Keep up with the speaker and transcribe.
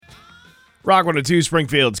Rock 102,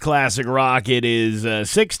 Springfield's classic rock. It is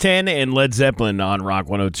 6:10 and Led Zeppelin on Rock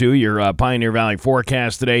 102. Your Pioneer Valley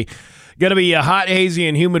forecast today. Going to be a hot, hazy,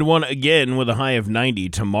 and humid one again with a high of 90.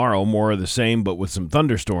 Tomorrow, more of the same, but with some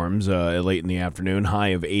thunderstorms late in the afternoon. High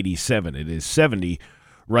of 87. It is 70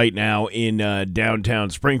 right now in downtown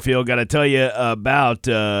Springfield. Got to tell you about,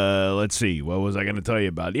 let's see, what was I going to tell you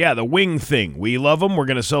about? Yeah, the Wing Thing. We love them. We're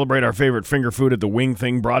going to celebrate our favorite finger food at the Wing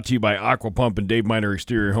Thing, brought to you by Aqua Pump and Dave Miner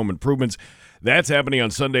Exterior Home Improvements. That's happening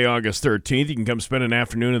on Sunday, August 13th. You can come spend an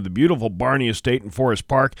afternoon at the beautiful Barney Estate in Forest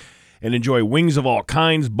Park and enjoy wings of all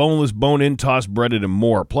kinds, boneless, bone-in, tossed, breaded, and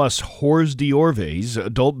more. Plus, Hors d'Orves,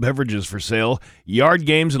 adult beverages for sale, yard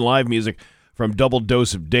games, and live music from Double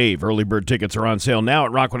Dose of Dave. Early bird tickets are on sale now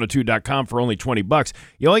at rock102.com for only $20.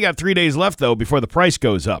 You only got 3 days left, though, before the price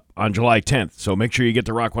goes up on July 10th. So make sure you get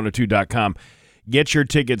to rock102.com. Get your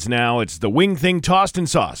tickets now. It's the Wing Thing Tossed in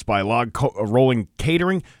Sauce by Log Rolling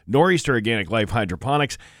Catering, Nor'easter Organic Life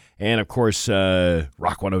Hydroponics, and, of course,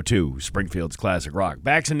 Rock 102, Springfield's classic rock.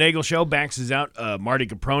 Bax and Nagle Show. Bax is out. Marty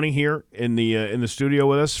Caproni here in the studio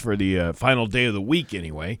with us for the final day of the week,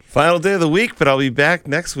 anyway. Final day of the week, but I'll be back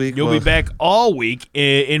next week. You'll be back all week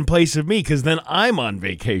in place of me, because then I'm on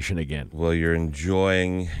vacation again. Well, you're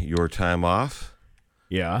enjoying your time off?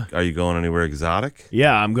 Yeah. Are you going anywhere exotic?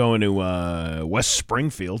 Yeah, I'm going to West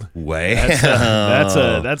Springfield. That's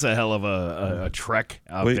a hell of a trek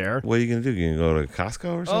out there. What are you going to do? You going to go to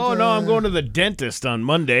Costco or something? Oh, no, I'm going to the dentist on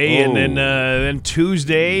Monday, and then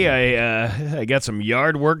Tuesday I got some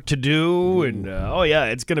yard work to do, and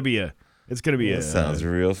it's going to be a sounds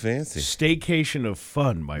real fancy. Staycation of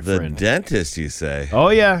fun, my friend. The dentist, you say? Oh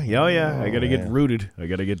yeah. I got to get rooted. I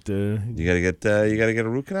got to get. You got to get a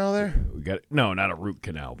root canal there? No, not a root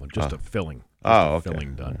canal, but just a filling. Okay.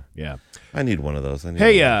 Filling done. Yeah. I need one of those. Do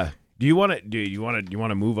you want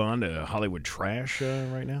to move on to Hollywood trash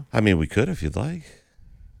right now? I mean, we could if you'd like.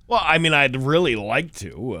 Well, I mean, I'd really like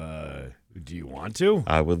to. Do you want to?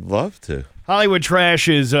 I would love to. Hollywood Trash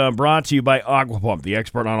is brought to you by Aqua Pump, the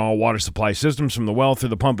expert on all water supply systems from the well through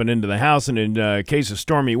the pump and into the house. And in case of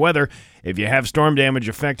stormy weather, if you have storm damage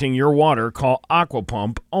affecting your water, call Aqua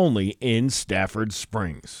Pump only in Stafford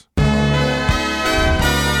Springs.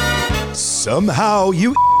 Somehow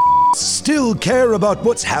you still care about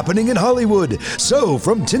what's happening in Hollywood. So,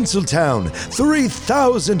 from Tinseltown,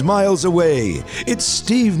 3,000 miles away, it's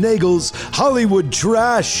Steve Nagle's Hollywood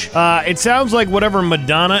Trash. It sounds like whatever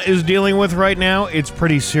Madonna is dealing with right now, it's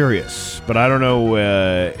pretty serious. But I don't know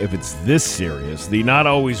if it's this serious. The not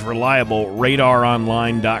always reliable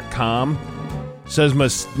RadarOnline.com says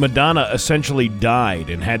Madonna essentially died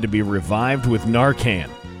and had to be revived with Narcan.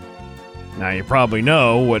 Now, you probably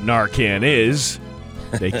know what Narcan is.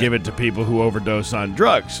 They give it to people who overdose on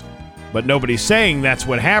drugs. But nobody's saying that's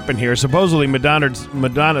what happened here. Supposedly,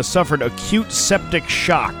 Madonna suffered acute septic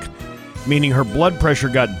shock, meaning her blood pressure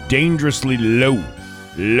got dangerously low.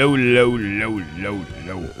 Low.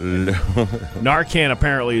 Narcan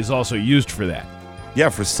apparently is also used for that. Yeah,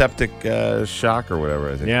 for septic shock or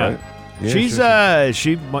whatever, I think, yeah. Right? Yeah,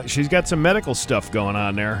 she's got some medical stuff going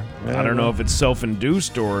on there. Yeah, I don't know if it's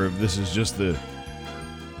self-induced or if this is just the...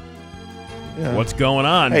 Yeah. What's going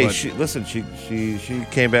on? Hey, she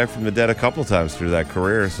came back from the dead a couple times through that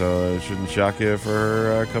career, so it shouldn't shock you for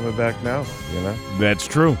her coming back now, you know? That's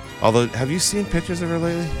true. Although, have you seen pictures of her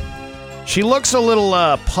lately? She looks a little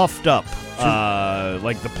puffed up,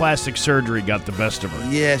 like the plastic surgery got the best of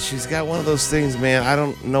her. Yeah, she's got one of those things, man. I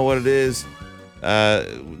don't know what it is.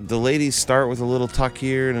 The ladies start with a little tuck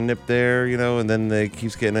here and a nip there, you know, and then they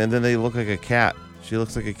they look like a cat. She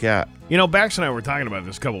looks like a cat. You know, Bax and I were talking about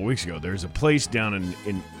this a couple of weeks ago. There's a place down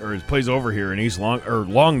or a place over here in East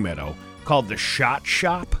Longmeadow called the Shot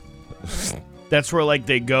Shop. That's where like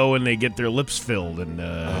they go and they get their lips filled and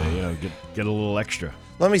get a little extra.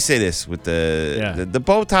 Let me say this with the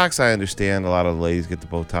Botox. I understand a lot of the ladies get the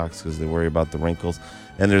Botox because they worry about the wrinkles,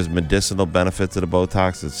 and there's medicinal benefits of the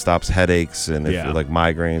Botox. It stops headaches and like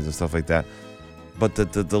migraines and stuff like that. But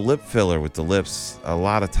the lip filler with the lips, a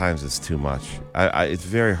lot of times it's too much. It's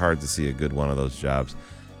very hard to see a good one of those jobs.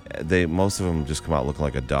 Most of them just come out looking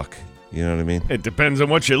like a duck. You know what I mean? It depends on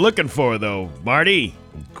what you're looking for, though, Marty.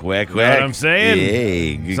 Quack, quack. You know what I'm saying?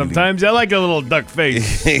 Hey, sometimes I like a little duck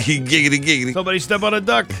face. Giggity. Somebody step on a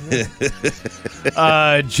duck.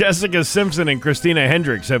 Jessica Simpson and Christina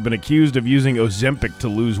Hendricks have been accused of using Ozempic to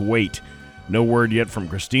lose weight. No word yet from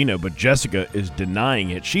Christina, but Jessica is denying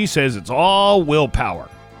it. She says it's all willpower.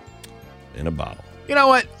 In a bottle. You know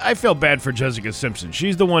what? I feel bad for Jessica Simpson.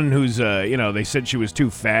 She's the one who's, they said she was too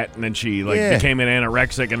fat, and then she became an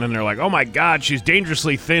anorexic, and then they're like, oh my God, she's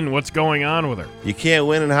dangerously thin. What's going on with her? You can't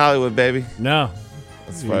win in Hollywood, baby. No.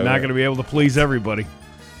 You're not going to be able to please everybody.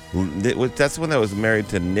 That's the one that was married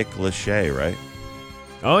to Nick Lachey, right?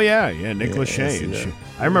 Oh, yeah, Nick Lachey.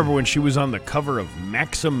 I remember when she was on the cover of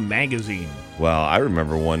Maxim magazine. Well, I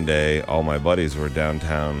remember one day all my buddies were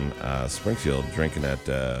downtown Springfield drinking at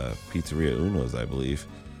Pizzeria Uno's, I believe,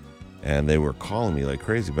 and they were calling me like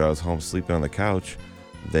crazy, but I was home sleeping on the couch.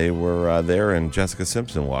 They were there, and Jessica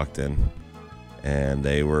Simpson walked in, and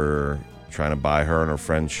they were trying to buy her and her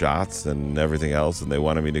friend shots and everything else, and they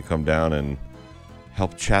wanted me to come down and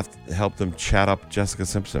help them chat up Jessica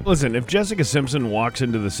Simpson. Listen, if Jessica Simpson walks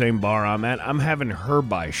into the same bar I'm at, I'm having her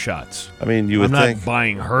buy shots. I mean, I'm not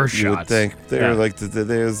buying her shots. You would think they're like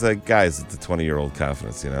there's like guys at the 20-year-old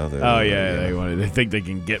confidence, you know. They think they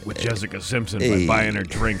can get with Jessica Simpson by buying her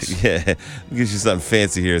drinks. Yeah, get you something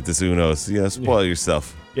fancy here at this Uno's. Spoil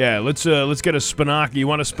yourself. Yeah, let's get a spinac. You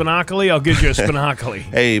want a spinacoli? I'll give you a spinacoli.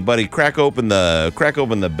 Hey, buddy, crack open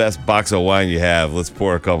the best box of wine you have. Let's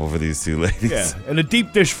pour a couple for these two ladies. Yeah, and a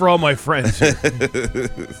deep dish for all my friends.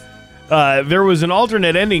 There was an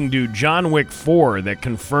alternate ending to John Wick 4 that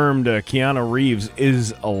confirmed Keanu Reeves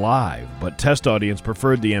is alive, but test audience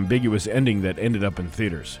preferred the ambiguous ending that ended up in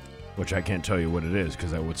theaters, which I can't tell you what it is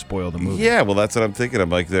because that would spoil the movie. Yeah, well, that's what I'm thinking. I'm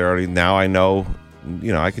like, now I know.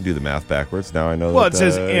 I can do the math backwards. Now I know. Well, it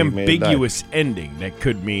says ambiguous ending. That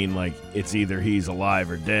could mean like it's either he's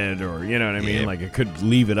alive or dead, or you know what I mean. Like it could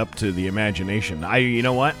leave it up to the imagination. You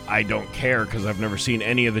know what? I don't care because I've never seen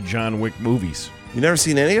any of the John Wick movies. You never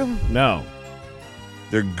seen any of them? No.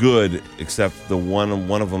 They're good, except the one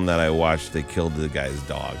of them that I watched. They killed the guy's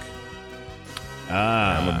dog.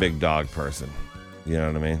 I'm a big dog person. You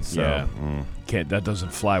know what I mean? So, yeah. That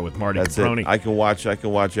doesn't fly with Marty That's Caproni. It. I can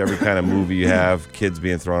watch every kind of movie you have, kids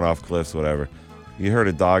being thrown off cliffs, whatever. You heard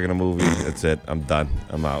a dog in a movie, that's it. I'm done.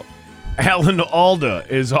 I'm out. Alan Alda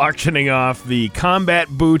is auctioning off the combat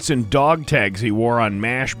boots and dog tags he wore on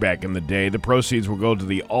MASH back in the day. The proceeds will go to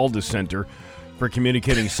the Alda Center for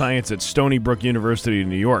Communicating Science at Stony Brook University in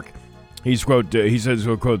New York. He says,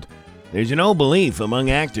 quote, "There's an old belief among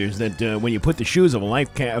actors that when you put the shoes of of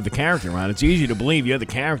the character on, it's easy to believe you're the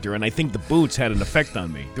character, and I think the boots had an effect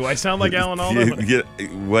on me." Do I sound like Alan Alda?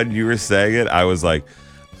 When you were saying it, I was like,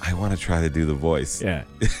 I want to try to do the voice. Yeah.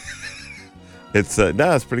 It's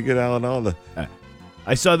pretty good, Alan Alda.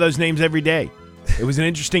 I saw those names every day. It was an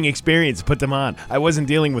interesting experience to put them on. I wasn't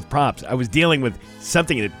dealing with props. I was dealing with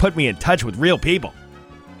something that put me in touch with real people.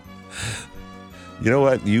 You know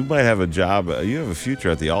what? You might have a job. You have a future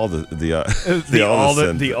at the Alda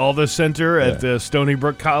Center at the Stony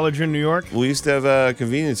Brook College in New York. We used to have a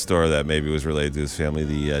convenience store that maybe was related to his family.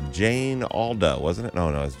 The Jane Alda, wasn't it? No,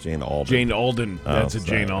 it's Jane Alden. Jane Alden. That's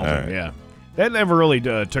Jane Alden. Right. Yeah. That never really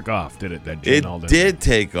took off, did it? That Jane Alden. It did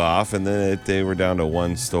take off, and then they were down to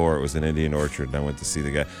one store. It was in Indian Orchard, and I went to see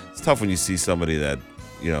the guy. It's tough when you see somebody that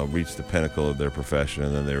reached the pinnacle of their profession,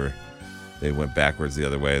 and then they went backwards the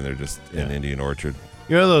other way, and they're just in Indian Orchard.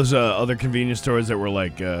 You know those other convenience stores that were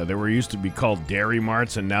like they were used to be called Dairy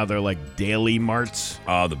Marts, and now they're like Daily Marts?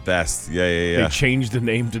 Oh, the best. Yeah. They changed the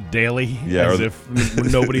name to Daily as if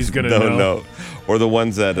nobody's going to know. No. Or the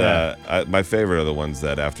ones that, my favorite are the ones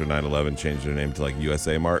that after 9/11 changed their name to like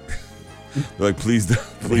USA Mart. They're like, please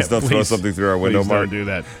don't throw something through our window, Mart. Don't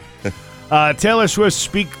do that. Taylor Swift's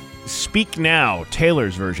Speak Now,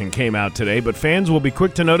 Taylor's version came out today, but fans will be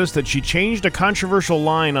quick to notice that she changed a controversial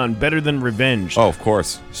line on Better Than Revenge. Oh, of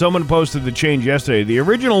course. Someone posted the change yesterday. The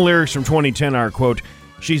original lyrics from 2010 are, quote,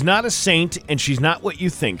 "She's not a saint and she's not what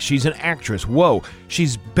you think. She's an actress. Whoa.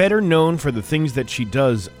 She's better known for the things that she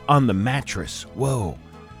does on the mattress. Whoa."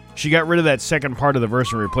 She got rid of that second part of the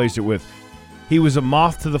verse and replaced it with, "He was a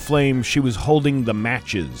moth to the flame. She was holding the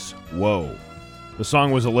matches. Whoa." The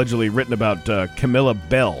song was allegedly written about Camilla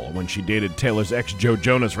Bell when she dated Taylor's ex Joe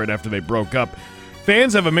Jonas right after they broke up.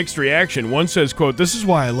 Fans have a mixed reaction. One says, quote, "This is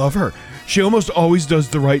why I love her. She almost always does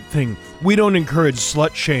the right thing. We don't encourage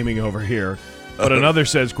slut-shaming over here." But another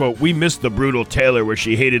says, quote, "We miss the brutal Taylor where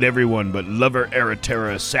she hated everyone, but lover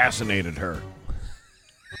Eritrea assassinated her."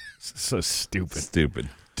 So stupid. Stupid.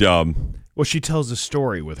 Dumb. Well, she tells a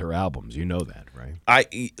story with her albums. You know that, right?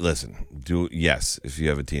 Yes, if you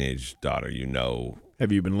have a teenage daughter, you know.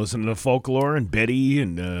 Have you been listening to Folklore and Betty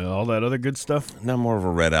and all that other good stuff? I'm more of a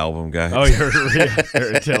Red Album guy. Oh, you're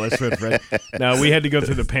a Taylor Swift, right? Now, we had to go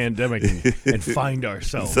through the pandemic and find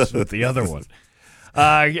ourselves with the other one.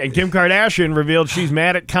 And Kim Kardashian revealed she's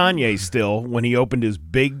mad at Kanye still when he opened his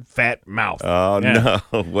big, fat mouth. Oh, no.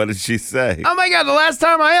 What did she say? "Oh, my God, the last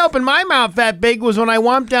time I opened my mouth that big was when I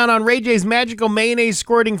womped down on Ray J's magical mayonnaise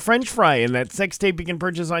squirting French fry in that sex tape you can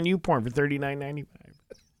purchase on YouPorn for $39.95.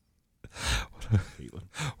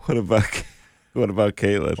 What about What about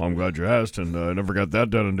Caitlin? Well, I'm glad you asked, and I never got that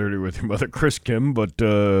done and dirty with your mother, Chris Kim, but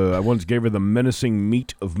I once gave her the menacing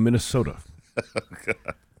meat of Minnesota. Oh, God.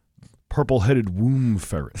 Purple-headed womb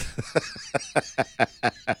ferret.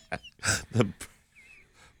 The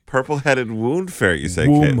purple-headed wound ferret, you say,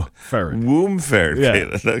 Womb Caitlin? ferret. Womb ferret, Yeah.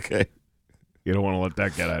 Caitlin. Okay. You don't want to let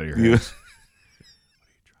that get out of your head.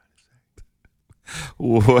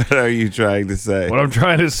 What are you trying to say? What I'm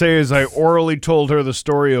trying to say is I orally told her the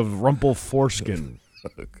story of Rumple Foreskin. Oh,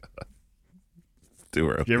 God. Do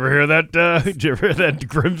her. Did you ever hear that? Did you ever hear that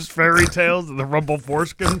Grimm's fairy tales of the Rumple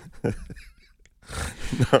Foreskin? No.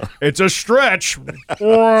 It's a stretch. And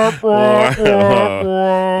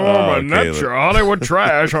that's your Hollywood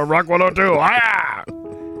trash on Rock 102. Ah!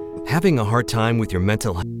 Having a hard time with your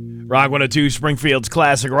mental health? Rock 102, Springfield's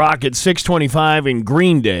Classic Rock at 6:25 in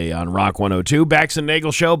Green Day on Rock 102. Bax and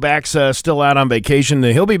Nagle Show. Bax still out on vacation.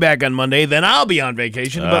 He'll be back on Monday. Then I'll be on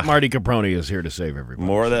vacation. But Marty Caproni is here to save everybody.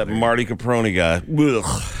 More of that Marty Caproni guy.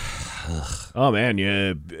 Oh, man.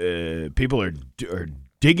 Yeah, people are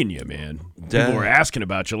digging you, man. People were asking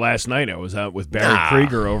about you last night. I was out with Barry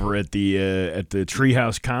Krieger over at the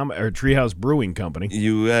Treehouse Brewing Company.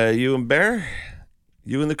 You and Bear?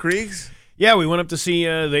 You and the Kriegs? Yeah, we went up to see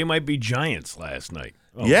They Might Be Giants last night.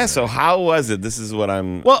 Oh, yeah, so how was it? This is what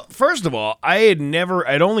I'm... Well, first of all, I'd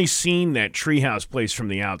only seen that Treehouse place from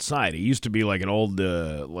the outside. It used to be like an old,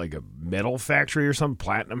 like a metal factory or some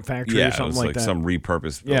platinum factory or something it was like that. Some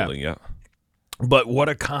repurposed building, yeah. But what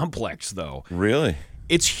a complex, though. Really?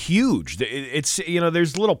 It's huge. It's,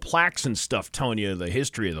 there's little plaques and stuff telling you the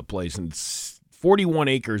history of the place, and it's 41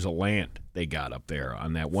 acres of land they got up there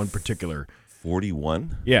on that one particular...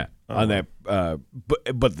 41? Yeah, on that.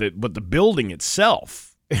 But the building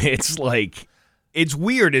itself, it's like, it's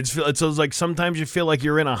weird. It's like sometimes you feel like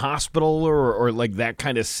you're in a hospital or like that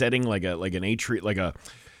kind of setting, like an atrium,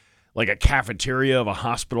 like a cafeteria of a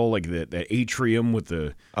hospital, like the atrium with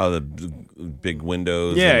the big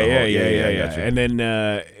windows. Yeah. Gotcha. And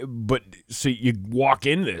then, but so you walk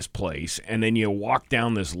into this place, and then you walk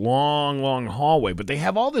down this long hallway. But they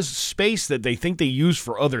have all this space that they think they use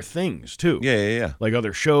for other things too. Yeah. Like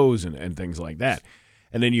other shows and things like that.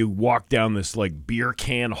 And then you walk down this like beer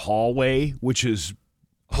can hallway, which is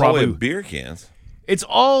probably beer cans. It's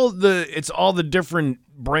all the different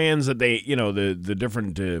brands that they, the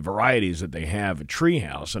different varieties that they have at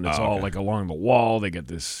Treehouse, and it's all like along the wall. They get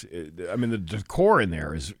this. The decor in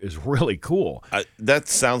there is really cool. That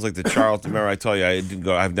sounds like the Charlton. Remember, I told you I didn't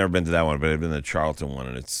go. I've never been to that one, but I've been to the Charlton one,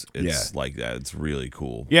 and it's like that. It's really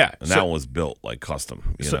cool. Yeah, and that one was built like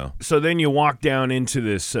custom. You know. So then you walk down into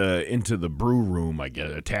this into the brew room, I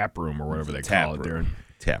guess, a tap room or whatever they call it there.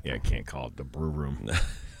 Tap. Yeah, I can't call it the brew room.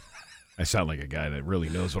 I sound like a guy that really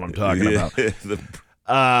knows what I'm talking about.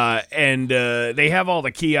 And they have all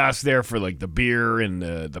the kiosks there for like the beer and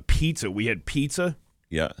the pizza. We had pizza.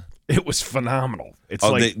 Yeah. It was phenomenal.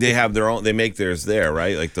 It's they have their own. They make theirs there,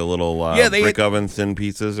 right? Like the little brick oven thin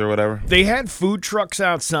pizzas or whatever. They had food trucks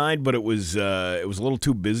outside, but it was a little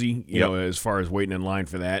too busy, you know, as far as waiting in line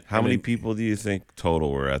for that. How many people do you think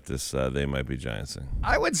total were at this They Might Be Giants thing?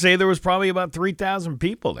 I would say there was probably about 3,000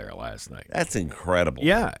 people there last night. That's incredible.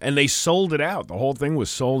 Yeah, and they sold it out. The whole thing was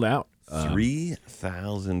sold out.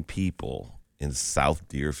 3,000 people in South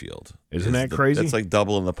Deerfield. Isn't that crazy? That's like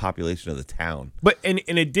doubling the population of the town. But and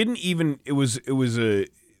it didn't even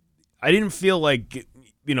I didn't feel like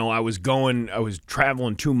I was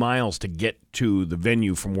traveling 2 miles to get to the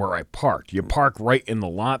venue from where I parked. You park right in the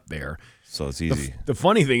lot there. So it's easy. The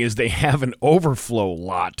funny thing is they have an overflow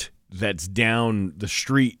lot that's down the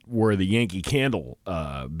street where the Yankee Candle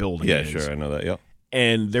building is. Yeah, sure, I know that. Yep.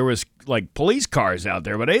 And there was like police cars out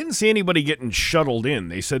there, but I didn't see anybody getting shuttled in.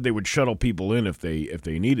 They said they would shuttle people in if they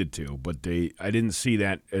needed to, but I didn't see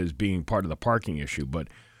that as being part of the parking issue. But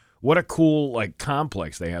what a cool like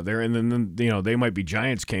complex they have there. And then They Might Be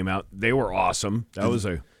Giants came out. They were awesome.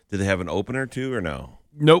 Did they have an opener too or no?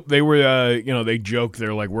 Nope. They were they joke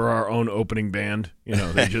they're like, we're our own opening band.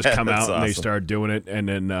 They just come out and they start doing it, and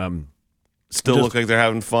then Still look like they're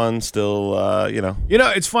having fun. Still,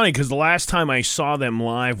 it's funny because the last time I saw them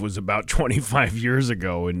live was about 25 years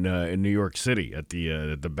ago in New York City at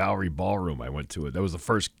the Bowery Ballroom. I went to it. That was the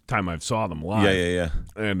first time I saw them live. Yeah.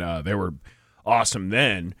 And they were awesome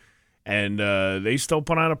then, and they still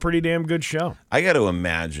put on a pretty damn good show. I got to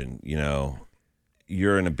imagine,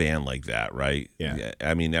 you're in a band like that, right? Yeah.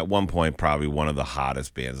 I mean, at one point, probably one of the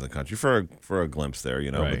hottest bands in the country for a glimpse there,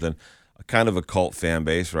 Right. But then. Kind of a cult fan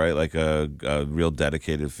base, right? Like a real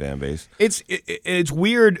dedicated fan base. It's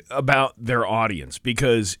weird about their audience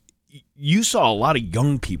because you saw a lot of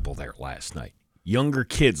young people there last night. younger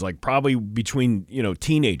kids, like probably between,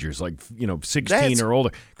 teenagers, like, 16 or older,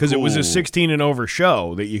 because it was a 16 and over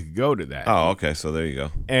show that you could go to that. Oh, okay. So there you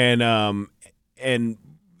go. And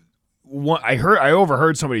I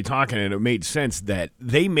overheard somebody talking, and it made sense that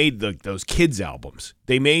they made those kids albums.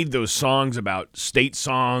 They made those songs about state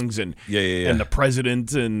songs and and the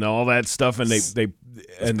president and all that stuff, and it's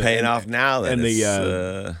paying off now.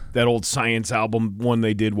 That old science album one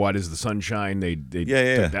they did, "Why Does the Sun Shine?" They did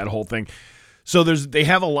that whole thing. So they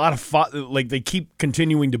have a lot of they keep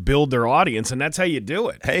continuing to build their audience, and that's how you do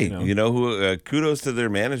it. Hey, who? Kudos to their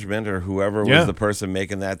management or whoever was the person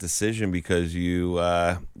making that decision, because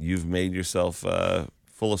you've made yourself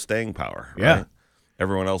full of staying power. Right? Yeah,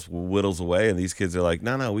 everyone else whittles away, and these kids are like,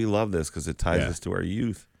 no, we love this because it ties us to our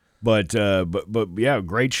youth. But yeah,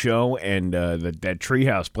 great show, and that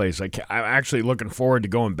Treehouse place. I'm actually looking forward to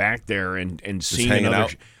going back there and seeing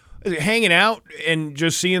hanging out and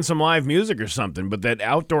just seeing some live music or something. But that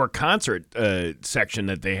outdoor concert section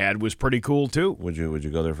that they had was pretty cool too. Would you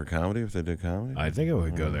go there for comedy if they did comedy? I think I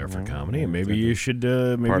would go there for comedy, and maybe you should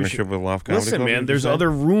partnership with Loft Comedy Listen, Club, man, there's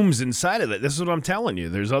other rooms inside of that. This is what I'm telling you.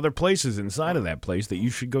 There's other places inside of that place that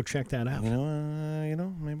you should go check that out.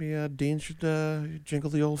 Maybe Dean should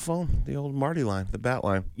jingle the old phone, the old Marty line, the bat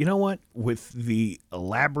line. You know what? With the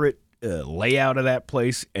elaborate layout of that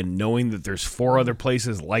place and knowing that there's 4 other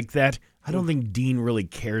places like that, I don't think Dean really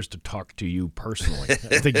cares to talk to you personally.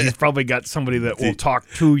 I think he's probably got somebody that will talk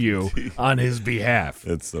to you on his behalf.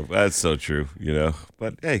 That's so true,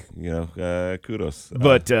 But hey, kudos.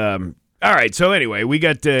 But all right, so anyway, we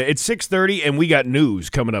got it's 6:30 and we got news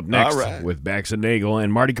coming up next with Bax and Nagle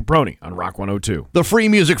and Marty Caproni on Rock 102. The free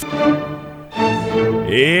music.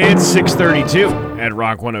 It's 6:32 at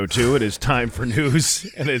Rock 102. It is time for news,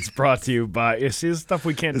 and it's brought to you by it's stuff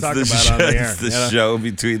we can't talk about on the air. It's the show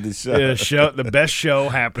between the shows. The best show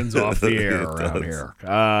happens off the air around here.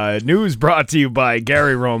 News brought to you by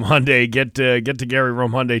Gary Rome Hyundai. Get to Gary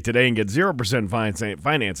Rome Hyundai today and get 0%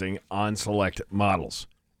 financing on select models.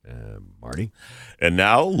 Marty? And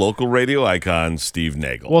now, local radio icon Steve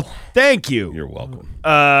Nagle. Well, thank you. You're welcome.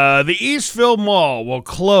 The Eastville Mall will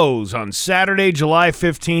close on Saturday, July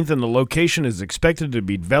 15th, and the location is expected to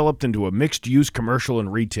be developed into a mixed-use commercial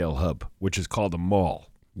and retail hub, which is called a mall.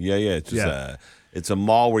 Yeah. It's a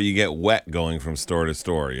mall where you get wet going from store to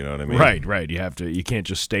store. You know what I mean? Right. You can't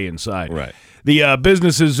just stay inside. Right. The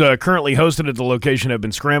businesses currently hosted at the location have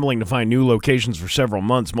been scrambling to find new locations for several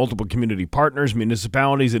months. Multiple community partners,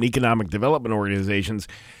 municipalities, and economic development organizations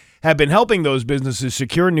have been helping those businesses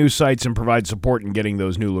secure new sites and provide support in getting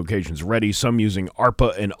those new locations ready, some using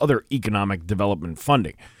ARPA and other economic development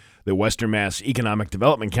funding. The Western Mass Economic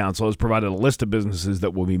Development Council has provided a list of businesses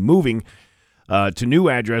that will be moving to new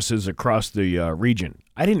addresses across the region.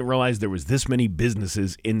 I didn't realize there was this many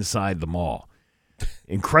businesses inside the mall.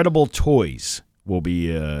 Incredible Toys will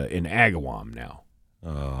be in Agawam now.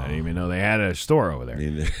 Oh. I didn't even know they had a store over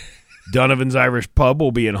there. Donovan's Irish Pub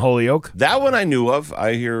will be in Holyoke. That one I knew of.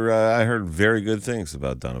 I heard very good things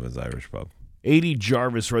about Donovan's Irish Pub. 80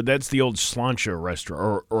 Jarvis Road. That's the old Slancha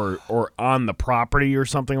restaurant, or on the property or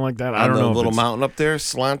something like that. I don't know. The little mountain up there,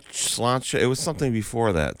 Slancha. It was something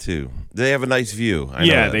before that too. They have a nice view. They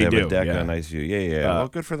do. They have a deck and a nice view. Yeah. Well,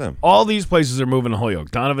 good for them. All these places are moving to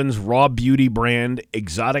Holyoke. Donovan's Raw Beauty brand,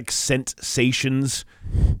 Exotic Sensations,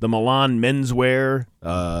 the Milan Menswear.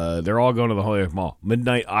 They're all going to the Holyoke Mall.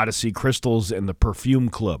 Midnight Odyssey Crystals and the Perfume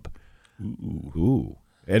Club. Ooh.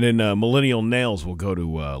 And then Millennial Nails will go to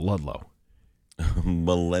Ludlow.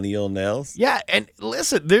 Millennial Nails? Yeah, and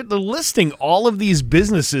listen, they're listing all of these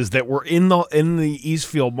businesses that were in the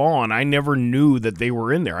Eastfield Mall, and I never knew that they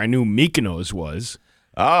were in there. I knew Mykonos was.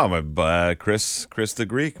 Oh, my Chris the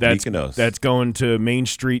Greek, Mykonos. That's going to Main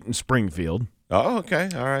Street in Springfield. Oh, okay.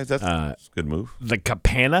 All right. That's a good move. The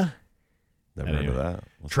Capana. Never heard of that.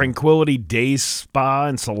 Tranquility Days Spa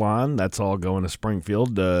and Salon. That's all going to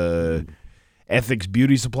Springfield. Ethics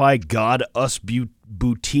Beauty Supply, God Us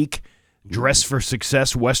Boutique. Dress for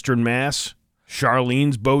Success, Western Mass,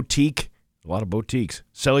 Charlene's Boutique, a lot of boutiques,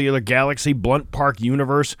 Cellular Galaxy, Blunt Park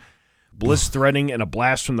Universe, Bliss Threading, and A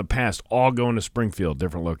Blast from the Past, all going to Springfield,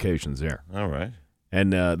 different locations there. All right.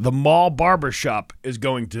 And the Mall Barbershop is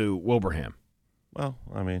going to Wilbraham. Well,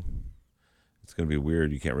 I mean, it's going to be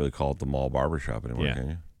weird. You can't really call it the Mall Barbershop anymore, can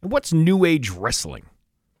you? And what's New Age Wrestling?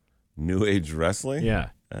 New Age Wrestling? Yeah.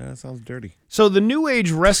 That sounds dirty. So the New Age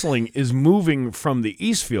Wrestling is moving from the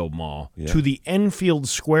Eastfield Mall to the Enfield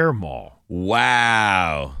Square Mall.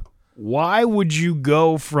 Wow. Why would you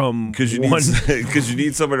go from because you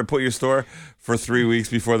need somewhere to put your store for 3 weeks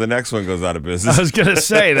before the next one goes out of business? I was gonna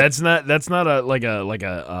say that's not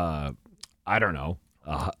a I don't know,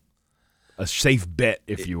 safe bet,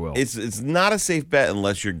 if you will. It's not a safe bet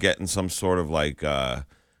unless you're getting some sort of like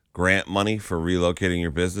grant money for relocating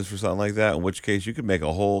your business or something like that, in which case you could make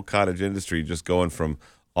a whole cottage industry just going from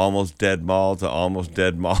almost dead mall to almost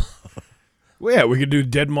dead mall. Well, yeah, we could do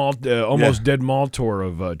dead mall, almost dead mall tour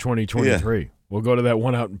of 2023. Yeah. We'll go to that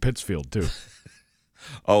one out in Pittsfield, too.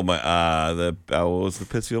 Oh, my, what was the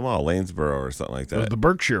Pittsfield Mall? Lanesboro or something like that. It was the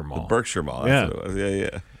Berkshire Mall. The Berkshire Mall, that's what it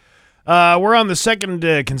was. Yeah. We're on the second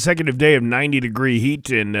consecutive day of 90-degree heat,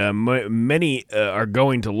 and many are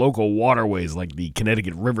going to local waterways like the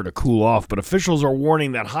Connecticut River to cool off, but officials are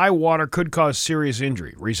warning that high water could cause serious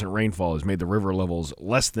injury. Recent rainfall has made the river levels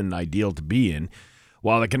less than ideal to be in.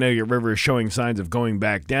 While the Connecticut River is showing signs of going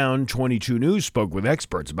back down, 22 News spoke with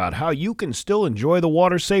experts about how you can still enjoy the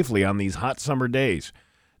water safely on these hot summer days.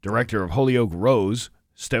 Director of Holyoke Rose,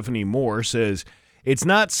 Stephanie Moore, says it's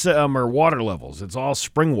not summer water levels. It's all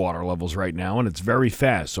spring water levels right now, and it's very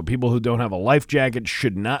fast. So people who don't have a life jacket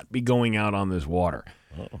should not be going out on this water.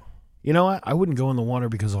 Uh-oh. You know what? I wouldn't go in the water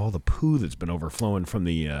because of all the poo that's been overflowing from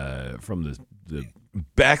the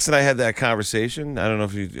Bax and I had that conversation. I don't know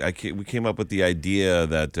if we came up with the idea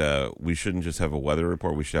that we shouldn't just have a weather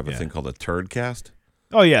report. We should have a thing called a turd cast.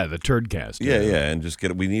 Oh yeah, the turd cast. Yeah, and just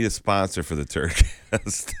we need a sponsor for the turd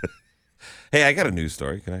cast. Hey, I got a news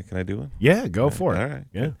story. Can I do one? Yeah, go for it. All right.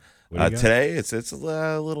 Yeah. Today it's a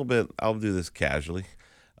little bit. I'll do this casually.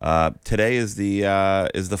 Today is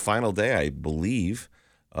the final day, I believe,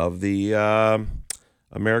 of the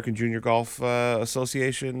American Junior Golf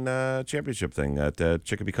Association championship thing at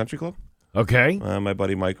Chicopee Country Club. Okay. My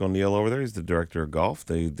buddy Mike O'Neill over there, he's the director of golf.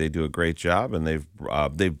 They do a great job, and they've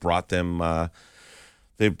brought them.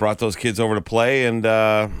 They've brought those kids over to play, and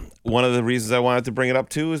one of the reasons I wanted to bring it up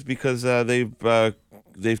too is because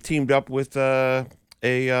they've teamed up with a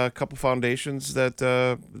couple foundations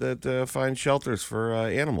that find shelters for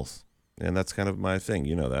animals, and that's kind of my thing.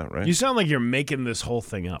 You know that, right? You sound like you're making this whole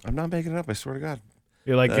thing up. I'm not making it up. I swear to God.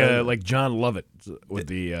 You're like John Lovett with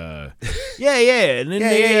the and then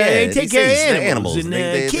they take care of animals and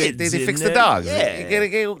kids. They fix the dogs.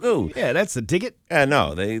 Yeah, that's the ticket. Yeah,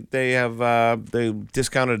 no, they have they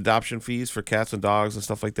discounted adoption fees for cats and dogs and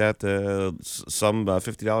stuff like that. Some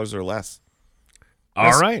 $50 or less.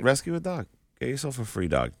 All right, rescue a dog. Get yourself a free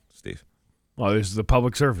dog, Steve. Well, this is the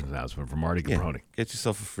public service announcement from Marty Caproni. Get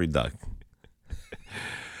yourself a free dog.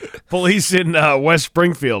 Police in West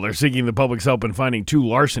Springfield are seeking the public's help in finding two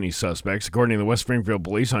larceny suspects. According to the West Springfield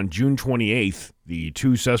Police, on June 28th, the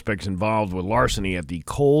two suspects involved with larceny at the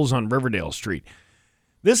Kohl's on Riverdale Street.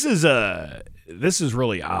 This is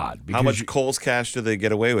really odd. How much Kohl's cash do they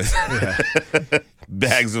get away with?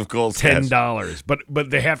 Bags of Kohl's cash. $10. But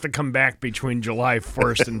they have to come back between July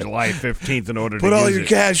 1st and July 15th in order to put all your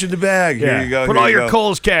cash in the bag. Yeah. Here you go. Put all your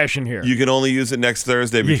Kohl's cash in here. You can only use it next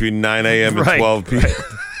Thursday between 9 a.m. and 12 p.m. Right.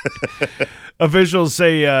 Officials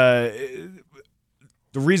say the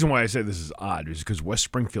reason why I say this is odd is because West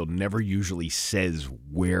Springfield never usually says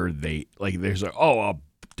where they there's a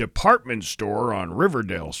department store on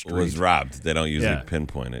Riverdale Street was robbed. They don't usually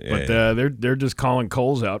pinpoint it. But they're just calling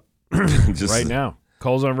Kohl's out right now.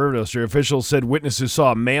 Kohl's on Riverdale Street. Officials said witnesses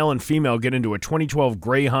saw a male and female get into a 2012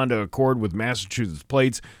 gray Honda Accord with Massachusetts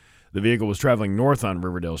plates. The vehicle was traveling north on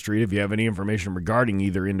Riverdale Street. If you have any information regarding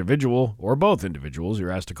either individual or both individuals,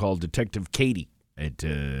 you're asked to call Detective Katie at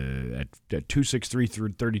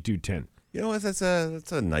 263-3210. You know what? That's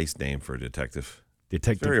a nice name for a detective.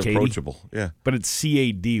 Detective Very Katie. Approachable. Yeah. But it's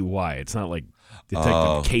C-A-D-Y. It's not like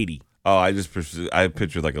Detective Katie. Oh, I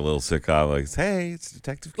pictured like a little sitcom, like, hey, it's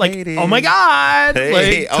Detective Katie. Oh my God.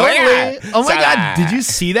 Hey, totally. Oh my God. Did you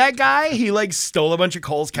see that guy? He stole a bunch of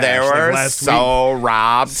Kohl's cash they were last week.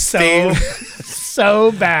 Robbed, Steve.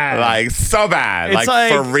 So bad. So bad. It's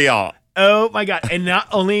for real. Oh my God. And not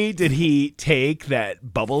only did he take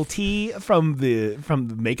that bubble tea from the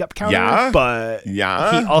makeup counter, but he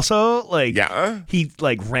also he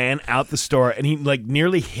ran out the store and he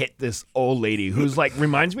nearly hit this old lady who's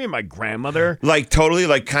reminds me of my grandmother.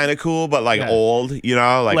 Totally kind of cool, but old, old.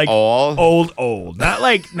 Old. Not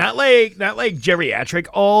like geriatric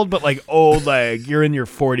old, but old, you're in your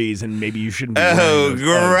 40s and maybe you shouldn't be wearing those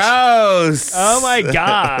gross. Uggs. Oh my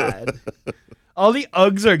God. All the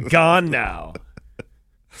Uggs are gone now.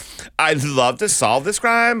 I'd love to solve this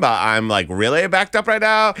crime, but I'm really backed up right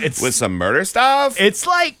now with some murder stuff. It's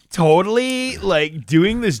totally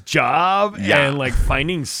doing this job and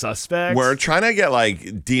finding suspects. We're trying to get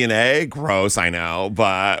DNA. Gross, I know,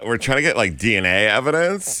 but we're trying to get DNA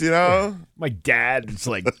evidence, you know? My dad's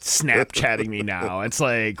Snapchatting me now. It's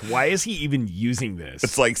why is he even using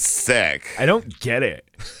this? It's sick. I don't get it.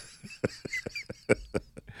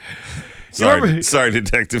 Sorry,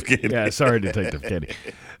 Detective Katie. Yeah, sorry, Detective Katie.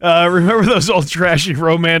 Remember those old trashy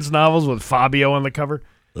romance novels with Fabio on the cover?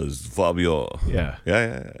 Those Fabio. Yeah.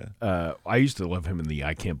 Yeah. I used to love him in the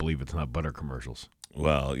I Can't Believe It's Not Butter commercials.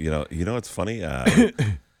 Well, you know what's funny?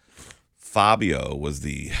 Fabio was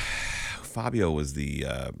the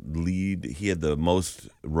lead. He had the most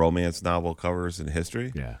romance novel covers in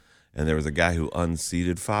history. Yeah. And there was a guy who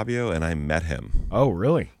unseated Fabio, and I met him. Oh,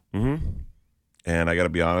 really? Mm-hmm. And I got to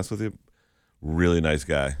be honest with you, really nice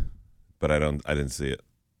guy, but I didn't see it.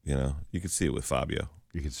 You know, you could see it with Fabio.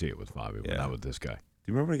 You could see it with Fabio, but not with this guy. Do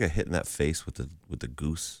you remember he got hit in that face with the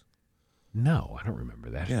goose? No, I don't remember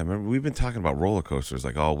that. Yeah, remember we've been talking about roller coasters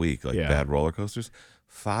like all week, bad roller coasters.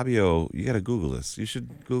 Fabio, you got to Google this. You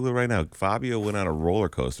should Google it right now. Fabio went on a roller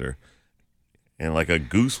coaster, and like a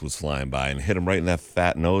goose was flying by and hit him right in that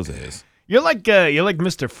fat nose of his. You're like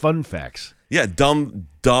Mr. Fun Facts. Yeah, dumb,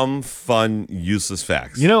 fun, useless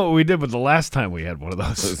facts. You know what we did with the last time we had one of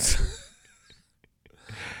those?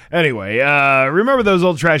 Anyway, remember those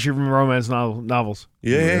old trashy romance novels?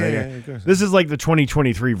 Yeah, of course. This is like the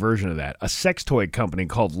 2023 version of that. A sex toy company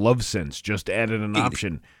called LoveSense just added an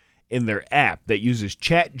option in their app that uses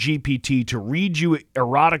ChatGPT to read you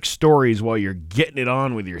erotic stories while you're getting it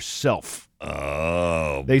on with yourself.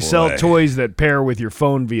 Oh, They sell toys that pair with your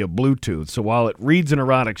phone via Bluetooth, so while it reads an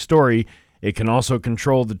erotic story, it can also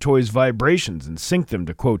control the toy's vibrations and sync them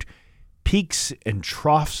to, quote, peaks and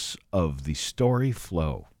troughs of the story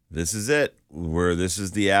flow. This is it. This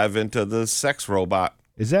is the advent of the sex robot.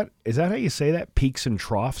 Is that how you say that? Peaks and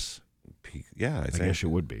troughs? Yeah, I guess it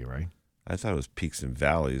would be, right? I thought it was peaks and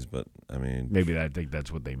valleys, but I mean, maybe I think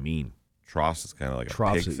that's what they mean. Troughs is kind of like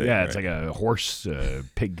troughs, a pig thing. Yeah, right? It's like a horse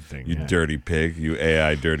pig thing. You dirty pig. You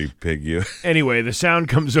AI dirty pig, you. Anyway, the sound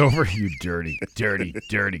comes over. You dirty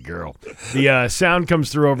girl. The sound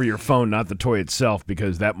comes through over your phone, not the toy itself,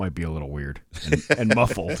 because that might be a little weird and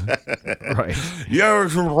muffled. Right. Yeah,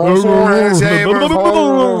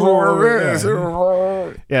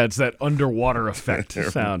 it's that underwater effect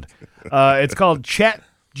sound. It's called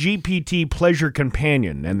ChatGPT Pleasure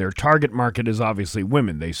Companion, and their target market is obviously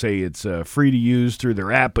women. They say it's free to use through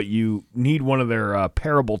their app, but you need one of their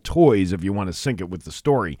pairable toys if you want to sync it with the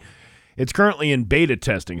story. It's currently in beta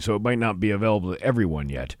testing, so it might not be available to everyone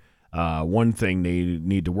yet. One thing they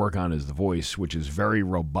need to work on is the voice, which is very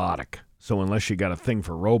robotic. So unless you got a thing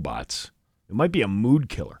for robots, it might be a mood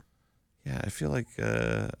killer. Yeah, I feel like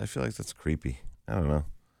that's creepy. I don't know.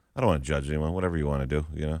 I don't want to judge anyone. Whatever you want to do,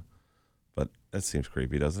 you know. But that seems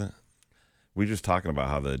creepy, doesn't it? We're just talking about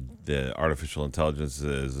how the artificial intelligence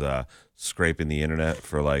is scraping the internet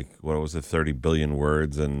for 30 billion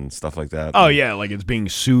words and stuff like that. Oh yeah, like it's being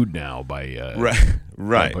sued now by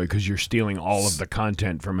right because you're stealing all of the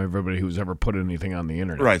content from everybody who's ever put anything on the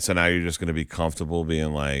internet. Right. So now you're just going to be comfortable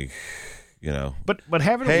being like, you know. But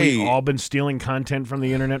haven't we all been stealing content from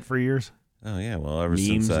the internet for years? Oh yeah. Well, ever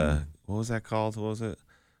since what was that called? What was it?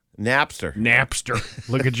 Napster.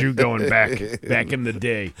 Look at you going back in the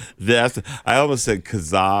day. I almost said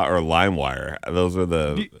Kazaa or LimeWire. Those were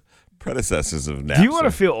the predecessors of Napster. Do you want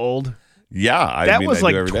to feel old? Yeah. That was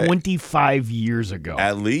like 25 years ago.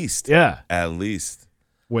 At least. Yeah. At least.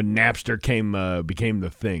 When Napster became the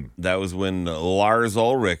thing. That was when Lars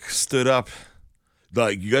Ulrich stood up.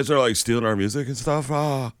 Like, you guys are like stealing our music and stuff?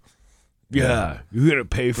 Yeah. You're going to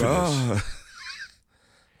pay for this.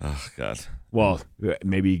 Oh, God. Well,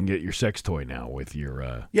 maybe you can get your sex toy now with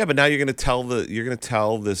your. Yeah, but now you're gonna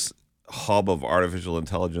tell this hub of artificial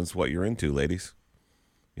intelligence what you're into, ladies.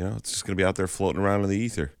 You know, it's just gonna be out there floating around in the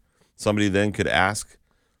ether. Somebody then could ask,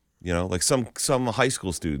 you know, like some high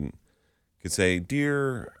school student could say,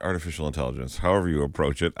 "Dear artificial intelligence," however you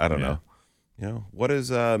approach it, I don't know. You know, what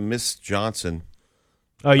is Miss Johnson?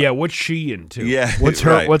 Oh yeah, what's she into? Yeah, what's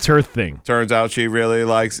her thing? Turns out she really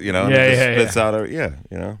likes, you know, spits out you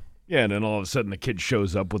know. Yeah, and then all of a sudden the kid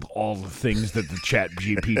shows up with all the things that the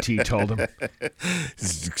ChatGPT told him.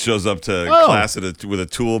 Shows up to class with a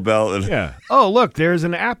tool belt. And yeah. Oh, look, there's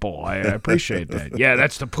an apple. I appreciate that. Yeah,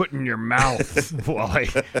 that's to put in your mouth while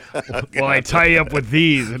I tie you up with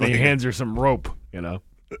these. And he hands her some rope, you know.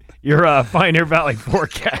 Your Pioneer Valley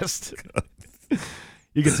forecast.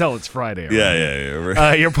 You can tell it's Friday. Right?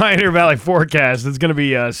 Yeah. Your Pioneer Valley forecast is going to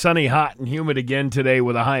be sunny, hot, and humid again today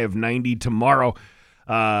with a high of 90 tomorrow.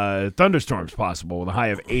 Thunderstorms possible with a high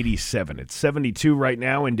of 87. It's 72 right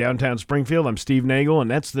now in downtown Springfield. I'm Steve Nagle,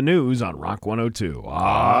 and that's the news on Rock 102.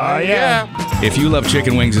 Yeah. If you love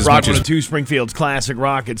chicken wings as Rock much 102, Springfield's classic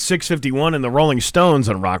rock. It's 6:51 in the Rolling Stones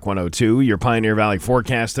on Rock 102. Your Pioneer Valley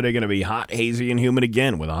forecast today going to be hot, hazy, and humid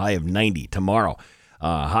again with a high of 90 tomorrow.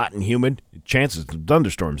 Hot and humid. Chances of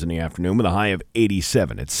thunderstorms in the afternoon with a high of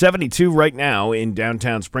 87. It's 72 right now in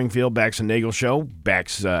downtown Springfield. Bax and Nagle show.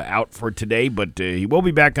 Bax out for today, but he will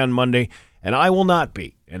be back on Monday, and I will not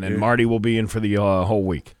be. And then Marty will be in for the whole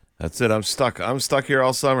week. That's it. I'm stuck. I'm stuck here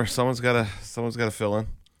all summer. Someone's got to fill in.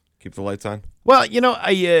 Keep the lights on. Well,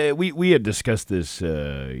 we had discussed this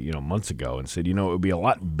months ago and said, it would be a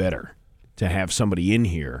lot better to have somebody in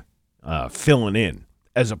here filling in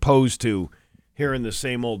as opposed to hearing the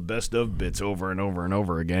same old best of bits over and over and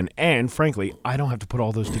over again. And frankly, I don't have to put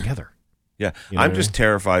all those together. Yeah, I'm just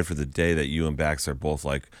terrified for the day that you and Bax are both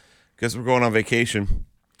like, guess we're going on vacation,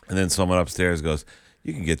 and then someone upstairs goes,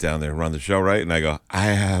 you can get down there and run the show, right? And I go, I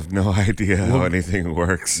have no idea how anything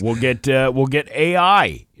works. We'll get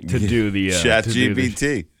AI to do the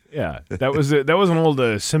ChatGPT. Yeah, that was an old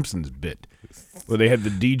Simpsons bit where they had the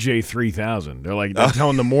DJ 3000. They're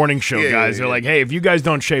telling the morning show guys, they're like, hey, if you guys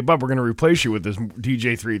don't shape up, we're going to replace you with this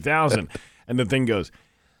DJ 3000. And the thing goes,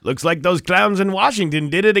 looks like those clowns in Washington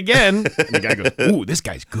did it again. And the guy goes, ooh, this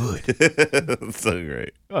guy's good. So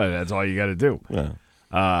great. Well, that's all you got to do. Yeah.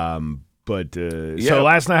 So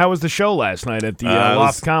last night, how was the show last night at the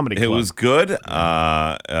Loft Comedy Club? It was good.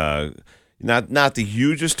 Not the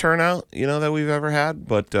hugest turnout, that we've ever had,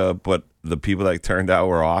 but the people that turned out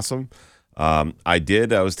were awesome. I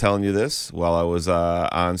was telling you this while I was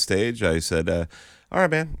on stage. I said, all right,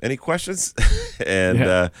 man, any questions?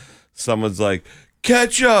 And someone's like,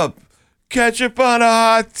 ketchup on a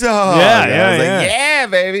hot dog. Yeah,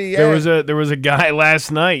 baby. Yeah. There was a guy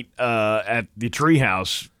last night at the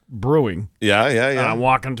Treehouse Brewing. Yeah. I'm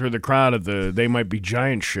walking through the crowd at the They Might Be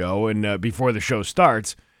Giant show, and before the show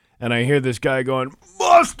starts, and I hear this guy going,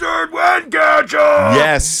 mustard and ketchup!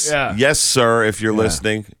 Yes, sir, if you're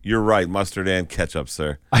listening, you're right, mustard and ketchup,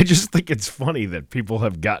 sir. I just think it's funny that people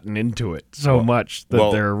have gotten into it so much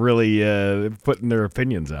that they're really putting their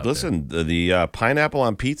opinions out there. Listen, the pineapple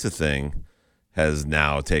on pizza thing has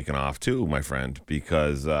now taken off too, my friend,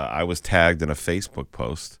 because I was tagged in a Facebook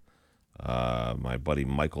post. My buddy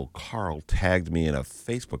Michael Carl tagged me in a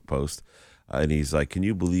Facebook post, and he's like, can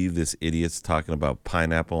you believe this idiot's talking about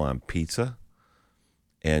pineapple on pizza?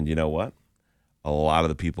 And you know what? A lot of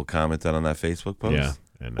the people commented on that Facebook post.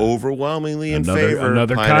 Yeah, overwhelmingly in favor of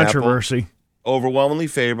pineapple. Controversy. Overwhelmingly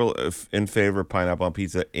in favor of pineapple on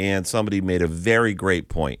pizza, and somebody made a very great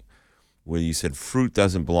point where you said fruit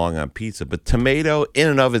doesn't belong on pizza, but tomato in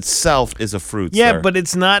and of itself is a fruit, Yeah, sir. but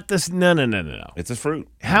it's not this. No. It's a fruit.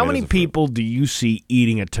 How many people do you see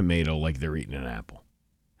eating a tomato like they're eating an apple?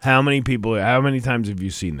 How many times have you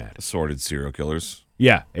seen that? Assorted serial killers.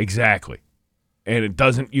 Yeah, exactly. And it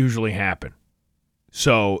doesn't usually happen.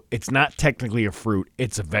 So it's not technically a fruit,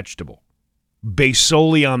 it's a vegetable. Based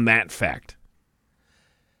solely on that fact.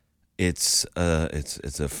 It's a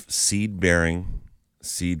seed-bearing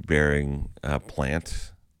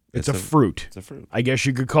plant. It's a fruit. It's a fruit. I guess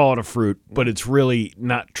you could call it a fruit, but it's really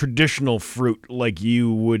not traditional fruit like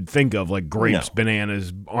you would think of, like grapes,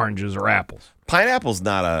 bananas, oranges, or apples. Pineapple's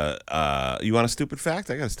not a you want a stupid fact?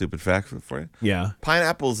 I got a stupid fact for you. Yeah.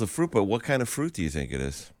 Pineapple is a fruit, but what kind of fruit do you think it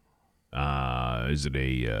is? Is it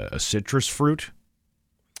a citrus fruit?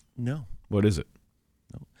 No. What is it?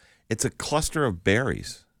 No. It's a cluster of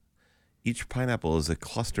berries. Each pineapple is a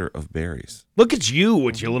cluster of berries. Look at you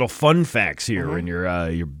with your little fun facts here and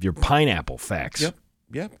your pineapple facts.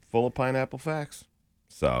 Yep, full of pineapple facts.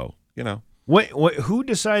 So, What? Who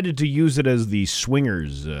decided to use it as the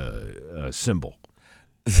swingers symbol?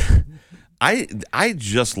 I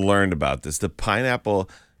just learned about this. The pineapple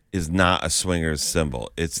is not a swingers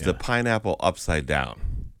symbol. It's the pineapple upside down.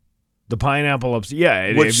 The pineapple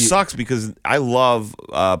upside, which sucks because I love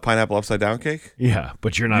pineapple upside down cake. Yeah,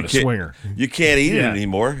 but you're not a swinger. You can't eat it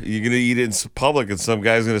anymore. You're gonna eat it in public, and some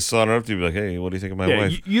guy's gonna saunter up to you and be like, "Hey, what do you think of my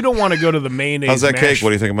wife?" You don't want to go to the mayonnaise. How's that cake? What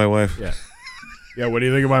do you think of my wife? Yeah. What do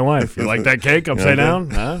you think of my wife? You like that cake upside down?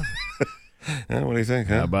 Huh? Yeah, what do you think?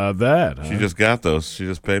 Huh? How about that? She just got those. She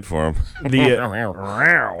just paid for them.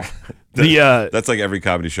 That's like every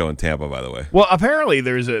comedy show in Tampa, by the way. Well, apparently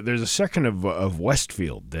there's a section of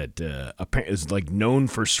Westfield that is like known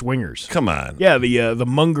for swingers. Come on. Yeah, the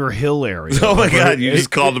Munger Hill area. Oh my God, you just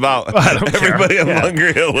called them out. Everybody on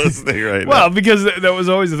Munger Hill listening right now. Well, because that was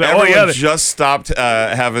always the thing. Everyone just stopped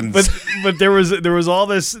having. But there was all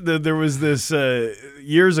this. There was this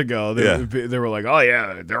years ago. They were like, oh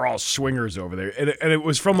yeah, they're all swingers over there, and it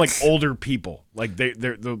was from like older people, like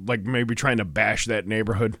they're like maybe trying to bash that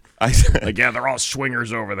neighborhood. Like, yeah, they're all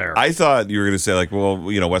swingers over there. I thought you were going to say, like, well,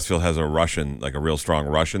 Westfield has a Russian, like a real strong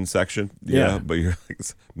Russian section. Yeah. But you're like,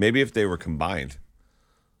 maybe if they were combined.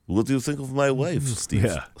 What do you think of my wife, Steve?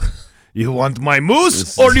 Yeah. You want my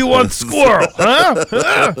moose or do you want squirrel? Huh?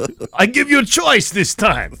 I give you a choice this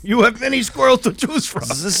time. You have many squirrels to choose from.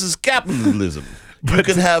 This is capitalism. You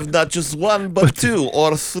can have not just one, but two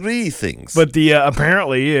or three things. But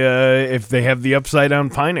apparently, if they have the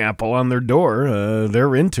upside-down pineapple on their door,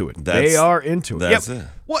 they're into it. They are into it. That's it.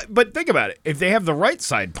 What? But think about it. If they have the right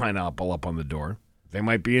side pineapple up on the door, they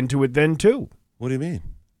might be into it then, too. What do you mean?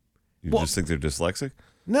 You just think they're dyslexic?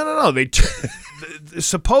 No.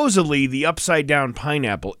 Supposedly, the upside-down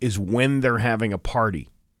pineapple is when they're having a party.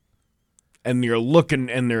 And you're looking,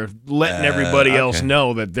 and they're letting everybody else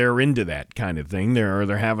know that they're into that kind of thing.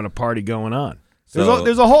 They're having a party going on.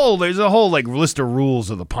 There's a whole like list of rules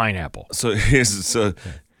of the pineapple. So here's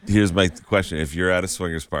my question: if you're at a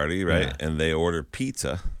swingers party, right, and they order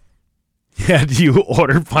pizza, do you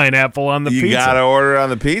order pineapple on the pizza? You gotta order on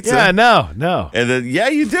the pizza. Yeah, no. And then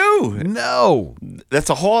you do. No, that's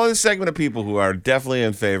a whole other segment of people who are definitely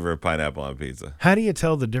in favor of pineapple on pizza. How do you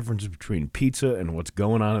tell the difference between pizza and what's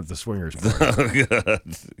going on at the swingers party?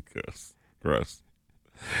 Gross.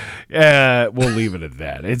 We'll leave it at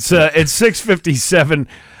that. It's 6:57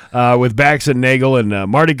 with Bax and Nagle and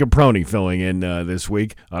Marty Caproni filling in this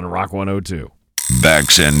week on Rock 102.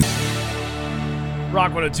 Bax and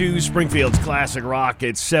Rock 102, Springfield's classic rock.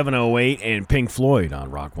 It's 7:08 and Pink Floyd on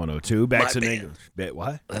Rock 102. Bax and Nagle.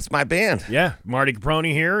 What? That's my band. Yeah, Marty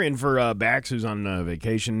Caproni here, in for Bax, who's on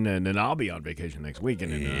vacation, and then I'll be on vacation next week,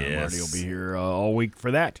 and then Marty will be here all week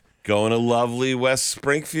for that. Going to lovely West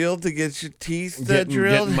Springfield to get your teeth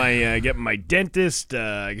drilled. Getting my dentist.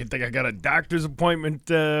 I think I got a doctor's appointment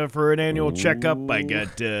for an annual checkup. I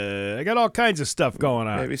got all kinds of stuff going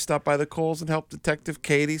on. Maybe stop by the Coles and help Detective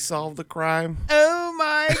Katie solve the crime. Oh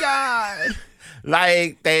my God!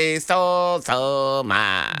 Like they stole so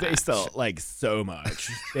much. They stole so much.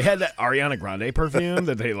 They had that Ariana Grande perfume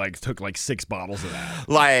that they took 6 bottles of that.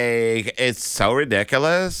 It's so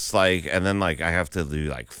ridiculous. And then I have to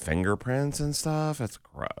do fingerprints and stuff. That's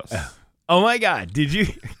gross. Oh my God! Did you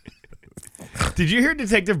hear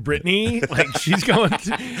Detective Brittany? She's going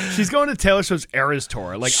to Taylor Swift's Eras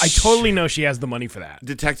tour. I totally know she has the money for that.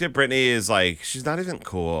 Detective Brittany is she's not even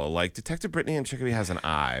cool. Detective Brittany in Chicopee has an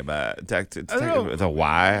I, but Detective with a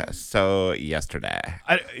Y. So yesterday.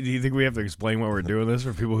 Do you think we have to explain why we're doing this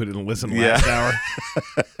for people who didn't listen last hour?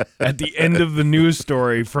 At the end of the news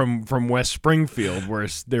story from West Springfield, where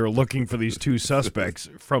they were looking for these 2 suspects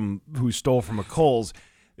who stole from a Kohl's,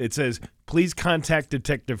 it says, please contact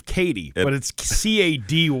Detective Katie, but it's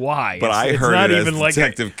Cady. But I heard not it even as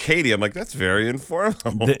Detective Katie. I'm that's very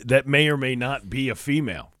informal. That may or may not be a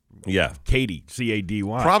female. Yeah. Katie, Cady.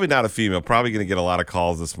 Probably not a female. Probably going to get a lot of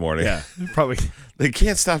calls this morning. Yeah, probably. They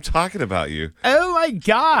can't stop talking about you. Oh, my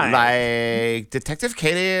God. Detective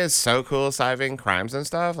Katie is so cool solving crimes and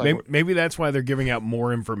stuff. Maybe that's why they're giving out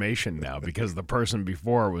more information now, because the person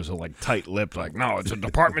before was tight-lipped, no, it's a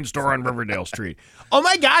department store on Riverdale Street. Oh,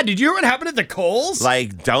 my God, did you hear what happened at the Kohl's?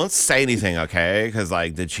 Don't say anything, okay? Because,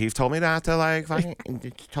 the chief told me not to,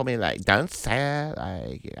 fucking, told me, don't say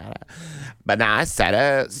it, but now I said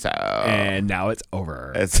it, so. And now it's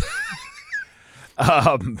over. It's...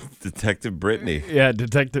 Detective Brittany. Yeah,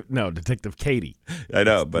 Detective Katie. I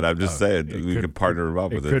know, but I'm just saying we could partner him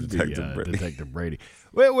up with Detective Brittany. Detective Brady.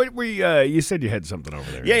 What you said you had something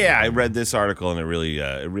over there. Yeah. I read this article and it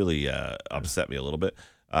really upset me a little bit.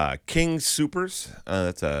 King Supers.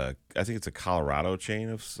 I think it's a Colorado chain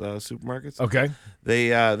of supermarkets. Okay. They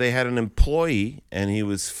had an employee and he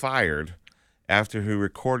was fired after he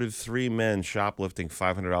recorded 3 men shoplifting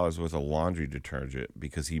 $500 worth of laundry detergent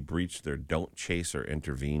because he breached their don't chase or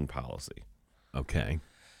intervene policy. Okay.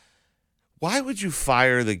 Why would you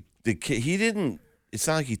fire the kid? He didn't. It's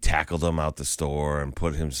not like he tackled him out the store and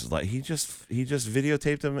put him. He just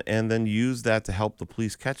videotaped him and then used that to help the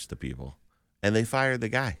police catch the people, and they fired the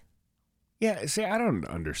guy. Yeah. See, I don't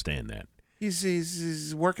understand that.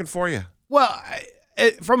 He's working for you. Well,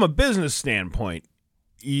 from a business standpoint,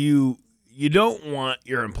 you don't want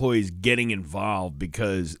your employees getting involved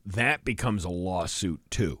because that becomes a lawsuit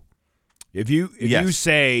too. If you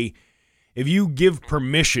give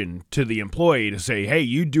permission to the employee to say, hey,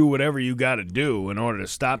 you do whatever you got to do in order to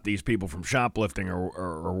stop these people from shoplifting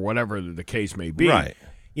or whatever the case may be, right.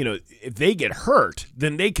 If they get hurt,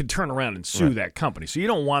 then they could turn around and sue that company. So you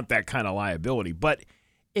don't want that kind of liability. But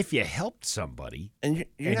if you helped somebody, and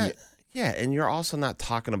you're also not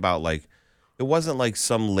talking about it wasn't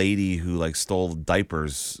some lady who stole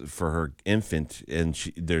diapers for her infant and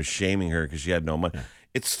they're shaming her because she had no money. Yeah.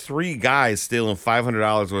 It's 3 guys stealing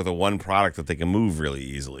 $500 worth of one product that they can move really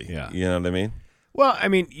easily. Yeah. You know what I mean? Well, I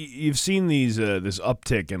mean, you've seen these this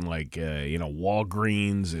uptick in like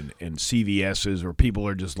Walgreens and CVS's where people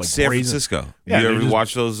are just like San Francisco. Yeah, you ever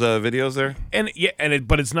watch those videos there?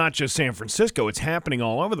 But it's not just San Francisco. It's happening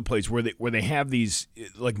all over the place where they have these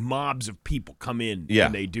like mobs of people come in. Yeah,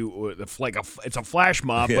 and they do it's a flash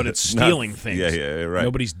mob, but it's stealing things. Yeah, right.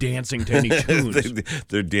 Nobody's dancing to any tunes.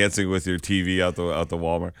 They're dancing with your TV out the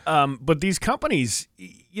Walmart. But these companies,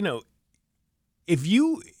 If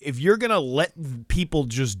you're gonna let people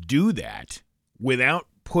just do that without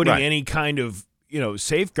putting any kind of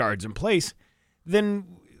safeguards in place,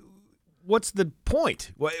 then what's the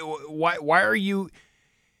point? Why are you?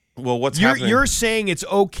 Well, what's happening? You're saying it's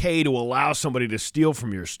okay to allow somebody to steal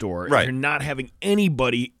from your store, right? And you're not having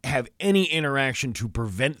anybody have any interaction to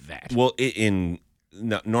prevent that. Well,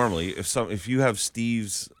 normally, if you have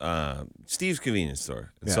Steve's convenience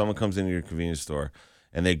store, and someone comes into your convenience store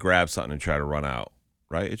and they grab something and try to run out,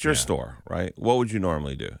 right? It's your store, right? What would you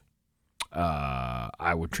normally do?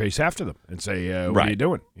 I would trace after them and say, what are you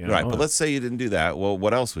doing? Right, but let's say you didn't do that. Well,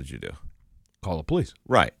 what else would you do? Call the police.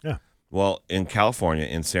 Right. Yeah. Well, in California,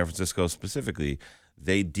 in San Francisco specifically,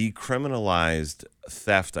 they decriminalized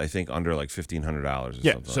theft, I think, under like $1,500 or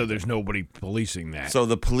something. So there's nobody policing that. So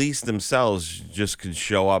the police themselves just could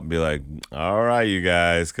show up and be like, all right, you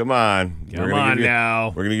guys, come on. Come on now.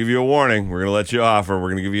 We're going to give you a warning. We're going to let you off, or we're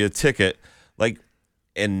going to give you a ticket.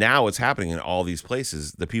 And now it's happening in all these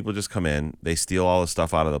places. The people just come in, they steal all the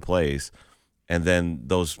stuff out of the place, and then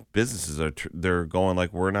those businesses they're going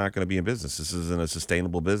like, we're not going to be in business. This isn't a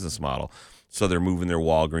sustainable business model. So they're moving their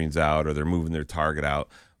Walgreens out, or they're moving their Target out,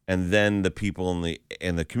 and then the people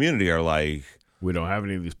in the community are like, we don't have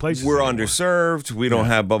any of these places. We're anymore. underserved. We don't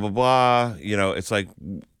have blah blah blah. It's like,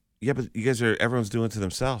 yeah, but you guys everyone's doing it to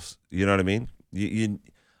themselves. You know what I mean?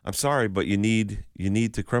 I'm sorry, but you need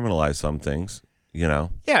to criminalize some things. Yeah,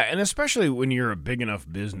 and especially when you're a big enough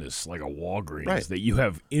business like a Walgreens that you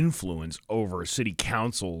have influence over city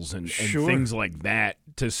councils and things like that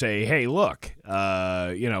to say, hey, look,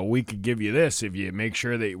 we could give you this if you make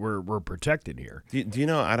sure that we're protected here. Do you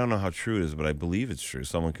know? I don't know how true it is, but I believe it's true.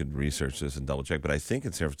 Someone could research this and double check. But I think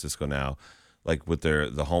in San Francisco now, like with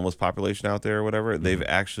the homeless population out there or whatever, they've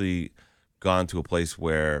actually gone to a place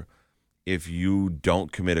where if you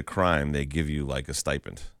don't commit a crime, they give you like a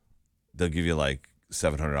stipend. They'll give you like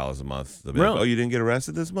 $700 a month. They'll be like, oh, you didn't get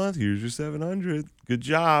arrested this month? Here's your $700. Good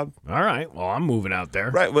job. All right. Well, I'm moving out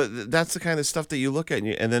there. Right. Well, that's the kind of stuff that you look at,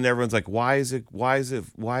 and then everyone's like, why is it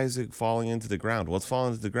falling into the ground? Well, it's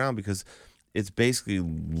falling into the ground because it's basically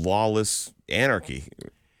lawless anarchy.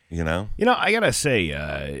 I gotta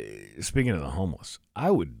say, speaking of the homeless,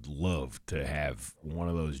 I would love to have one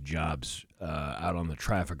of those jobs out on the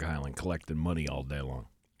traffic island collecting money all day long.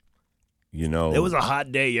 It was a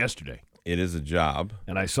hot day yesterday. It is a job.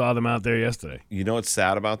 And I saw them out there yesterday. You know what's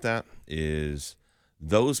sad about that is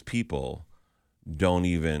those people don't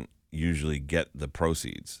even usually get the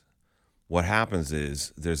proceeds. What happens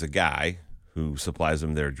is there's a guy who supplies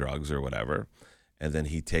them their drugs or whatever, and then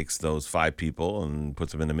he takes those 5 people and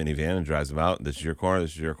puts them in a minivan and drives them out. This is your corner,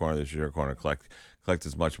 this is your corner, this is your corner. Collect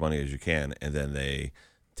as much money as you can, and then they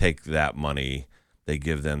take that money, they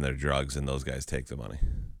give them their drugs, and those guys take the money.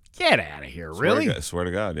 Get out of here, really? Swear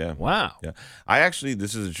to God, yeah. Wow. Yeah.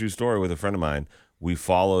 This is a true story with a friend of mine. We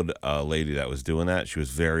followed a lady that was doing that. She was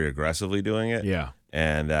very aggressively doing it. Yeah.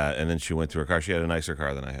 And then she went to her car. She had a nicer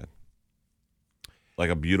car than I had. Like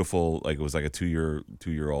a beautiful, it was like a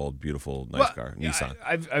two-year-old beautiful, nice car, Nissan.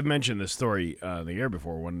 I've mentioned this story the year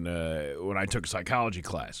before when I took a psychology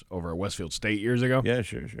class over at Westfield State years ago. Yeah,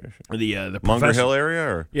 sure. The Munger Hill area,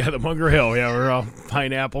 or the Munger Hill. Yeah, we're all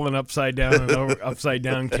pineapple and upside down and upside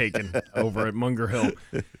down caking over at Munger Hill.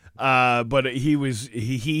 But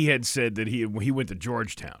he had said that he went to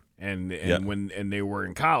Georgetown. And when they were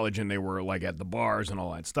in college and they were like at the bars and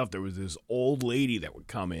all that stuff, there was this old lady that would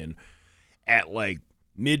come in at like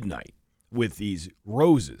midnight with these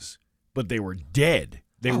roses, but they were dead.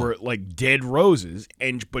 They were like dead roses,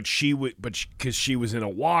 because she was in a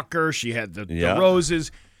walker, she had the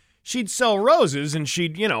roses. She'd sell roses, and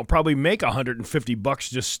she'd probably make $150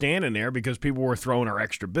 just standing there because people were throwing her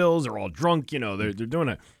extra bills. They're all drunk, they're doing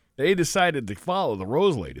it. They decided to follow the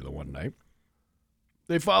rose lady the one night.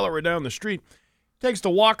 They follow her down the street. Takes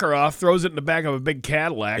the walker off, throws it in the back of a big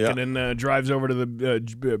Cadillac, and then drives over to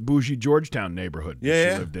the bougie Georgetown neighborhood she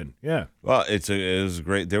lived in. Yeah. Well, it was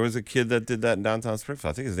great. There was a kid that did that in downtown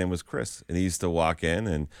Springfield. I think his name was Chris, and he used to walk in,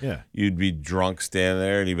 and you'd be drunk standing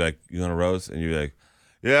there, and he'd be like, "You want a rose?" And you'd be like,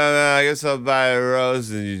 "Yeah, man, I guess I'll buy a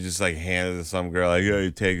rose." And you just like hand it to some girl, like, "Oh,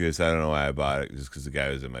 you take this. I don't know why I bought it, just because the guy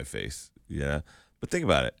was in my face." Yeah. But think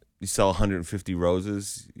about it. You sell 150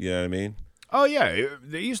 roses. You know what I mean? Oh, yeah.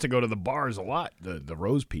 They used to go to the bars a lot, the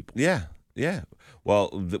Rose people. Yeah, yeah. Well,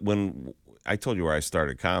 when I told you where I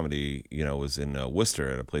started comedy, was in Worcester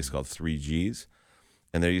at a place called 3Gs.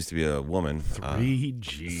 And there used to be a woman.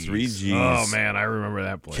 3Gs. 3Gs. Oh, man, I remember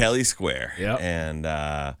that place. Kelly Square. Yeah. And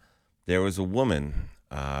there was a woman.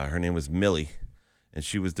 Her name was Millie. And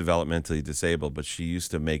she was developmentally disabled, but she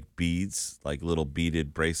used to make beads, like little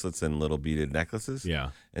beaded bracelets and little beaded necklaces.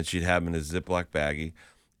 Yeah. And she'd have them in a Ziploc baggie.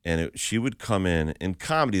 And she would come in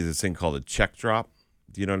comedy, there's this thing called a check drop.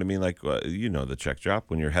 Do you know what I mean? Like, the check drop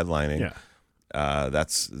when you're headlining. Yeah.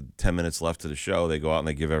 That's 10 minutes left to the show. They go out and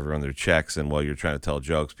they give everyone their checks. And while you're trying to tell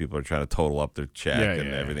jokes, people are trying to total up their check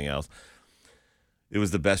and everything else. It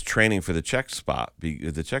was the best training for the check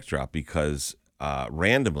drop, because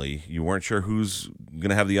randomly, you weren't sure who's going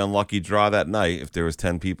to have the unlucky draw that night. If there was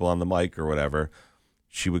 10 people on the mic or whatever,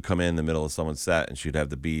 she would come in the middle of someone's set and she'd have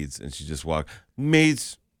the beads and she'd just walk,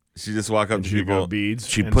 beads. She'd just walk up to people. Beads.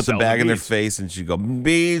 She'd put the bag in their face and she'd go,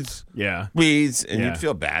 beads. Yeah. Beads. And you'd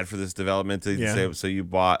feel bad for this developmentally disabled. So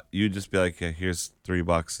you'd just be like, here's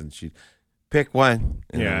 $3. And she'd pick one.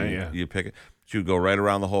 And you'd pick it. She would go right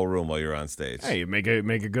around the whole room while you're on stage. Hey, you make a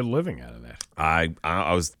good living out of that. I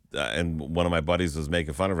was, and one of my buddies was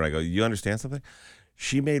making fun of her. I go, you understand something?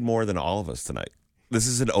 She made more than all of us tonight. This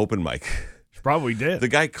is an open mic. She probably did. The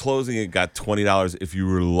guy closing it got $20 if you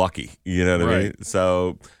were lucky. You know what I mean?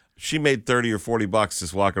 So she made $30 or $40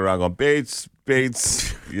 just walking around going, Bates.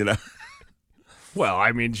 Well,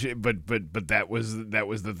 I mean, but that was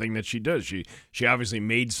the thing that she does. She obviously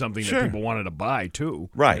made something that people wanted to buy too.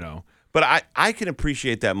 Right. But I can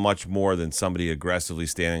appreciate that much more than somebody aggressively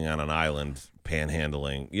standing on an island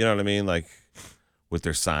panhandling. You know what I mean? Like with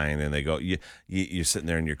their sign, and they go, you're sitting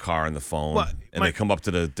there in your car on the phone, they come up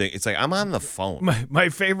to the thing. It's like, I'm on the phone. My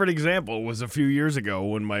favorite example was a few years ago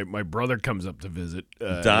when my brother comes up to visit.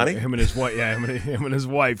 Donnie? Him and his wife. Yeah, him and his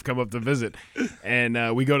wife come up to visit,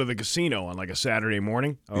 and we go to the casino on like a Saturday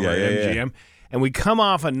morning over at MGM. Yeah. And we come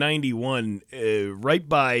off of 91 right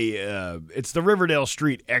by, it's the Riverdale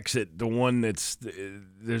Street exit, the one that's,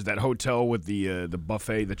 there's that hotel with the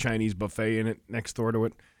buffet, the Chinese buffet in it next door to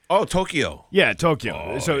it. Oh, Tokyo. Yeah,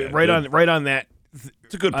 Tokyo. Right on that.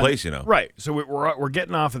 It's a good place, Right. So we're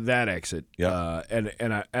getting off of that exit. Yeah.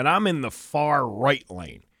 And I'm in the far right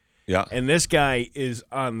lane. Yeah. And this guy is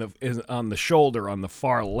on the shoulder on the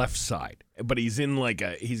far left side, but he's in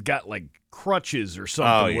he's got like crutches or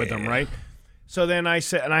something with him, right? So then I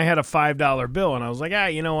said, and I had a $5 bill, and I was like,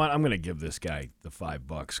 you know what? I'm going to give this guy the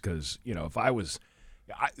 $5 because, if I was,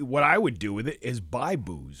 what I would do with it is buy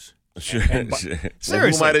booze. Sure. Seriously, who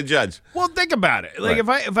am I to judge? Well, think about it. Like if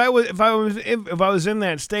I was in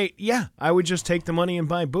that state, I would just take the money and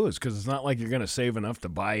buy booze because it's not like you're going to save enough to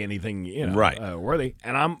buy anything, worthy.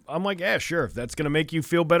 And I'm like, yeah, sure. If that's going to make you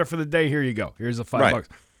feel better for the day, here you go. Here's the $5.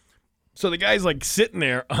 So the guy's like sitting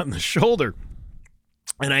there on the shoulder.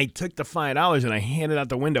 And I took the $5 and I handed it out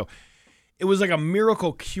the window. It was like a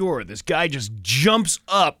miracle cure. This guy just jumps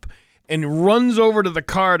up and runs over to the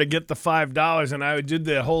car to get the $5. And I did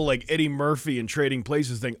the whole like Eddie Murphy and Trading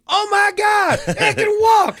Places thing. Oh my God, I can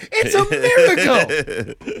walk. It's a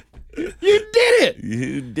miracle. You did it.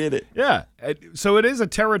 You did it. Yeah. So it is a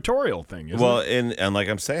territorial thing, isn't it? And like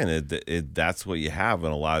I'm saying, that's what you have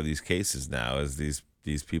in a lot of these cases now is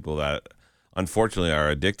these people that unfortunately are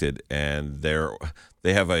addicted, and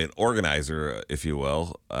they have an organizer, if you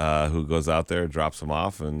will, who goes out there, drops them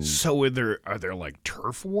off, and so are there like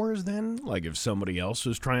turf wars then? Like if somebody else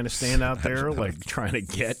was trying to stand out there, like trying to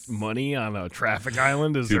get money on a traffic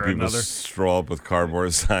island, is there another stroll up with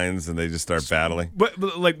cardboard signs and they just start battling? But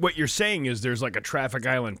like what you're saying is there's like a traffic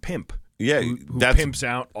island pimp, who that's pimps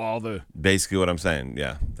out all the basically what I'm saying.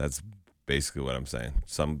 Yeah, that's basically what I'm saying.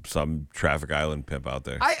 Some traffic island pimp out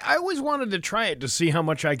there. I always wanted to try it to see how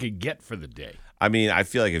much I could get for the day. I mean, I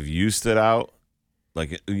feel like if you stood out,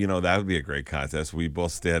 that would be a great contest. We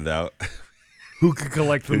both stand out. Who could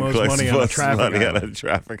collect the most money on a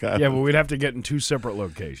traffic island? Yeah, but we'd have to get in two separate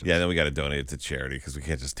locations. Yeah, then we got to donate it to charity because we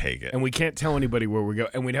can't just take it. And we can't tell anybody where we go,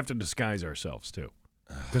 and we'd have to disguise ourselves too.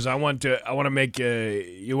 Because I want to make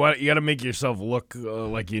you got to make yourself look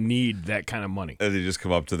like you need that kind of money. And they just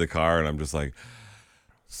come up to the car, and I'm just like,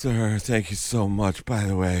 "Sir, thank you so much. By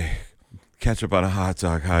the way, ketchup on a hot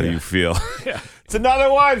dog. How do you feel?" Yeah. It's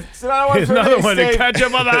another one. It's another one. To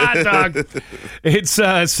ketchup on the hot dog. It's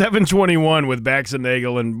 7:21 with Bax and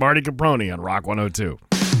Nagle and Marty Caproni on Rock 102.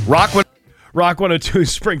 Rock 102,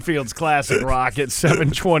 Springfield's classic rock at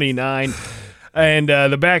 7:29. And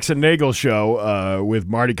the Bax and Nagle show with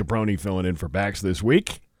Marty Caproni filling in for Bax this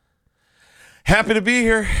week. Happy to be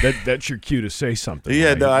here. That's your cue to say something.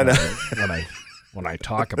 Yeah, I know. When I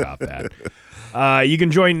talk about that. You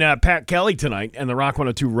can join Pat Kelly tonight and the Rock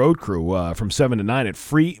 102 Road Crew from 7 to 9 at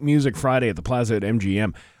Free Music Friday at the Plaza at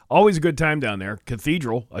MGM. Always a good time down there.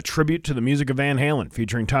 Cathedral, a tribute to the music of Van Halen,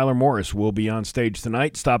 featuring Tyler Morris, will be on stage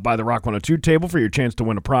tonight. Stop by the Rock 102 table for your chance to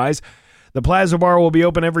win a prize. The Plaza Bar will be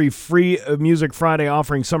open every Free Music Friday,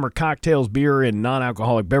 offering summer cocktails, beer, and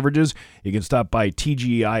non-alcoholic beverages. You can stop by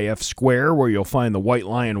TGIF Square, where you'll find the White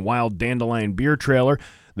Lion Wild Dandelion Beer Trailer,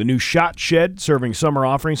 the new Shot Shed, serving summer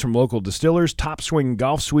offerings from local distillers, Top Swing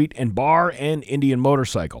Golf Suite and Bar, and Indian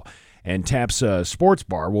Motorcycle. And Tap's Sports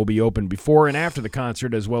Bar will be open before and after the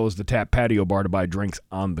concert, as well as the Tap Patio Bar to buy drinks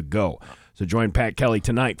on the go. So join Pat Kelly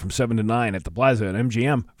tonight from 7 to 9 at the Plaza at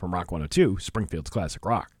MGM from Rock 102, Springfield's Classic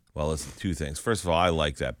Rock. Well, listen, two things. First of all, I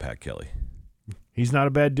like that Pat Kelly. He's not a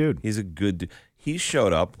bad dude. He's a good dude. He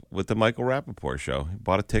showed up with the Michael Rappaport show. He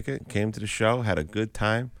bought a ticket, came to the show, had a good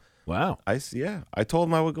time. Wow. I told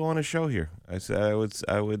him I would go on a show here. I said I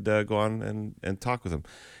would go on and talk with him.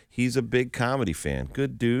 He's a big comedy fan.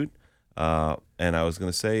 Good dude. And I was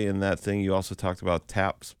going to say, in that thing, you also talked about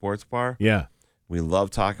Tap Sports Bar. Yeah. We love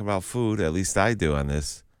talking about food. At least I do on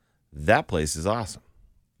this. That place is awesome.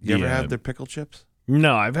 You ever have their pickle chips?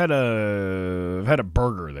 No, I've had a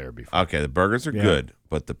burger there before. Okay, the burgers are good,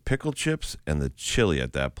 but the pickle chips and the chili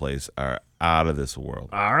at that place are out of this world.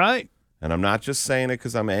 All right. And I'm not just saying it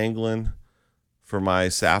because I'm angling for my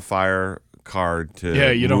Sapphire card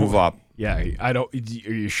to move up. Yeah, I don't.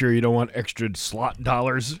 Are you sure you don't want extra slot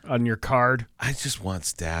dollars on your card? I just want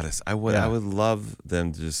status. I would love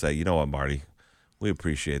them to just say, you know what, Marty, we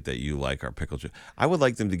appreciate that you like our pickle chips. I would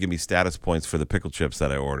like them to give me status points for the pickle chips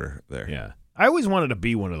that I order there. Yeah. I always wanted to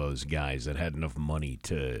be one of those guys that had enough money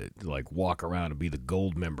to like walk around and be the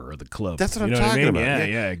gold member of the club. That's what I'm talking about.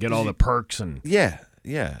 Yeah, get all the perks and yeah.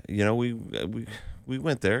 You know, we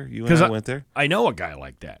went there. You and I went there. I know a guy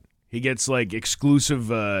like that. He gets like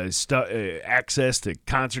exclusive access to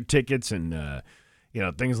concert tickets and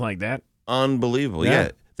things like that. Unbelievable.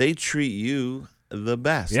 Yeah. They treat you the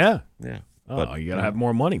best. Yeah. Oh, but you gotta have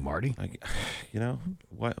more money, Marty.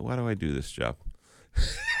 Why do I do this job?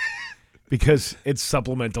 Because it's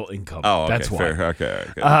supplemental income. Oh, okay, that's why. Fair. Okay.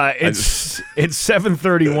 It's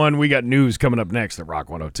 7:31. We got news coming up next at Rock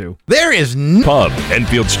 102. There is Pub,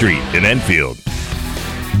 Enfield Street in Enfield.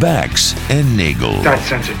 Bax and Nagle. That's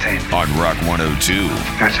entertainment. On Rock 102.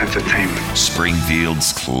 That's entertainment.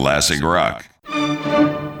 Springfield's Classic Rock.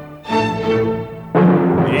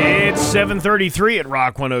 It's 7:33 at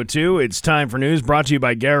Rock 102. It's time for news brought to you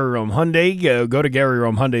by Gary Rome Hyundai. Go to Gary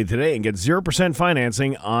Rome Hyundai today and get 0%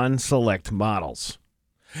 financing on select models.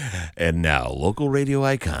 And now, local radio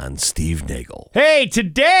icon Steve Nagle. Hey,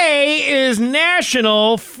 today is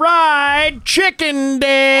National Fried Chicken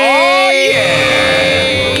Day. Oh,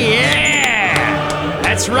 yeah. Yeah.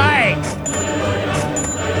 That's right.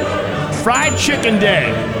 Fried Chicken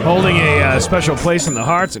Day, holding a special place in the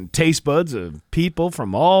hearts and taste buds of people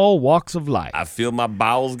from all walks of life. I feel my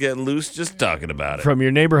bowels getting loose just talking about it. From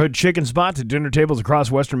your neighborhood chicken spot to dinner tables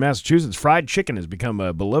across western Massachusetts, fried chicken has become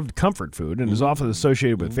a beloved comfort food and is often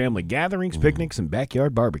associated with family gatherings, picnics, and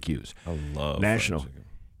backyard barbecues. I love National. fried chicken.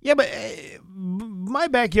 Yeah, but my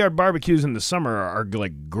backyard barbecues in the summer are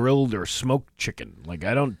like grilled or smoked chicken. Like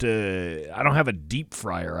I don't have a deep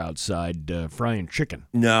fryer outside frying chicken.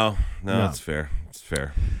 No, it's fair. It's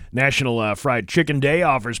fair. National Fried Chicken Day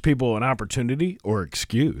offers people an opportunity or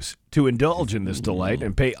excuse to indulge in this delight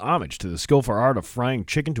and pay homage to the skillful art of frying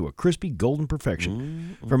chicken to a crispy golden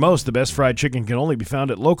perfection. For most, the best fried chicken can only be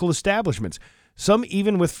found at local establishments, some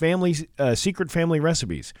even with secret family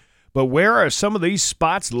recipes. But where are some of these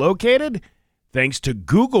spots located? Thanks to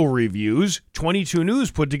Google reviews, 22 News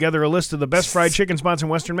put together a list of the best fried chicken spots in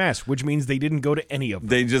Western Mass, which means they didn't go to any of them.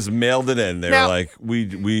 They just mailed it in. They were like, we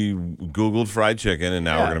Googled fried chicken, and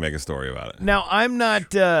now we're going to make a story about it. Now, I'm not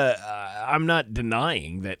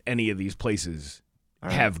denying that any of these places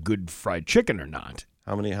have good fried chicken or not.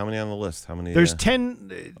 How many on the list? How many? There's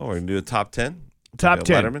 10. We're going to do a top 10? Top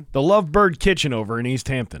 10. Letterman? The Lovebird Kitchen over in East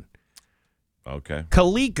Hampton. Okay.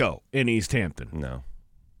 Calico in East Hampton. No.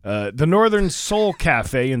 The Northern Soul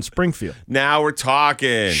Cafe in Springfield. Now we're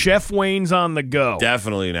talking. Chef Wayne's on the go.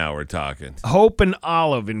 Definitely now we're talking. Hope and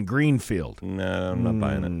Olive in Greenfield. No, I'm not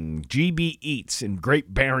buying it. GB Eats in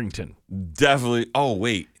Great Barrington. Definitely. Oh,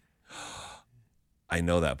 wait. I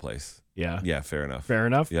know that place. Yeah? Yeah, fair enough. Fair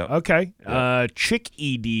enough? Yep. Okay. Yep. Chick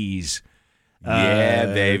E.D.'s. Yeah,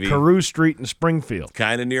 baby. Carew Street in Springfield.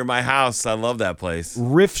 Kind of near my house. I love that place.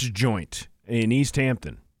 Riff's Joint in East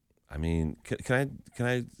Hampton. I mean, can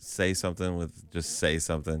I say something with just say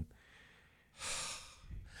something?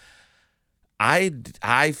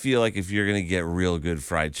 I feel like if you're gonna get real good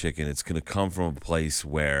fried chicken, it's gonna come from a place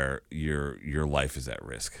where your life is at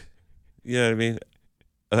risk. You know what I mean?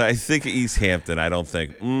 I think East Hampton. I don't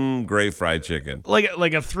think great fried chicken.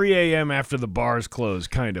 Like a 3 a.m. after the bars close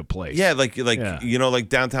kind of place. Yeah, like like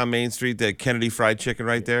downtown Main Street, the Kennedy Fried Chicken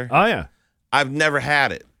right there. Oh yeah. I've never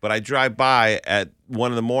had it, but I drive by at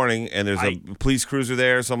 1 a.m. and there's a police cruiser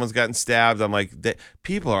there. Someone's gotten stabbed. I'm like,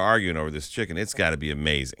 people are arguing over this chicken. It's got to be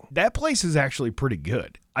amazing. That place is actually pretty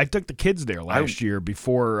good. I took the kids there last year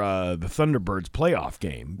before the Thunderbirds playoff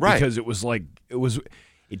game, right? Because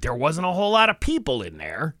there wasn't a whole lot of people in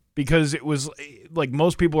there because it was like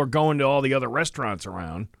most people are going to all the other restaurants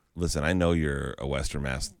around. Listen, I know you're a Western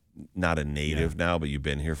Mass, not a native now, but you've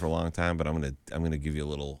been here for a long time. But I'm gonna give you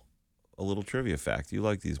a little trivia fact. You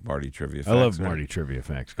like these Marty trivia facts? I love Marty trivia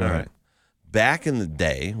facts. Go ahead. Back in the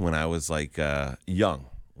day when I was like young,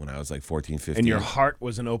 when I was like 14, 15. And your heart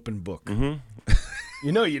was an open book. Mm-hmm.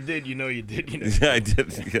 You know you did. Yeah, I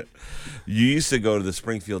did. Yeah. You used to go to the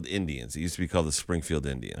Springfield Indians. It used to be called the Springfield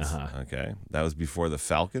Indians. Okay. That was before the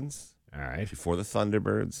Falcons. All right. Before the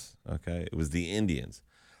Thunderbirds. Okay. It was the Indians.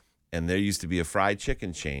 And there used to be a fried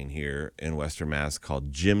chicken chain here in Western Mass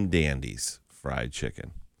called Jim Dandy's Fried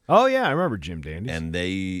Chicken. Oh, yeah, I remember Jim Dandy's. And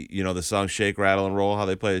they, the song Shake, Rattle, and Roll, how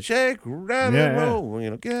they play it. Shake, rattle, and roll.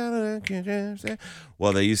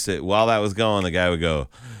 Well, they used to, while that was going, the guy would go,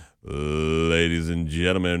 ladies and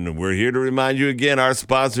gentlemen, we're here to remind you again, our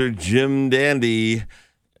sponsor, Jim Dandy.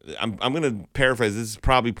 I'm going to paraphrase. This is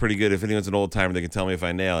probably pretty good. If anyone's an old timer, they can tell me if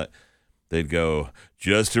I nail it. They'd go,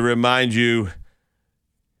 just to remind you,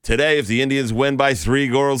 today, if the Indians win by 3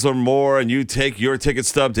 goals or more and you take your ticket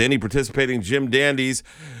stub to any participating Jim Dandies,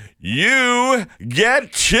 you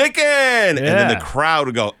get chicken. Yeah. And then the crowd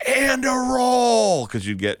would go, and a roll, because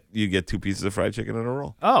you get 2 pieces of fried chicken and a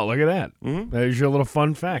roll. Oh, look at that. Mm-hmm. There's your little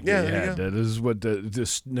fun fact. Yeah, there you go. This is what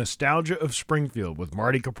this nostalgia of Springfield with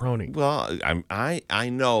Marty Caproni. Well, I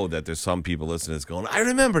know that there's some people listening that's going, I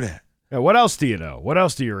remember that. Yeah, what else do you know? What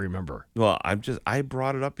else do you remember? Well, I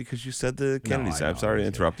brought it up because you said the Kennedys. I'm sorry to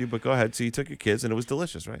interrupt you, but go ahead. So you took your kids, and it was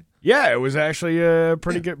delicious, right? Yeah, it was actually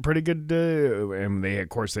pretty good. And they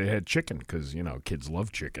had chicken because kids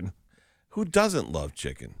love chicken. Who doesn't love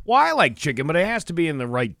chicken? Well, I like chicken, but it has to be in the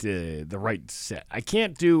right set. I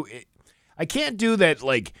can't do that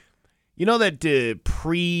that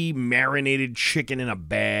pre-marinated chicken in a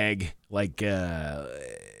bag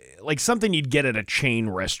like something you'd get at a chain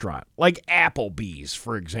restaurant, like Applebee's,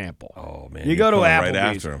 for example. Oh man, you go to Applebee's. Right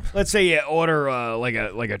after him. Let's say you order like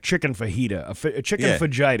a chicken fajita, a chicken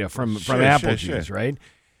fajita from Applebee's, right?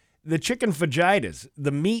 The chicken fajitas,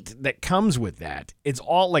 the meat that comes with that, it's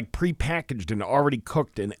all like prepackaged and already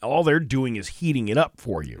cooked, and all they're doing is heating it up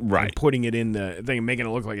for you, right? And putting it in the thing, making it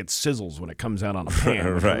look like it sizzles when it comes out on a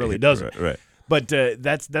pan, which right, it really doesn't. Right. But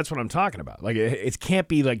that's what I'm talking about. Like it can't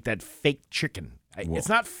be like that fake chicken. It's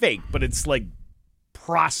not fake, but it's like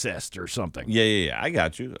processed or something. Yeah. I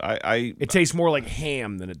got you. It tastes more like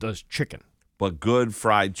ham than it does chicken. But good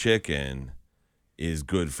fried chicken is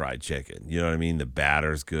good fried chicken. You know what I mean? The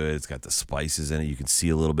batter's good. It's got the spices in it. You can see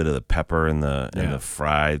a little bit of the pepper in the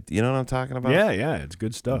fried. You know what I'm talking about? Yeah. It's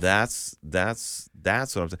good stuff. That's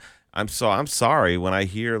what I'm saying. I'm sorry when I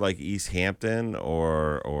hear like East Hampton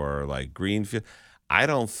or like Greenfield. I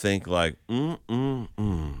don't think like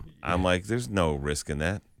I'm like, there's no risk in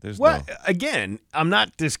that. Again, I'm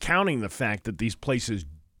not discounting the fact that these places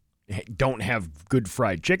don't have good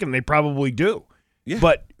fried chicken. They probably do. Yeah.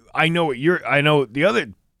 But I know the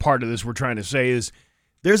other part of this we're trying to say is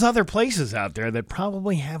there's other places out there that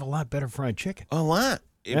probably have a lot better fried chicken. A lot.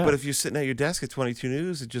 Yeah. But if you're sitting at your desk at 22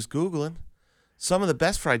 News and just Googling, some of the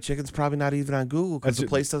best fried chicken's probably not even on Google because the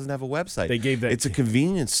place doesn't have a website. They gave that. It's a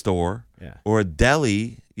convenience store or a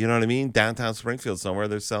deli. You know what I mean? Downtown Springfield somewhere.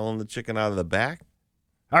 They're selling the chicken out of the back.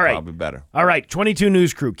 All right. Probably better. All right. 22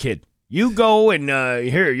 News Crew, kid. You go and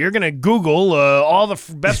you're going to Google all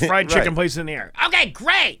the best fried chicken places in the area. Okay,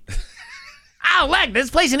 great. Oh, look, this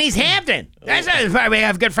place in East Hampton. That's probably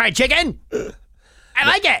have good fried chicken. I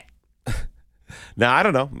like it. Now, I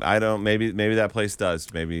don't know. Maybe that place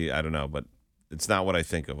does. Maybe, I don't know. But it's not what I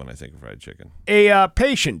think of when I think of fried chicken. A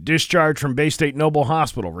patient discharged from Bay State Noble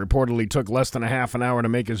Hospital reportedly took less than a half an hour to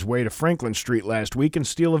make his way to Franklin Street last week and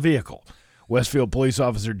steal a vehicle. Westfield Police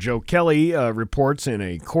Officer Joe Kelly reports in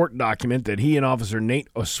a court document that he and Officer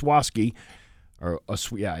Nate Oswoski,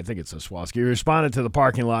 I think it's Oswoski, responded to the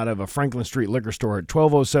parking lot of a Franklin Street liquor store at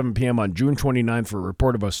 12:07 p.m. on June 29th for a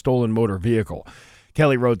report of a stolen motor vehicle.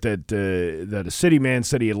 Kelly wrote that a city man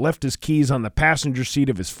said he had left his keys on the passenger seat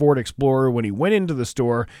of his Ford Explorer when he went into the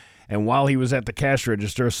store And while he was at the cash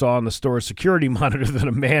register, saw on the store's security monitor that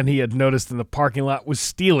a man he had noticed in the parking lot was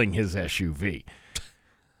stealing his SUV.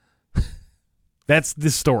 That's the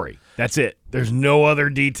story. That's it. There's no other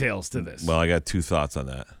details to this. Well, I got 2 thoughts on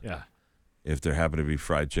that. Yeah. If there happened to be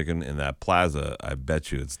fried chicken in that plaza, I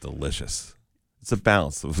bet you it's delicious. It's a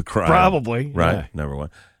balance of the crime. Probably. Right? Yeah. Number 1.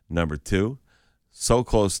 Number 2, so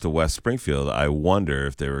close to West Springfield, I wonder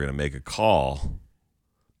if they were going to make a call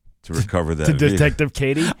to recover that. To Detective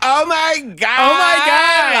Katie? Oh, my God. Oh, my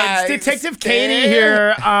God. It's Detective Katie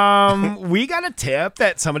here. We got a tip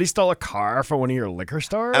that somebody stole a car from one of your liquor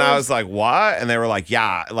stores. And I was like, what? And they were like,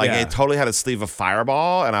 yeah. Like, it totally had a sleeve of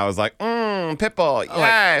Fireball. And I was like, Pitbull.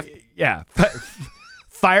 Yeah. Yeah.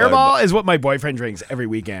 Fireball is what my boyfriend drinks every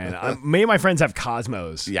weekend. Me and my friends have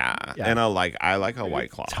Cosmos. Yeah. And I like a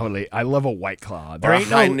White Claw. Totally. I love a White Claw. There ain't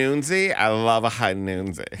high noonsy. I love a high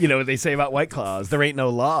noonsy. You know what they say about White Claws? There ain't no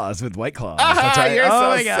laws with White Claws. That's right. You're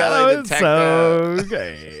so silly, detective. So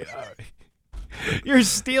okay. You're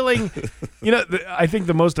stealing. You know, I think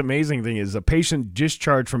the most amazing thing is a patient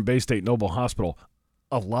discharged from Bay State Noble Hospital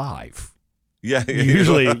alive. Yeah.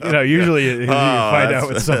 Usually you find out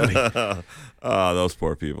with somebody. Oh, those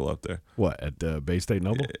poor people up there. What, at Bay State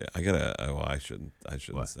Noble? I shouldn't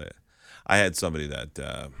say it. I had somebody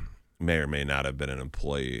that may or may not have been an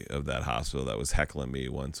employee of that hospital that was heckling me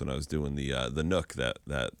once when I was doing the Nook, that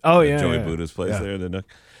Joey Buddha's place there, the Nook.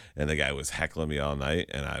 And the guy was heckling me all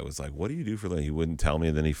night, and I was like, what do you do for living? He wouldn't tell me,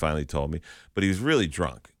 and then he finally told me. But he was really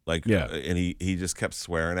drunk. And he just kept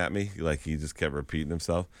swearing at me. Like, he just kept repeating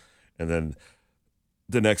himself. And then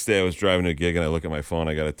the next day I was driving to a gig and I look at my phone.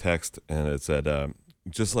 I got a text and it said,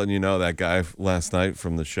 just letting you know that guy last night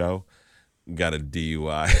from the show got a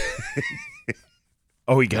DUI.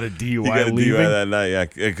 Oh, he got a DUI He got a leaving? DUI that night, yeah.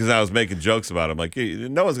 Because I was making jokes about him. Like, hey,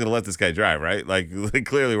 no one's going to let this guy drive, right? Like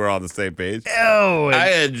clearly we're all on the same page. Oh, I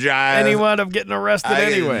had drive. And he wound up getting arrested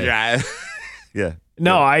anyway. Yeah.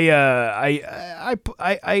 No, I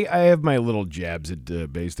have my little jabs at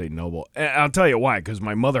Bay State Noble. And I'll tell you why, because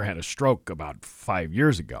my mother had a stroke about 5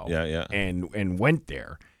 years ago. Yeah. And went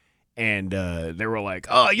there. And they were like,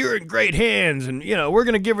 oh, you're in great hands. And, we're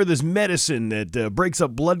going to give her this medicine that breaks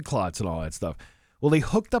up blood clots and all that stuff. Well, they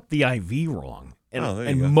hooked up the IV wrong.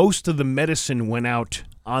 And most of the medicine went out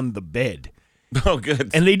on the bed. Oh, good.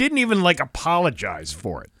 And they didn't even, apologize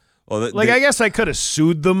for it. Well, I guess I could have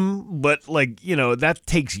sued them, but, that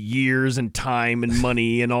takes years and time and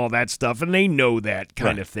money and all that stuff, and they know that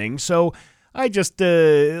kind of thing. So I just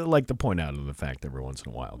like to point out the fact every once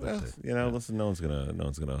in a while. That, listen, no one's gonna.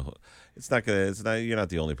 You're not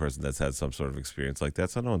the only person that's had some sort of experience like that,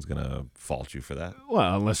 so no one's gonna fault you for that.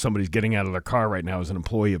 Well, unless somebody's getting out of their car right now as an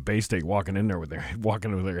employee of Bay State, walking in there with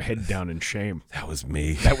their head down in shame. That was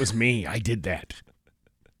me. I did that.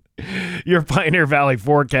 Your Pioneer Valley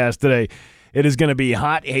forecast today. It is going to be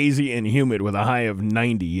hot, hazy, and humid with a high of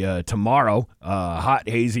 90. Tomorrow, hot,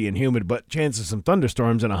 hazy, and humid, but chances of some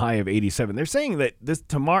thunderstorms and a high of 87. They're saying that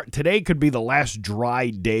today could be the last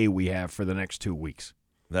dry day we have for the next 2 weeks.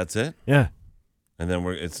 That's it? Yeah. And then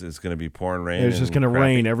it's going to be pouring rain. It's just going to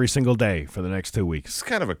rain every single day for the next 2 weeks. It's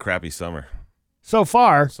kind of a crappy summer. So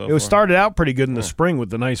far, started out pretty good in the spring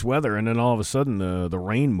with the nice weather, and then all of a sudden the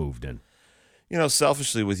rain moved in.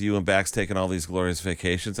 Selfishly, with you and Bax taking all these glorious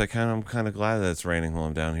vacations, I'm kind of glad that it's raining while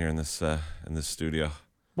I'm down here in this studio.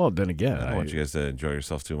 Well, then again, I don't want you guys to enjoy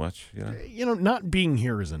yourself too much. Not being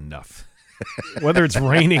here is enough. Whether it's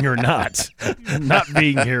raining or not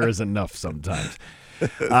being here is enough sometimes.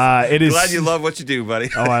 It is. Glad you love what you do, buddy.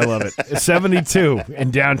 Oh, I love it. 72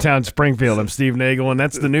 in downtown Springfield. I'm Steve Nagle, and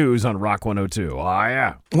that's the news on Rock 102. Oh,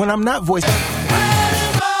 yeah. When I'm not voicing...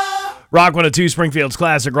 Rock 102, Springfield's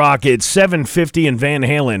Classic Rock. It's 7:50 in Van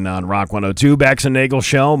Halen on Rock 102. Bax and Nagle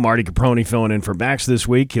show. Marty Caproni filling in for Bax this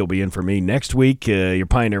week. He'll be in for me next week. Your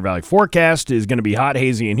Pioneer Valley forecast is going to be hot,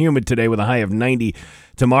 hazy, and humid today with a high of 90.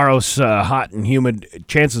 Tomorrow's hot and humid.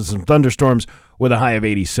 Chances of some thunderstorms with a high of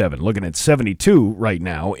 87. Looking at 72 right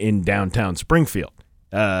now in downtown Springfield.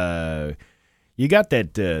 You got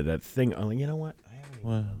that thing. Oh, you know what? I haven't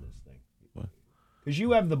even done this. Because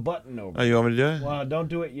you have the button over. Oh, you want me to do it? Well, don't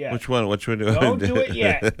do it yet. Which one? Which one do Don't do it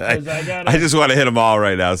yet. I just want to hit them all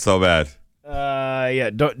right now so bad.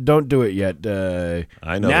 Yeah, don't do it yet.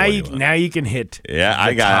 I know. Now you can hit. Yeah,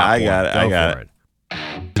 I got it.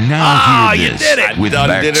 Now hear this you did it. with Done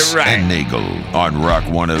Bax did it right. and Nagle on Rock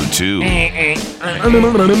 102.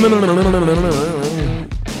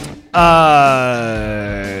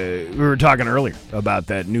 We were talking earlier about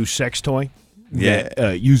that new sex toy. Yeah.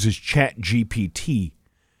 That uses ChatGPT,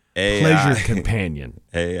 pleasure companion.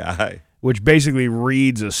 AI. Which basically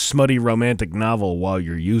reads a smutty romantic novel while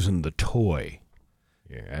you're using the toy.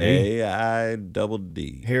 AIDD.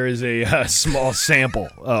 Here is a small sample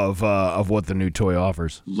of what the new toy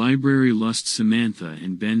offers. Library Lust Samantha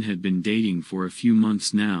and Ben had been dating for a few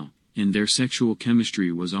months now, and their sexual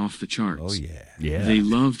chemistry was off the charts. Oh, yeah. Yeah. They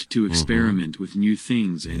loved to experiment with new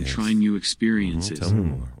things and try new experiences. Tell me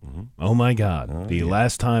more. Oh, my God. The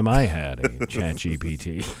last time I had a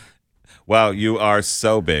ChatGPT. Wow, you are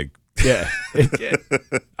so big. Yeah.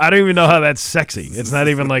 I don't even know how that's sexy. It's not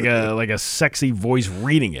even like a sexy voice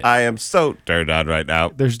reading it. I am so turned on right now.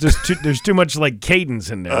 There's just there's too much like cadence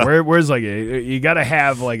in there. Where's like you got to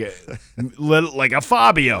have like a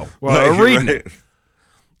Fabio or reading it.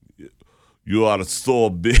 You are so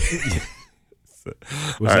big.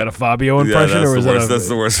 Was that a Fabio impression or was that that's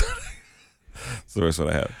the worst? That's the worst one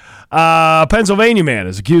I have. Pennsylvania man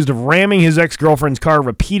is accused of ramming his ex-girlfriend's car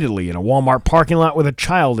repeatedly in a Walmart parking lot with a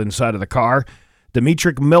child inside of the car.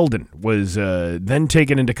 Dimitri Milden was then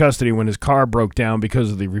taken into custody when his car broke down because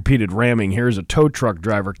of the repeated ramming. Here's a tow truck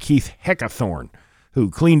driver, Keith Heckathorn, who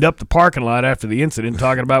cleaned up the parking lot after the incident,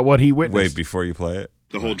 talking about what he witnessed. Wait, before you play it?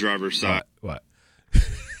 The whole driver's side. What?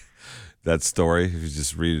 That story, if you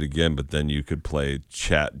just read it again, but then you could play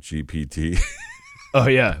Chat GPT. Oh,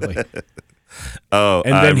 yeah. And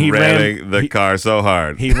then he rammed the car so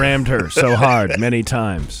hard. He rammed her so hard many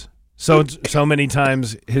times. So many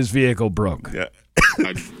times his vehicle broke. Yeah.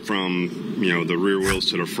 From, the rear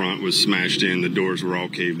wheels to the front was smashed in. The doors were all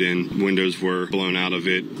caved in. Windows were blown out of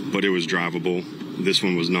it, but it was drivable. This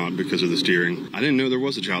one was not because of the steering. I didn't know there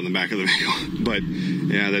was a child in the back of the vehicle. But,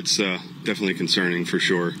 yeah, that's definitely concerning for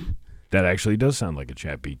sure. That actually does sound like a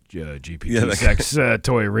Chat GPT sex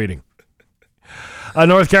toy reading. A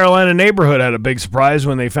North Carolina neighborhood had a big surprise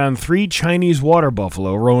when they found 3 Chinese water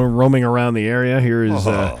buffalo roaming around the area. Here is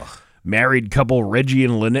married couple Reggie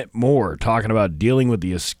and Lynette Moore talking about dealing with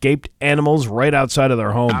the escaped animals right outside of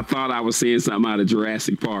their home. I thought I was seeing something out of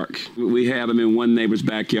Jurassic Park. We had them in one neighbor's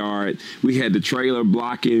backyard. We had the trailer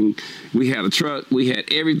blocking. We had a truck. We had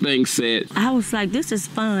everything set. I was like, this is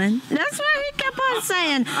fun. That's what he kept on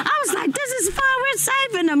saying. I was like, this is fun. We're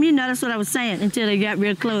saving them. That's what I was saying until they got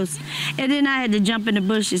real close. And then I had to jump in the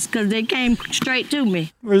bushes because they came straight to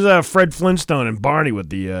me. Where's Fred Flintstone and Barney with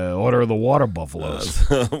the Order of the Water Buffaloes?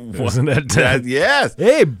 Wasn't that yes.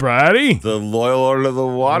 Hey, buddy. The Loyal Order of the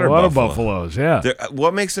Water Buffaloes, yeah.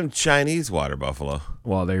 What makes them Chinese water buffalo?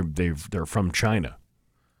 Well, they're from China.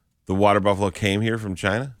 The water buffalo came here from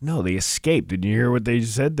China? No, they escaped. Did you hear what they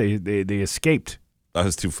said? They escaped. I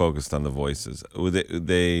was too focused on the voices.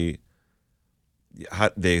 They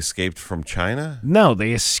escaped from China? No,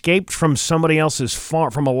 they escaped from somebody else's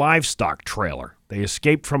farm, from a livestock trailer. They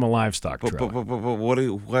escaped from a livestock trailer.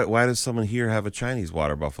 But why does someone here have a Chinese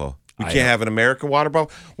water buffalo? We can't have an American water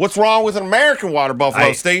buffalo? What's wrong with an American water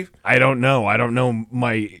buffalo, Steve? I don't know.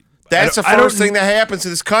 That's the first thing that happens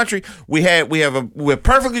in this country. We have a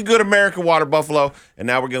perfectly good American water buffalo, and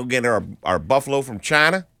now we're going to get our buffalo from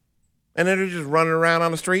China, and then they're just running around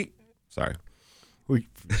on the street. Sorry.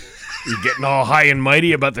 You're getting all high and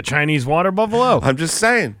mighty about the Chinese water buffalo? I'm just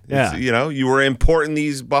saying. Yeah. You were importing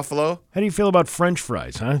these buffalo. How do you feel about French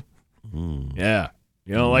fries, huh? Yeah.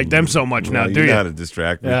 You don't like them so much now, do you? You know how to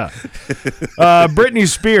distract me. Yeah. Britney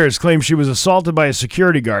Spears claims she was assaulted by a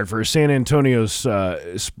security guard for San Antonio's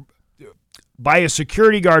Spurs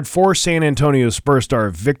star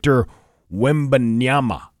Victor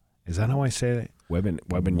Wembanyama. Is that how I say it?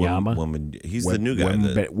 Wembanyama? He's the new guy.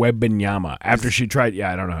 Wembanyama. After she tried,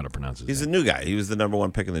 I don't know how to pronounce his name. He's the new guy. He was the number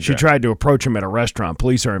one pick in the draft. She tried to approach him at a restaurant.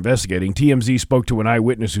 Police are investigating. TMZ spoke to an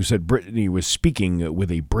eyewitness who said Britney was speaking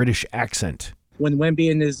with a British accent. When Wemby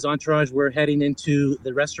and his entourage were heading into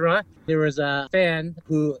the restaurant, there was a fan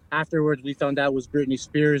who afterwards we found out was Britney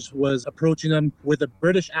Spears, was approaching them with a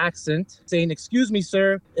British accent saying, excuse me,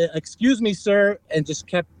 sir, and just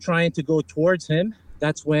kept trying to go towards him.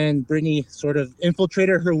 That's when Britney sort of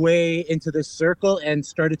infiltrated her way into this circle and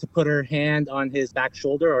started to put her hand on his back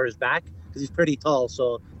shoulder or his back because he's pretty tall,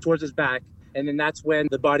 so towards his back. And then that's when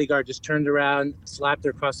the bodyguard just turned around, slapped her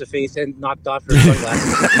across the face, and knocked off her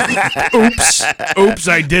sunglasses. Oops,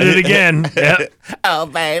 I did it again. Yep. Oh,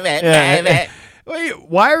 baby. Wait,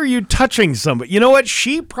 why are you touching somebody? You know what?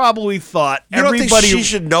 She probably thought everybody... You don't think she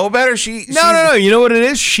should know better? No. You know what it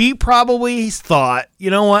is? She probably thought, you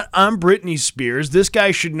know what? I'm Britney Spears. This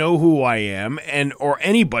guy should know who I am, or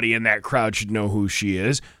anybody in that crowd should know who she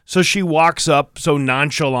is. So she walks up so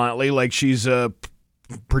nonchalantly like she's...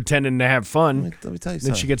 pretending to have fun. Let me tell you then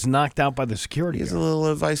something. She gets knocked out by the security guard. Here's a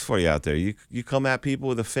little advice for you out there. You come at people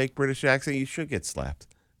with a fake British accent, you should get slapped.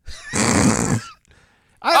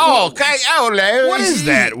 Okay. Hello. What is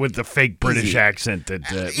that with the fake British accent that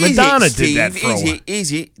Madonna did that for a while?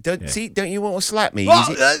 Easy. Don't you want to slap me? Well,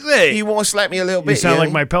 you want to slap me a little bit? You sound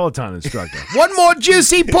like my Peloton instructor. One more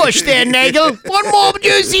juicy push there, Nagle. One more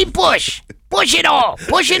juicy push. Push it all.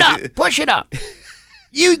 Push it up. Push it up.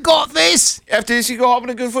 You got this. After this, you go up on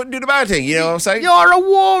a good foot and do the bad thing. You know what I'm saying? You're a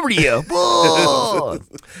warrior. Whoa.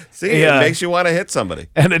 See, it makes you want to hit somebody.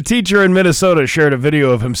 And a teacher in Minnesota shared a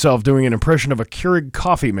video of himself doing an impression of a Keurig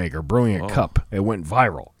coffee maker brewing a cup. It went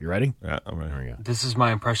viral. You ready? Yeah, I'm ready. Here we go. This is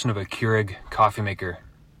my impression of a Keurig coffee maker.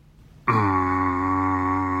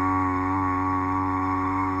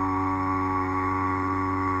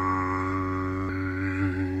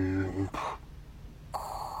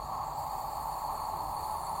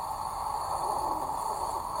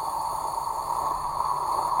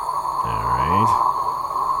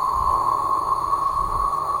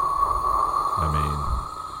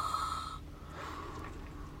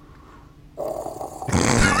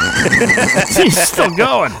 He's still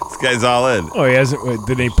going. This guy's all in. Oh, he hasn't.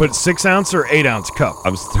 Did they put 6 ounce or 8 ounce cup?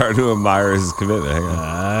 I'm starting to admire his commitment. Hang on.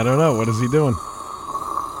 I don't know. What is he doing?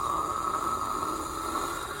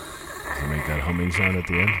 Does he make that humming sound at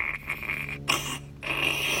the end?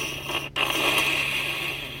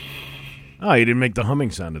 Oh, he didn't make the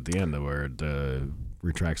humming sound at the end, though, where it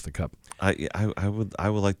retracts the cup. I would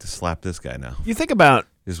like to slap this guy now. You think about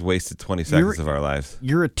just wasted 20 seconds of our lives.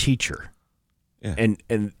 You're a teacher. Yeah.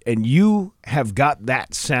 And you have got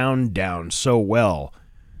that sound down so well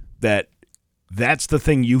that that's the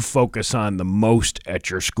thing you focus on the most at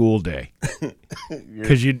your school day.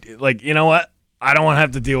 Because you know what? I don't want to have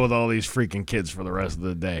to deal with all these freaking kids for the rest of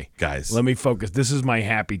the day. Guys. Let me focus. This is my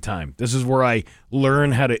happy time. This is where I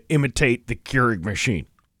learn how to imitate the Keurig machine.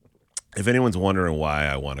 If anyone's wondering why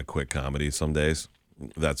I want to quit comedy some days,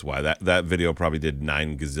 that's why. That video probably did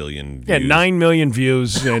 9 gazillion views. Yeah, 9 million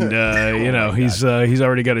views, and he's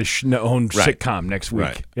already got his own sitcom next week.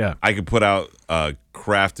 Right. Yeah, I could put out a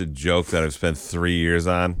crafted joke that I've spent 3 years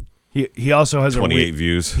on. He also has 28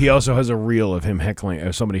 views. He also has a reel of him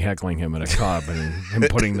heckling, somebody heckling him at a club and him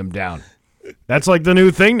putting them down. That's like the new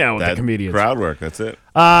thing now with the comedians. Crowd work, that's it.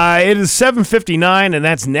 It is 7:59, and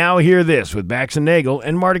that's Now Hear This with Bax and Nagle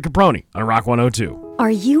and Marty Caproni on Rock 102. Are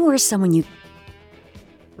you or someone you...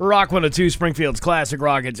 Rock 102, Springfield's Classic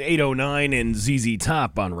Rock. It's 8:09 and ZZ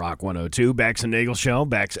Top on Rock 102. Bax and Nagle show.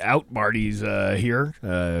 Bax out. Marty's here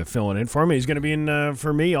filling in for me. He's going to be in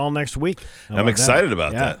for me all next week. I'm excited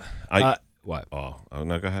about that. What? Oh,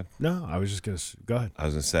 no, go ahead. No, I was just going to go ahead. I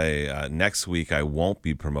was going to say next week I won't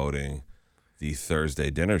be promoting the Thursday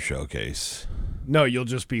dinner showcase. No, you'll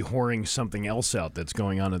just be whoring something else out that's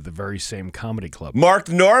going on at the very same comedy club. Mark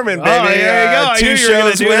Norman, baby. Oh, there you go. 2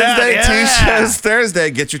 shows Wednesday, 2 shows Thursday.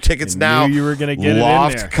 Get your tickets now. You were going to get it in there.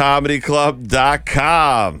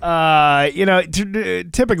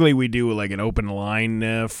 LoftComedyClub.com. Typically we do like an open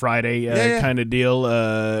line Friday kind of deal.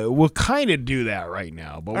 We'll kind of do that right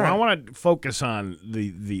now, but I want to focus on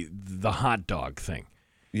the hot dog thing.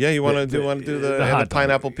 Yeah, you want to do the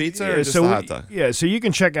pineapple pizza or just the hot dog? Yeah, so you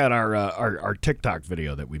can check out our TikTok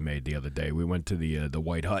video that we made the other day. We went to the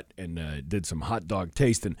White Hut and did some hot dog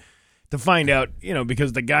tasting to find out,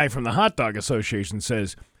 because the guy from the Hot Dog Association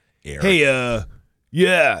says, Eric. "Hey,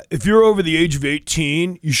 if you're over the age of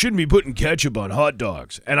 18, you shouldn't be putting ketchup on hot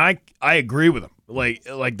dogs." And I agree with him.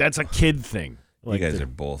 Like that's a kid thing. Like, you guys are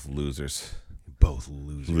both losers. Both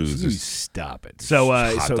losers. Stop it. So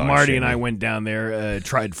Marty and I went down there,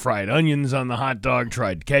 tried fried onions on the hot dog,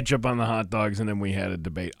 tried ketchup on the hot dogs, and then we had a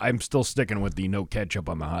debate. I'm still sticking with the no ketchup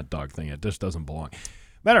on the hot dog thing. It just doesn't belong.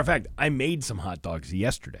 Matter of fact, I made some hot dogs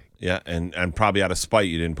yesterday. Yeah, and probably out of spite,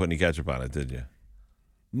 you didn't put any ketchup on it, did you?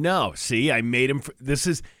 No. See, I made them. This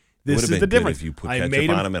is the difference. If you put ketchup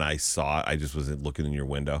on them and I saw it, I just wasn't looking in your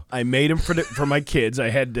window. I made them for my kids.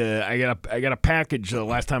 I got a package the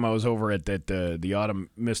last time I was over at the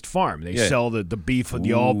Autumn Mist Farm. They sell the beef,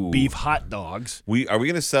 the all beef hot dogs. Are we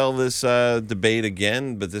going to sell this debate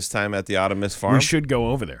again, but this time at the Autumn Mist Farm? We should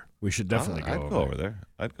go over there. We should definitely go over there.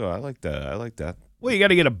 I'd go. I like that. Well, you got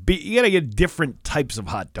to get different types of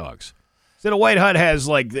hot dogs. So the White Hut has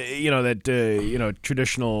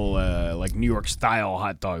traditional like New York style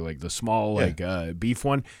hot dog, like the small beef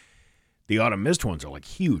one. The Autumn Mist ones are like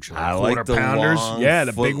huge, like quarter pounders.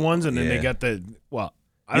 The big ones, and then they got I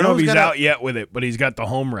don't know if he's out yet with it, but he's got the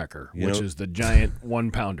home wrecker, which is the giant 1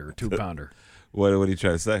 pounder, 2 pounder. What are you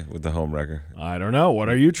trying to say with the home wrecker? I don't know. What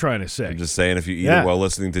are you trying to say? I'm just saying if you eat it while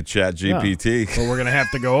listening to Chat GPT. Well, we're gonna have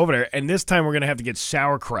to go over there, and this time we're gonna have to get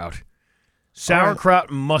sauerkraut. sauerkraut,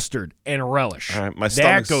 mustard, and relish. All right,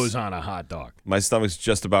 that goes on a hot dog. My stomach's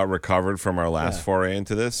just about recovered from our last foray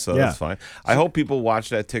into this, so that's fine. I hope people watch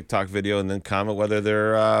that TikTok video and then comment whether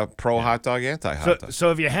they're pro hot dog, anti hot dog.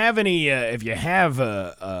 So if you have any,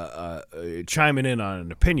 chiming in on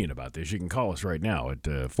an opinion about this, you can call us right now at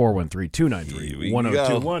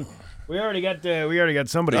 413-293-1021. We already got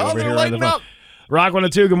somebody over here on the phone. Rock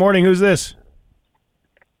 102. Good morning. Who's this?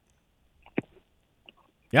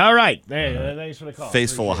 All right. Thanks for the call.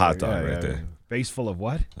 Face full of hot dog right there. Face full of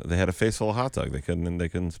what? They had a face full of hot dog. They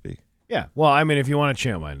couldn't speak. Yeah. Well, I mean, if you want to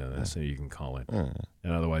chime in on this, you can call in.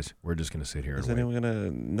 And otherwise, we're just going to sit here.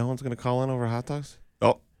 No one's gonna call in over hot dogs?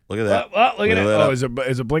 Oh, look at that. Look at it. Oh, is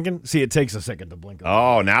it blinking? See, it takes a second to blink.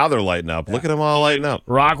 Oh, now they're lighting up. Yeah. Look at them all lighting up.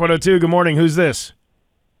 Rock 102. Good morning. Who's this?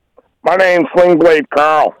 My name's Sling Blade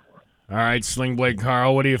Carl. All right, Sling Blade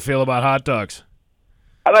Carl. What do you feel about hot dogs?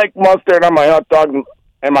 I like mustard on my hot dog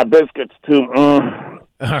and my biscuits, too. All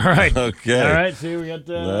right. Okay. All right. See, we got...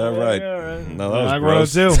 all right. No, that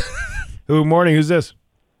was gross. Good morning. Who's this?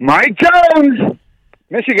 Mike Jones.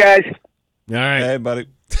 Miss you guys. All right. Hey, buddy.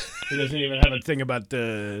 He doesn't even have a thing about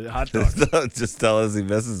hot dogs. Just tell us he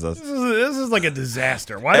misses us. This is like a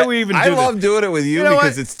disaster. Why do we even do this? I love doing it with you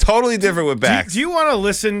because it's totally different with Bax. Do you want to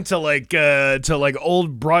listen to like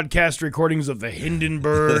old broadcast recordings of the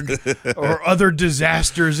Hindenburg or other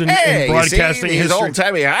disasters in broadcasting history? These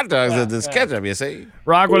old-timey hot dogs with this ketchup, you see?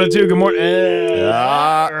 Rock 102, good morning.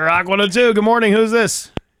 Rock 102, good morning. Who's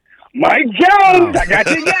this? Mike Jones. I got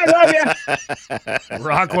you again. Love you.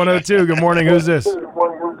 Rock 102, good morning. Who's this?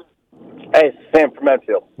 Hey, Sam from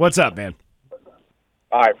Enfield. What's up, man?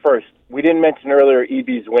 All right, first, we didn't mention earlier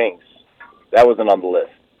EB's Wings. That wasn't on the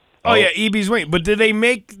list. Oh, yeah, EB's Wings. But did they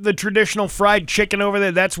make the traditional fried chicken over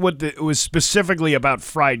there? That's what it was specifically about,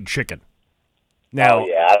 fried chicken. Now,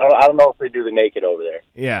 yeah, I don't know if they do the naked over there.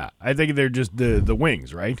 Yeah, I think they're just the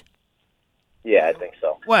wings, right? Yeah, I think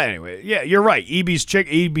so. Well, anyway, yeah, you're right. EB's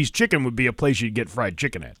Chicken would be a place you'd get fried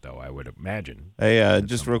chicken at, though, I would imagine. Hey,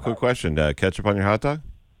 just a real quick question. Ketchup on your hot dog?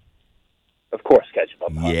 Of course, ketchup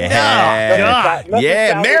on the hot dog.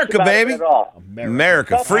 Yeah, America, baby.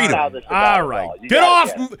 America, freedom. All right. Get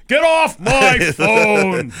off my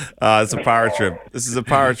phone. It's a power trip. This is a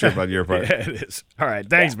power trip on your part. Yeah, it is. All right,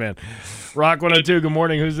 thanks, man. Rock 102, good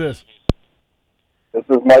morning. Who's this? This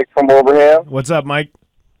is Mike from Wilbraham. What's up, Mike?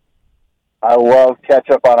 I love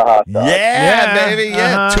ketchup on a hot dog. Yeah, baby.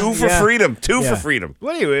 Yeah, two for freedom. Two for freedom.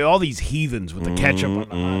 Well, anyway, all these heathens with the ketchup on the hot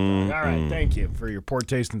dog. All right, thank you for your poor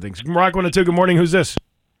taste and things. Rock 102, good morning. Who's this?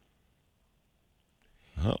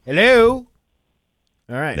 Oh. Hello?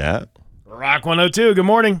 All right. Yeah. Rock 102, good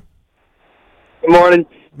morning. Good morning.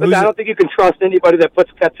 Look, I don't think you can trust anybody that puts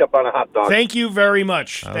ketchup on a hot dog. Thank you very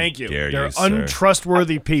much. Thank you. They're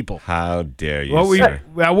untrustworthy people. How dare you,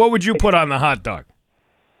 what would you put on the hot dog?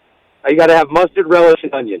 You got to have mustard, relish,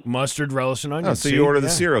 and onion. Mustard, relish, and onion. Oh, so you order the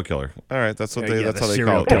serial killer. All right, that's what that's how they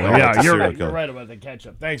call it. Yeah, you're right about the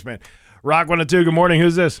ketchup. Thanks, man. Rock 102, good morning.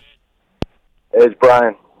 Who's this? It's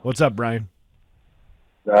Brian. What's up, Brian?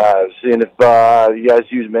 Seeing if you guys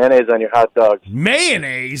use mayonnaise on your hot dogs.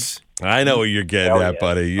 Mayonnaise? I know what you're getting at,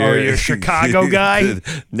 buddy. You're a Chicago guy?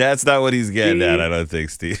 That's not what he's getting at, I don't think,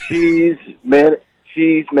 Steve. Cheese,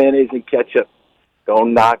 mayonnaise, and ketchup.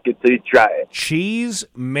 Don't knock it till you try it. Cheese,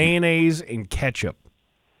 mayonnaise, and ketchup.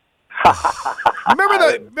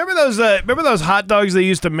 Remember those hot dogs they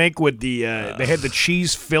used to make with the they had the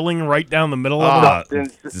cheese filling right down the middle of them?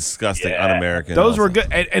 Disgusting, un-American. Those were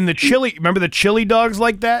good. And the chili, remember the chili dogs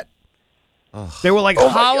like that? They were like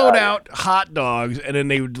hollowed out hot dogs, and then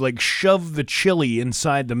they would like shove the chili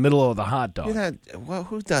inside the middle of the hot dog.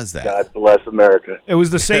 Who does that? God bless America. It was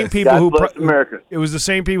the same people God bless America. It was the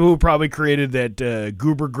same people who probably created that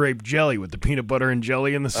goober grape jelly with the peanut butter and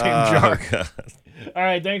jelly in the same jar. God. All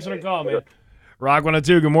right, thanks for the call, man. Rock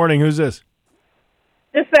 102, good morning. Who's this?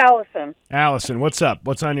 This is Allison. Allison, what's up?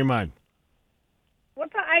 What's on your mind?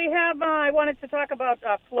 I wanted to talk about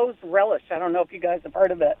Flo's Relish. I don't know if you guys have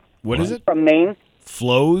heard of it. What is it? From Maine.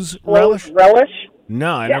 Flo's Relish?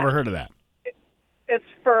 No, I never heard of that. It's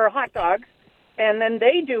for hot dogs, and then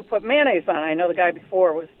they do put mayonnaise on it. I know the guy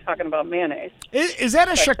before was talking about mayonnaise. Is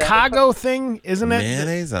that a Chicago thing, isn't it?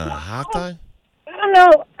 Mayonnaise on a hot dog? I don't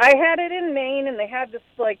know. I had it in Maine, and they had this,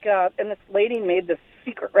 and this lady made this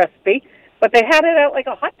secret recipe, but they had it at,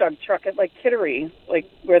 a hot dog truck at, Kittery,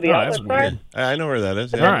 where the outlets are. I know where that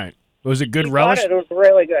is. Yeah. All right. Was it good relish? It was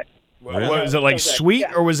really good. Was it sweet,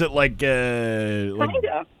 or was it kind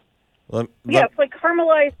of. Yeah, it's like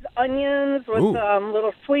caramelized onions with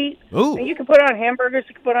little sweet. Ooh. And you can put it on hamburgers.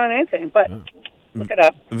 You can put it on anything. But look it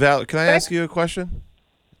up. Val, can I ask you a question?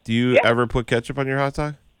 Do you ever put ketchup on your hot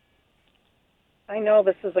dog? I know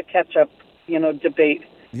this is a ketchup, debate,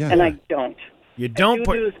 and I don't. You don't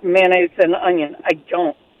put use mayonnaise and onion. I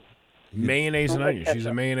don't. Mayonnaise and onion. She's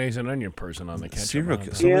a mayonnaise and onion person on the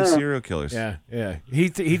ketchup. So many serial killers. Yeah. He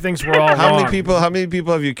thinks we're all How wrong. many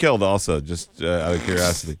people have you killed? Also, just out of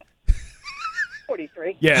curiosity.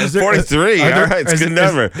 43. Yeah, 43. All right, it's a good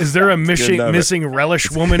number. Is there a missing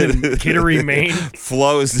relish woman in Kittery, Maine?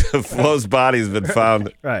 Flo's body's been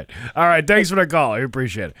found. Right. All right. Thanks for the call. I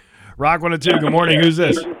appreciate it. Rock 102. Good morning. Who's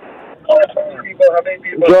this?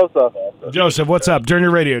 Joseph, what's up? Turn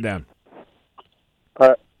your radio down. All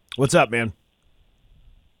right. What's up, man?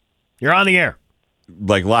 You're on the air.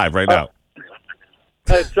 Like live right now.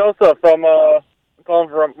 Hey, Joseph, I'm calling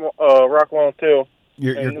from Rock 102.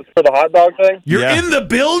 You're for the hot dog thing? You're in the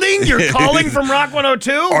building? You're calling from Rock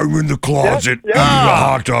 102? I'm in the closet eating a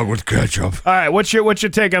hot dog with ketchup. All right, what's your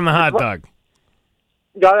take on the hot dog?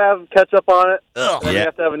 Gotta have ketchup on it. And you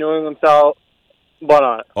have to have a New England style bun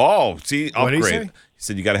on it. Oh, see, What'd he upgrade. say? He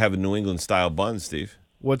said you got to have a New England style bun, Steve.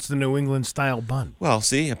 What's the New England style bun? Well,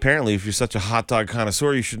 see, apparently if you're such a hot dog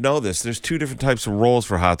connoisseur, you should know this. There's two different types of rolls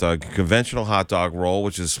for hot dog. Conventional hot dog roll,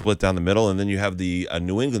 which is split down the middle, and then you have the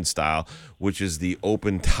New England style, which is the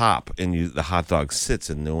open top, and the hot dog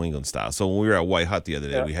sits in New England style. So when we were at White Hut the other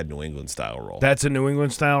day, we had New England style roll. That's a New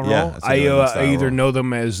England style roll? Yeah, that's a New England style I either roll. know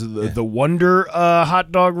them as the Wonder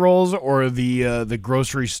hot dog rolls or the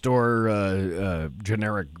grocery store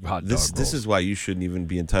generic hot dog rolls. This is why you shouldn't even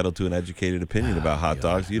be entitled to an educated opinion about hot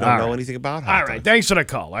dogs. You don't know anything about hot dogs. All right, thanks for the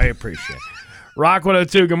call. I appreciate it. Rock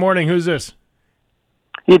 102, good morning. Who's this?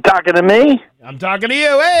 You talking to me? I'm talking to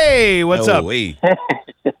you. Hey, what's up? Hey.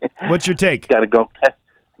 What's your take? Gotta go.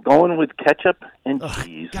 Going with ketchup and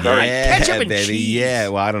cheese. Yeah, ketchup and baby. cheese. Yeah,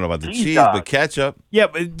 well, I don't know about the Cheese cheese, dog. but ketchup. Yeah,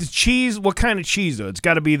 but the cheese, what kind of cheese, though? It's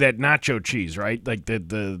got to be that nacho cheese, right? Like the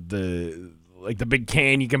big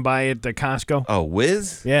can you can buy at the Costco? Oh,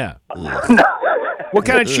 Whiz? Yeah. What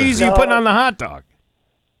kind of cheese are you putting on the hot dog?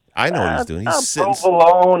 I know what he's doing. He's sitting.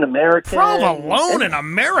 Provolone, American. Provolone and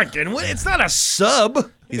American? It's not a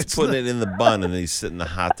sub. He's putting it in the bun, and then he's sitting the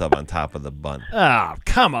hot tub on top of the bun. Oh,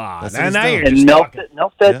 come on. That's what he's now doing. you're And just melt talking. it.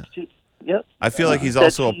 Melt that cheese. Yep. I feel like he's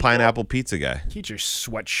also a pineapple pizza guy. Eat your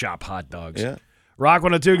sweatshop hot dogs. Yeah. Rock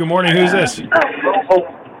 102, good morning. Who's this?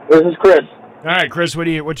 This is Chris. All right, Chris,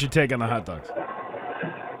 what's your take on the hot dogs?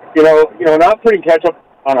 Not putting ketchup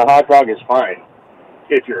on a hot dog is fine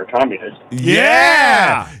if you're a communist.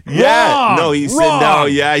 Yeah. Wrong. No, he said no.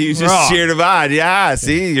 Yeah, you just cheered him on. Yeah,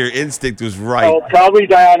 see, your instinct was right. I'll probably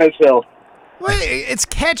die on this hill. Well, it's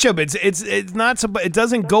ketchup. It's not so. It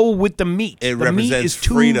doesn't go with the meat. It the meat represents is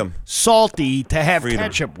too freedom. salty to have Freedom.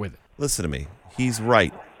 ketchup with it. Listen to me. He's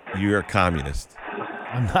right. You're a communist.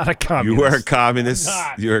 I'm not a communist. You are a communist. I'm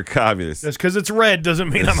not. You're a communist. Just because it's red doesn't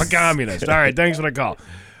mean I'm a communist. All right, thanks for the call.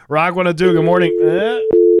 Rock 102, good morning.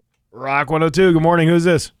 Rock 102, good morning. Who's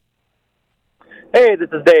this? Hey, this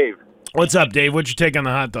is Dave. What's up, Dave? What's your take on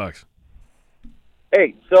the hot dogs?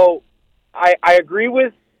 Hey, so I agree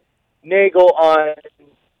with Nagle on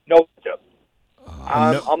no ketchup.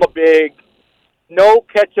 I'm a big no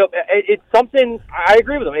ketchup. It's something, I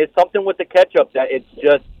agree with him. It's something with the ketchup that it's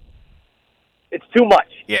too much.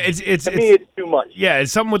 Yeah, it's too much. Yeah,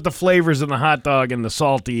 it's something with the flavors in the hot dog and the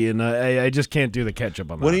salty, and I just can't do the ketchup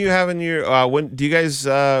on that. When are you having your? When do you guys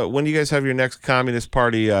have your next Communist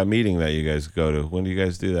Party meeting that you guys go to? When do you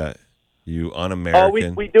guys do that? You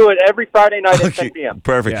un-American. We do it every Friday night at 10 p.m.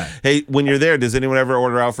 Perfect. Yeah. Hey, when you're there, does anyone ever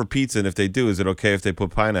order out for pizza? And if they do, is it okay if they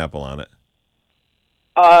put pineapple on it?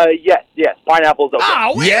 Yes. Pineapple's okay.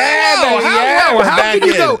 Oh, How can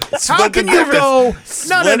you go? How can you go?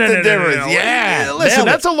 No. Yeah. Listen,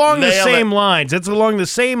 that's along the Nail same lines. That's along the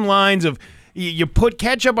same lines of you put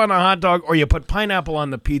ketchup on a hot dog or you put pineapple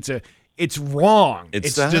on the pizza. It's wrong.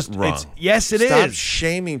 It's not just wrong. Yes, it Stop is.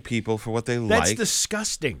 shaming people for what they That's like.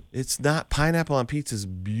 disgusting. It's not. Pineapple on pizza is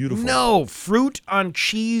beautiful. No, fruit on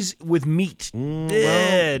cheese with meat.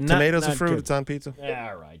 Tomatoes not are fruit. good. It's on pizza.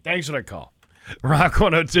 All right. Thanks for the call. Rock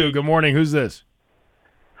 102. Good morning. Who's this?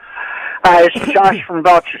 Hi, it's Josh from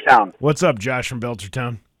Belchertown. What's up, Josh from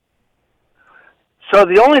Belchertown? So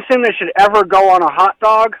the only thing that should ever go on a hot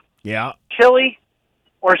dog, Yeah. chili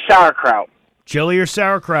or sauerkraut. Chili or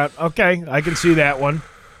sauerkraut. Okay, I can see that one.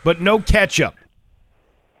 But no ketchup.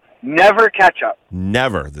 Never ketchup.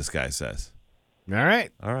 Never, this guy says. All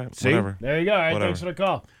right. See? Whatever. There you go. All right, Whatever. thanks for the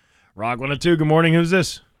call. Rock 102. Good morning. Who's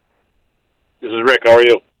this? This is Rick. How are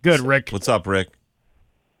you? Good, Rick. What's up, Rick?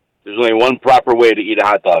 There's only one proper way to eat a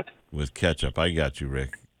hot dog. With ketchup. I got you,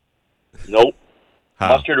 Rick. Nope.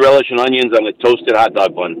 How? Mustard relish and onions on a toasted hot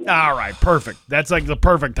dog bun. All right, perfect. That's like the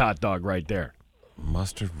perfect hot dog right there.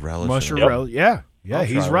 Mustard relish. Mustard Yep. relish. Yeah. Yeah,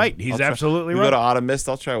 he's right. He's absolutely right. Go to Autumn Mist,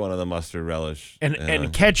 I'll try one of the mustard relish.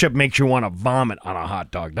 And ketchup makes you want to vomit on a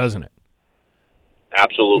hot dog, doesn't it?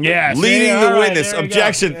 Absolutely. Yeah. Leading the witness.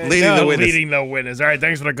 Objection. Leading the witness. Leading the witness. All right,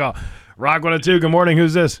 thanks for the call. Rock 102, good morning.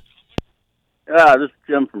 Who's this? Yeah, this is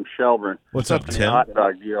Jim from Shelburne. What's up, Tim? Hot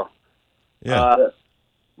dog deal. Yeah.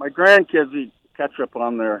 My grandkids eat ketchup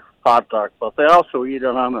on their hot dog, but they also eat it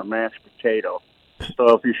on their mashed potato.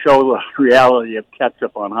 So if you show the reality of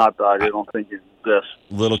ketchup on hot dog, I don't think it exists.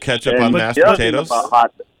 Little ketchup on mashed potatoes?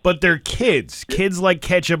 But they're kids. Kids like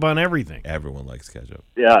ketchup on everything. Everyone likes ketchup.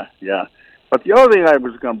 Yeah. But the other thing I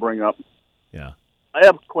was going to bring up, I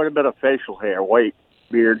have quite a bit of facial hair, white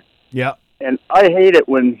beard. Yeah. And I hate it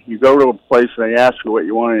when you go to a place and they ask you what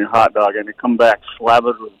you want in your hot dog, and you come back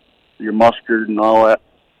slathered with your mustard and all that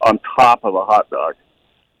on top of a hot dog.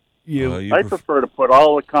 I prefer to put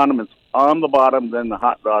all the condiments on the bottom, then the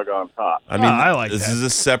hot dog on top. I mean, I like this that. is a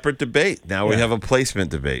separate debate. Now we have a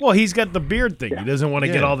placement debate. Well, he's got the beard thing. He doesn't want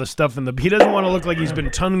to get all the stuff in the. He doesn't want to look like he's been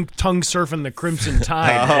tongue surfing the Crimson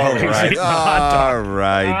Tide. All right. All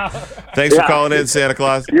right. Thanks for calling in, Santa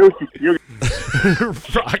Claus.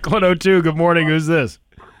 Rock 102. Good morning. Who's this?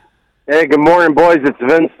 Hey, good morning, boys. It's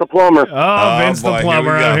Vince the plumber. Oh, Vince the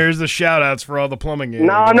plumber. Here's the shout-outs for all the plumbing.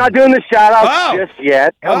 No, I'm not doing the shout-outs just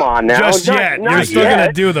yet. Come on now. Just yet. You're still going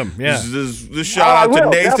to do them. Yeah. This shout-out to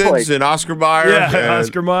Nathan's definitely. And Oscar Mayer. Yeah,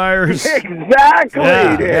 Oscar Myers. Exactly.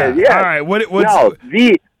 Yeah. All right. What's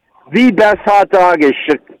the best hot dog is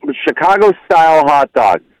Chicago-style hot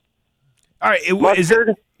dog. All right.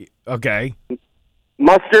 Mustard. Okay.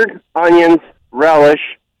 Mustard, onions, relish,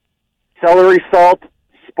 celery salt,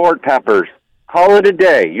 sport peppers. Call it a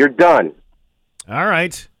day. You're done. All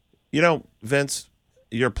right. You know, Vince,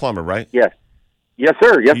 you're a plumber, right? Yes. Yes,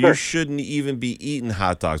 sir. Yes, sir. You shouldn't even be eating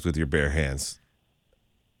hot dogs with your bare hands.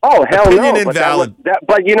 Oh, hell Opinion no. invalid.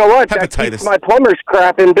 But you know what? Hepatitis. That keeps my plumber's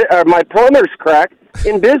crack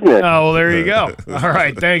in business. Oh, well, there you go. All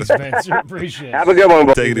right. Thanks, Vince. Appreciate it. Have a good one.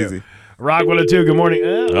 Take it easy. Rock 102, good morning.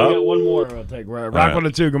 We got one more I'll take. Rock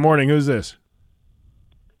 102, good morning. Who's this?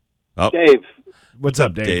 Dave. What's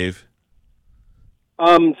up, Dave?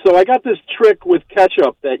 So I got this trick with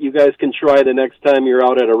ketchup that you guys can try the next time you're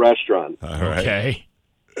out at a restaurant. All right. Okay.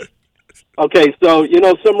 Okay, so,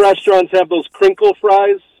 some restaurants have those crinkle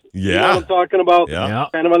fries. Yeah. You know what I'm talking about? Yeah.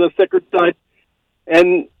 Kind of on the thicker side.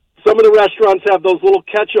 And some of the restaurants have those little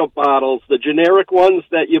ketchup bottles, the generic ones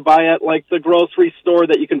that you buy at, like, the grocery store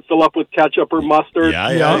that you can fill up with ketchup or mustard.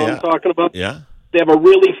 Yeah. You know what I'm talking about? Yeah. They have a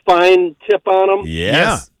really fine tip on them.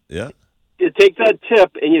 Yes. Yeah. You take that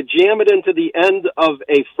tip and you jam it into the end of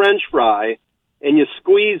a French fry and you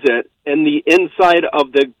squeeze it, and the inside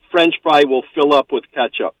of the French fry will fill up with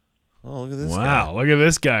ketchup. Oh, look at this guy. Look at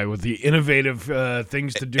this guy with the innovative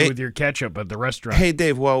things to do with your ketchup at the restaurant. Hey,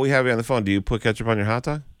 Dave, while we have you on the phone, do you put ketchup on your hot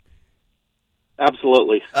dog?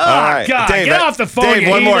 Absolutely. Oh, all right. God, Dave, get off the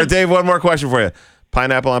phone. Dave, one more question for you.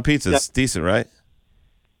 Pineapple on pizza is decent, right?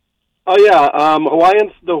 Oh, yeah.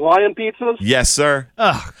 The Hawaiian pizzas? Yes, sir.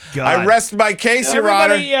 Oh, God. I rest my case, Your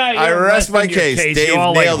Honor. I rest my case. Dave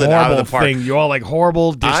nailed it out of the park. You all like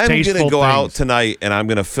horrible, distasteful I'm going to go out things. tonight, and I'm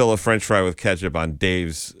going to fill a French fry with ketchup on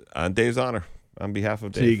Dave's honor, on behalf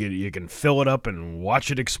of Dave. So you can fill it up and watch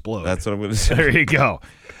it explode. That's what I'm going to say. There you go.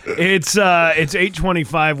 It's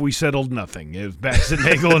 8:25. We settled nothing. It's Bax and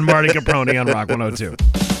Nagle and Marty Caproni on Rock 102.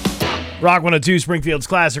 Rock 102, Springfield's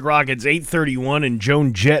Classic Rock. It's 8:31 and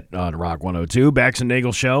Joan Jett on Rock 102. Bax and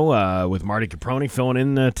Nagle show with Marty Caproni filling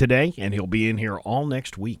in today, and he'll be in here all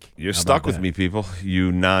next week. You're stuck with me, people.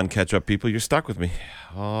 You non-ketchup people, you're stuck with me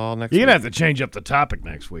all next week. You're going to have to change up the topic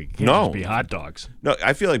next week. It can't just be hot dogs. No,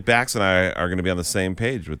 I feel like Bax and I are going to be on the same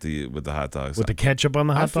page with the hot dogs. With the ketchup on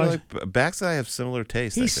the hot dogs? I feel like Bax and I have similar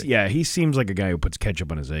tastes. Yeah, he seems like a guy who puts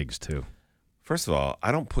ketchup on his eggs, too. First of all,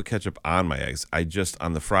 I don't put ketchup on my eggs. I just,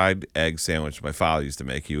 on the fried egg sandwich my father used to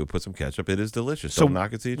make, he would put some ketchup. It is delicious. So don't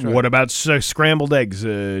knock it till you try. What about scrambled eggs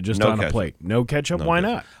just on ketchup. A plate? No ketchup? No Why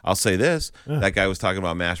ketchup. not? I'll say this. That guy was talking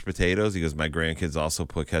about mashed potatoes. He goes, my grandkids also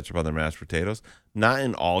put ketchup on their mashed potatoes. Not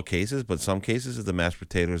in all cases, but some cases if the mashed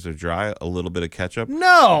potatoes are dry, a little bit of ketchup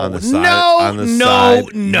on the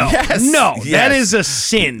side. No. Yes. That is a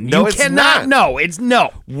sin. No, you it's cannot. not. No, it's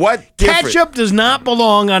no. What difference? Ketchup does not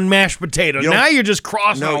belong on mashed potatoes. Now you're just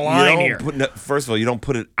crossing the line here. First of all, you don't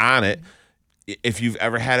put it on it. If you've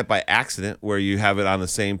ever had it by accident where you have it on the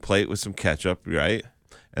same plate with some ketchup, right?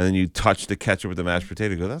 and then you touch the ketchup with the mashed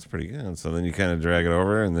potato. You go, that's pretty good. So then you kind of drag it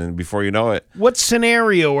over, and then before you know it. What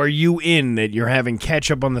scenario are you in that you're having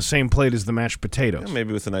ketchup on the same plate as the mashed potatoes? Yeah,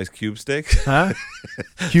 maybe with a nice cube steak. Huh?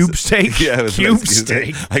 Cube steak? Yeah, with cube nice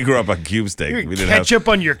steak. I grew up on cube steak. We didn't ketchup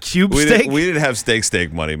on your cube steak? We didn't have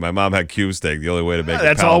steak money. My mom had cube steak. The only way to make it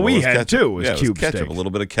that's all we had ketchup. too was cube ketchup. steak. A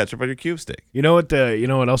little bit of ketchup on your cube steak. You know what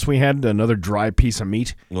else we had? Another dry piece of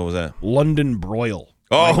meat. What was that? London broil.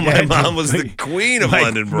 Oh, my mom was the queen of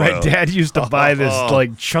London broil. My dad used to buy this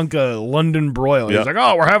chunk of London broil. He was like,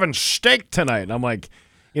 "Oh, we're having steak tonight," and I'm like,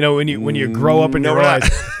 when you grow up and you realize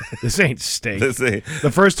this ain't steak.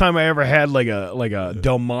 The first time I ever had like a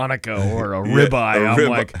Delmonico or a ribeye, I'm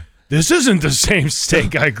like, this isn't the same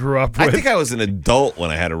steak I grew up with. I think I was an adult when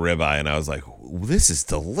I had a ribeye, and I was like, this is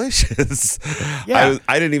delicious. Yeah.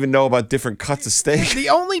 I didn't even know about different cuts of steak. The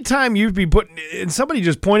only time you'd be putting, and somebody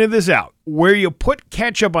just pointed this out, where you put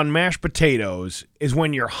ketchup on mashed potatoes is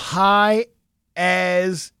when you're high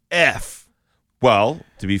as F. Well,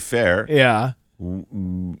 to be fair, yeah,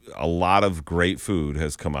 a lot of great food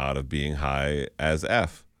has come out of being high as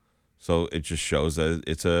F. So it just shows that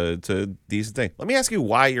it's a decent thing. Let me ask you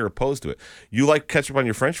why you're opposed to it. You like ketchup on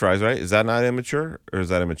your French fries, right? Is that not immature, or is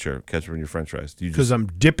that immature? Ketchup on your French fries? Because I'm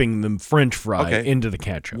dipping the French fry into the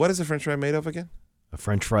ketchup. What is a French fry made of again? A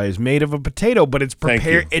French fry is made of a potato, but it's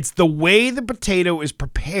prepared. It's the way the potato is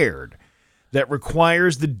prepared that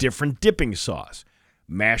requires the different dipping sauce.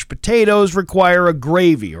 Mashed potatoes require a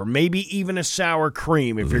gravy or maybe even a sour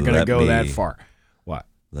cream if you're going to go that far. What?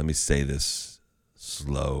 Let me say this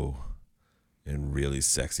slow and really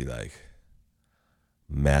sexy like.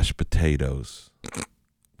 Mashed potatoes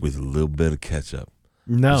with a little bit of ketchup.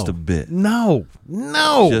 No. Just a bit. No.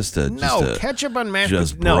 Just a ketchup on mashed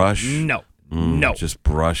potatoes. Just brush. No. Just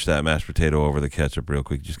brush that mashed potato over the ketchup real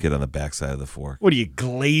quick. Just get on the backside of the fork. What are you,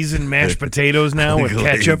 glazing mashed potatoes now with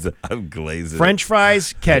ketchup? I'm glazing. French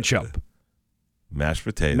fries, ketchup. Mashed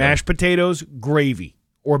potato. Mashed potatoes, gravy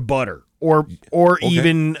or butter or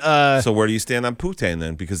even. So where do you stand on poutine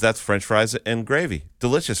then? Because that's French fries and gravy.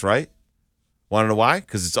 Delicious, right? Want to know why?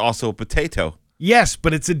 Because it's also a potato. Yes,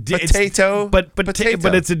 but it's a potato. But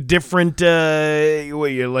it's a different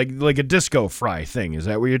like a disco fry thing. Is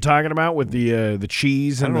that what you're talking about with the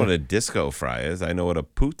cheese? I don't know what a disco fry is. I know what a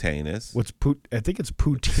poutine is. What's I think it's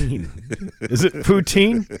poutine. Is it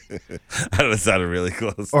poutine? I don't know. It sounded really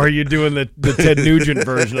close. Or are you doing the Ted Nugent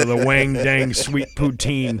version of the Wang Dang sweet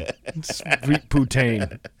poutine? Sweet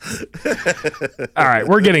poutine. All right,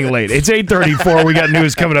 we're getting late. It's 8:34. We got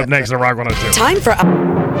news coming up next on Rock 102. Time for.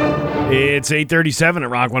 It's 8:37 at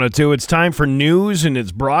Rock 102. It's time for news, and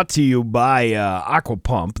it's brought to you by Aqua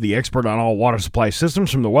Pump, the expert on all water supply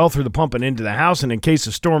systems from the well through the pump and into the house. And in case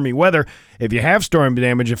of stormy weather, if you have storm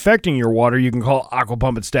damage affecting your water, you can call Aqua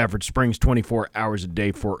Pump at Stafford Springs 24 hours a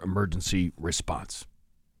day for emergency response.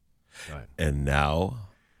 And now,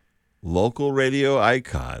 local radio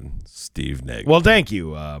icon, Steve Nagle. Well, thank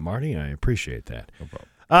you, Marty. I appreciate that. No problem.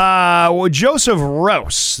 Joseph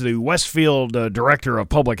Rouse, the Westfield Director of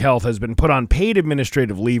Public Health, has been put on paid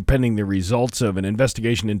administrative leave pending the results of an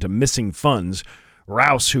investigation into missing funds.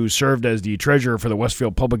 Rouse, who served as the treasurer for the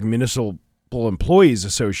Westfield Public Municipal Employees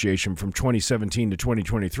Association from 2017 to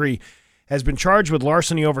 2023, has been charged with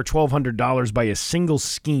larceny over $1,200 by a single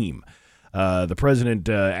scheme. The president,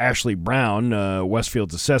 Ashley Brown,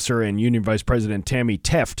 Westfield's assessor, and Union Vice President Tammy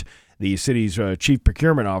Teft, the city's chief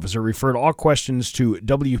procurement officer, referred all questions to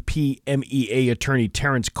WPMEA attorney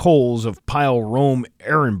Terrence Coles of Pyle Rome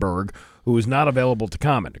Ehrenberg, who is not available to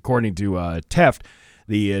comment. According to Teft,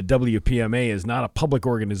 the WPMA is not a public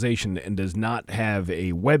organization and does not have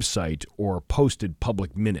a website or posted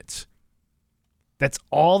public minutes. That's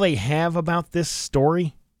all they have about this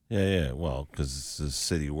story? Yeah. Well, because it's a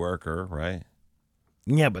city worker, right?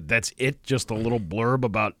 Yeah, but that's it. Just a little blurb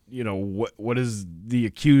about, what is the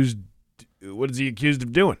accused. What is he accused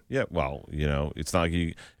of doing? Yeah, well, it's not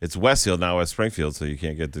like it's Westfield, not West Springfield, so you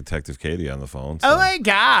can't get Detective Katie on the phone. So. Oh my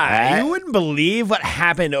God! You wouldn't believe what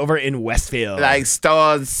happened over in Westfield.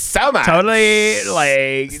 Stole so much.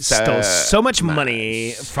 Totally, stole so much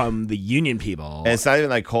money from the union people. And it's not even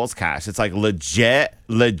like Coles cash. It's like legit,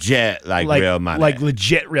 real money. Like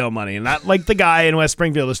legit real money. And not like the guy in West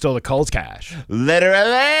Springfield who stole the Coles cash.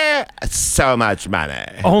 Literally, so much money.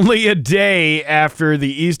 Only a day after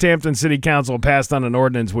the East Hampton City Council passed on an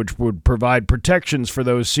ordinance which would provide protections for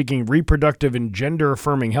those seeking reproductive and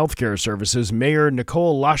gender-affirming health care services, Mayor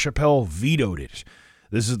Nicole LaChapelle vetoed it.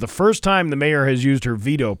 This is the first time the mayor has used her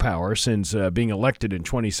veto power since being elected in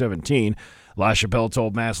 2017. LaChapelle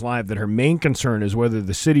told Mass Live that her main concern is whether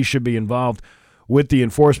the city should be involved with the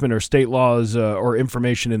enforcement or state laws or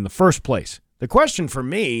information in the first place. The question for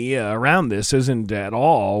me around this isn't at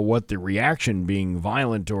all what the reaction being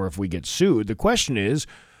violent or if we get sued. The question is,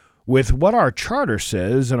 with what our charter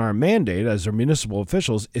says and our mandate as our municipal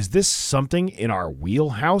officials, is this something in our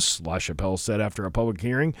wheelhouse? LaChapelle said after a public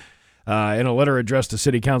hearing. In a letter addressed to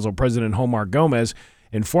City Council President Homar Gomez,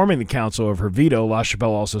 informing the council of her veto,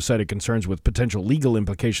 LaChapelle also cited concerns with potential legal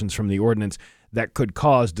implications from the ordinance that could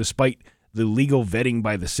cause, despite the legal vetting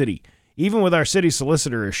by the city. Even with our city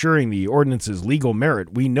solicitor assuring the ordinance's legal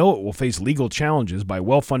merit, we know it will face legal challenges by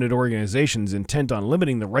well-funded organizations intent on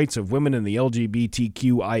limiting the rights of women in the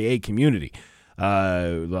LGBTQIA community.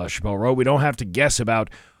 LaChapelle wrote, we don't have to guess about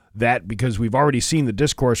that because we've already seen the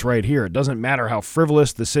discourse right here. It doesn't matter how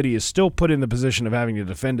frivolous, the city is still put in the position of having to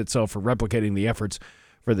defend itself for replicating the efforts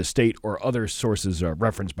for the state or other sources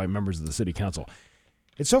referenced by members of the city council.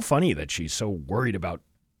 It's so funny that she's so worried about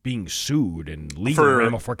being sued and legal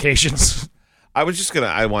ramifications. I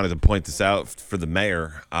wanted to point this out for the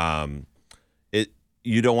mayor.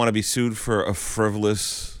 You don't want to be sued for a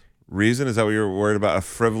frivolous reason? Is that what you're worried about? A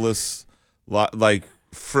frivolous, like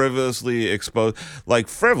frivolously exposed, like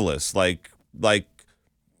frivolous, like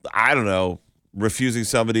I don't know, refusing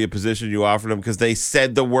somebody a position you offered them because they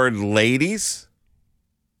said the word ladies?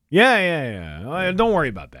 Yeah. Don't worry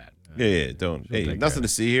about that. Don't. Hey, nothing to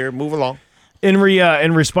see here. Move along. In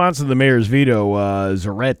response to the mayor's veto,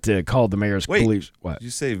 Zarette called the mayor's police. What? Did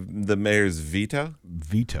you say the mayor's veto?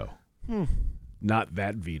 Veto. Not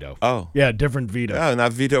that veto. Oh. Yeah, different veto. Oh,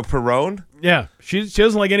 not Vito Perrone? Yeah. She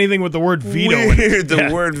doesn't like anything with the word veto. Weird,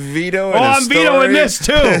 the word veto in a story. Oh, I'm vetoing this,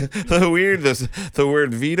 too. the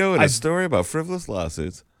word veto in a story about frivolous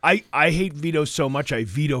lawsuits. I hate vetoes so much, I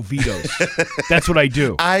veto vetoes. That's what I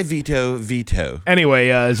do. I veto. Anyway,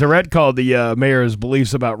 Zarette called the mayor's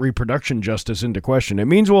beliefs about reproduction justice into question. It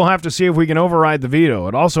means we'll have to see if we can override the veto.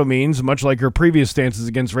 It also means, much like her previous stances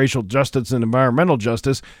against racial justice and environmental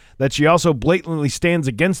justice, that she also blatantly stands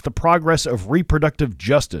against the progress of reproductive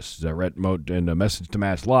justice, Zarette wrote in a message to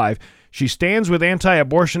Mass Live. She stands with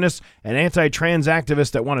anti-abortionists and anti-trans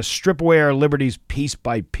activists that want to strip away our liberties piece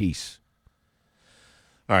by piece.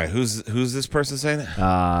 All right, who's this person saying it?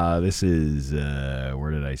 This is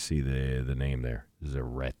where did I see the name there?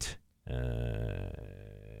 Zarette.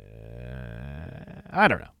 I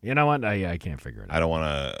don't know. You know what? I can't figure it out. I don't want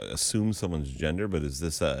to assume someone's gender, but is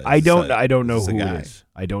this a? I don't know who it is.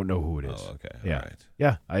 I don't know who it is. Oh, okay. Yeah. All right.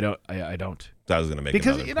 Yeah. I don't. I was going to make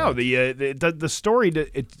because point. The story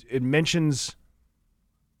it mentions.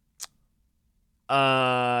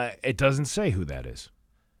 It doesn't say who that is.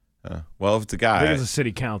 Well, if it's a guy, I think it's a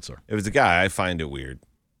city councilor. If it's a guy, I find it weird.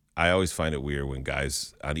 I always find it weird when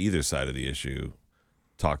guys on either side of the issue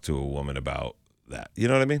talk to a woman about that. You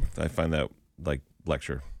know what I mean? I find that like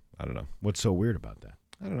lecture. I don't know. What's so weird about that?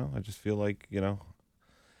 I don't know. I just feel like,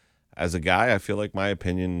 as a guy, I feel like my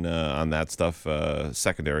opinion on that stuff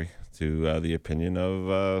secondary to the opinion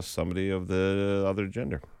of somebody of the other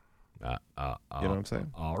gender. You know what I'm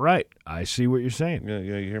saying? All right. I see what you're saying. Yeah,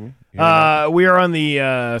 you hear me? We are on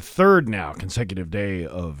the third now consecutive day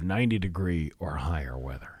of 90-degree or higher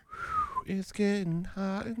weather. It's getting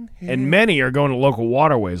hot in here. And many are going to local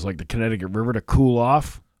waterways like the Connecticut River to cool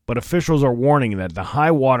off. But officials are warning that the high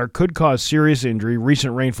water could cause serious injury.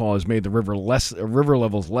 Recent rainfall has made the river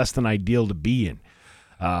levels less than ideal to be in.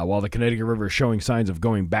 While the Connecticut River is showing signs of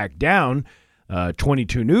going back down,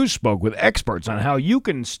 22 News spoke with experts on how you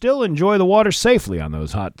can still enjoy the water safely on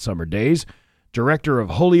those hot summer days. Director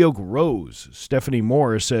of Holyoke Rose, Stephanie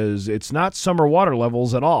Moore, says it's not summer water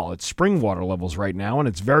levels at all. It's spring water levels right now, and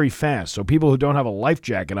it's very fast. So people who don't have a life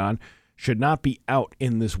jacket on should not be out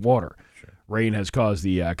in this water. Sure. Rain has caused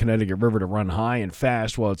the Connecticut River to run high and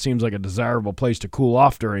fast. While it seems like a desirable place to cool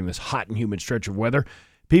off during this hot and humid stretch of weather,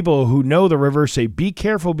 people who know the river say be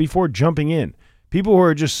careful before jumping in. People who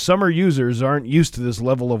are just summer users aren't used to this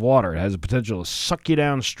level of water. It has the potential to suck you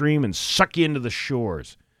downstream and suck you into the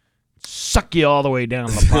shores. Suck you all the way down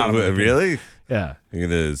to the bottom. Really? Yeah. You're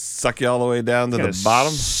going to suck you all the way down to the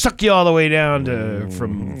bottom? Suck you all the way down to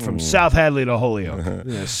from South Hadley to Holyoke.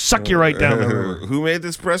 Suck you right down the river. Who made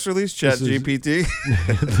this press release? ChatGPT?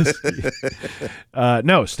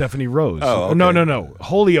 No, Stephanie Rose. Oh, okay. No.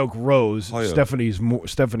 Holyoke Rose. Stephanie Moore.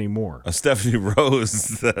 Stephanie Rose.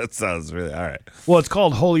 That sounds really... All right. Well, it's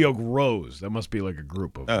called Holyoke Rose. That must be like a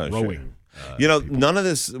group of rowing. Sure. None of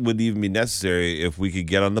this would even be necessary if we could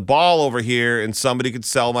get on the ball over here and somebody could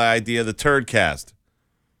sell my idea of the turd cast.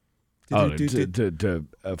 To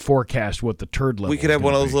forecast what the turd level. We could have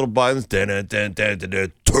one of those little buttons.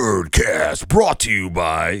 Turd cast brought to you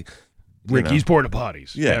by Ricky's Porta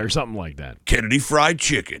Potties. Yeah, or something like that. Kennedy Fried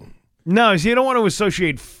Chicken. No, you don't want to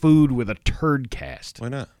associate food with a turd cast. Why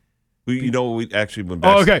not? We actually went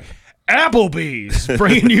back. Oh, okay. Applebee's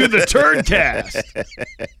bringing you the Turdcast.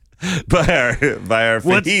 by our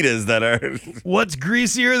fajitas that are. What's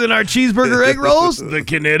greasier than our cheeseburger egg rolls? The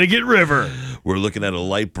Connecticut River. We're looking at a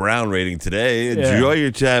light brown rating today. Enjoy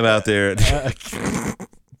your time out there.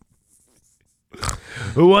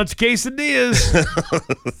 Who wants quesadillas?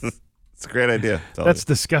 It's a great idea. That's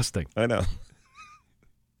disgusting. I know.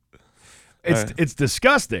 It's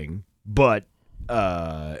disgusting, but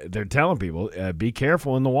they're telling people be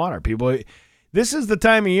careful in the water. People, this is the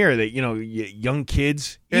time of year that young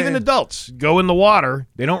kids, even adults, go in the water.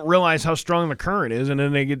 They don't realize how strong the current is, and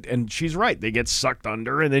then they get. And she's right. They get sucked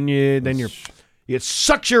under, and then it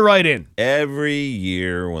sucks you right in. Every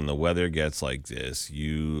year when the weather gets like this,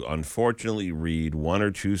 you unfortunately read one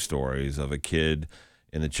or two stories of a kid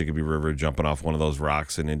in the Chicopee River jumping off one of those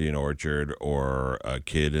rocks in Indian Orchard, or a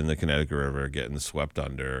kid in the Connecticut River getting swept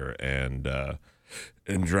under and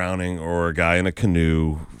drowning, or a guy in a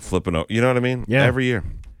canoe flipping over. You know what I mean? Yeah. Every year.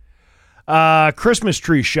 Christmas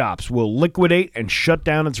tree shops will liquidate and shut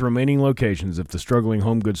down its remaining locations if the struggling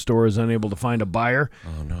home goods store is unable to find a buyer.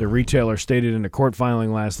 Oh, no. The retailer stated in a court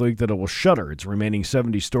filing last week that it will shutter its remaining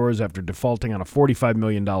 70 stores after defaulting on a $45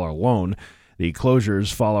 million loan. The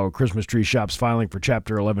closures follow Christmas tree shops filing for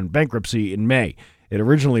Chapter 11 bankruptcy in May. It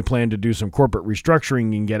originally planned to do some corporate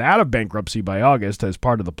restructuring and get out of bankruptcy by August. As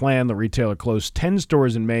part of the plan, the retailer closed 10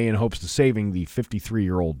 stores in May in hopes of saving the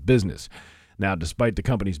 53-year-old business. Now, despite the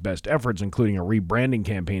company's best efforts, including a rebranding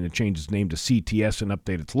campaign to change its name to CTS and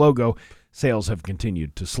update its logo, sales have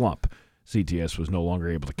continued to slump. CTS was no longer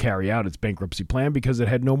able to carry out its bankruptcy plan because it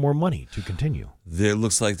had no more money to continue. There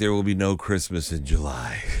looks like there will be no Christmas in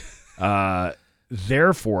July.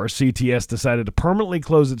 Therefore, CTS decided to permanently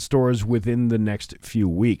close its stores within the next few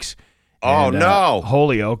weeks. Oh, no.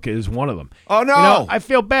 Holyoke is one of them. Oh, no. I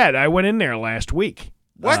feel bad. I went in there last week.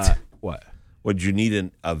 What? What? Would you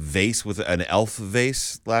need a vase with an elf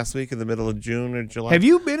vase last week in the middle of June or July? Have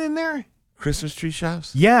you been in there? Christmas tree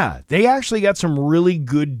shops? Yeah, they actually got some really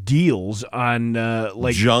good deals on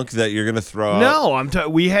junk that you're gonna throw out. No, I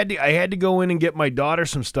had to go in and get my daughter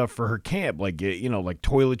some stuff for her camp, like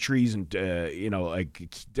toiletries and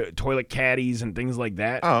toilet caddies and things like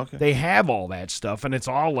that. Oh, okay. They have all that stuff, and it's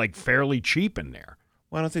all like fairly cheap in there.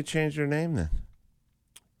 Why don't they change their name then?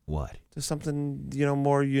 What? To something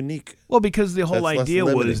more unique. Well, because the whole idea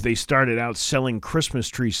was they started out selling Christmas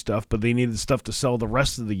tree stuff, but they needed stuff to sell the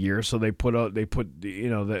rest of the year, so they put all that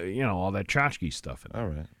tchotchke stuff in. All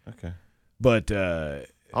right, okay. But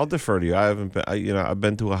I'll defer to you. I haven't been. I've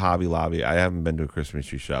been to a Hobby Lobby. I haven't been to a Christmas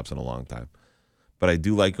tree shops in a long time. But I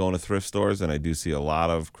do like going to thrift stores, and I do see a lot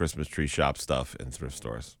of Christmas tree shop stuff in thrift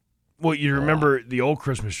stores. Well, you remember the old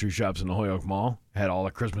Christmas tree shops in the Holyoke Mall had all the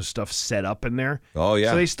Christmas stuff set up in there? Oh, yeah.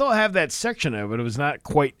 So they still have that section of it. It was not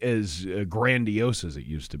quite as grandiose as it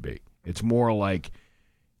used to be. It's more like,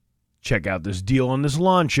 check out this deal on this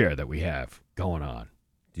lawn chair that we have going on.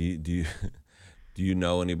 Do you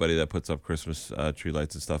know anybody that puts up Christmas tree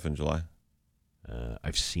lights and stuff in July?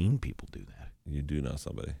 I've seen people do that. You do know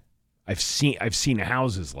somebody. I've seen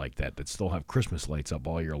houses like that still have Christmas lights up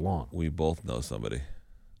all year long. We both know somebody.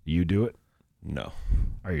 You do it? No.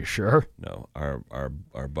 Are you sure? No.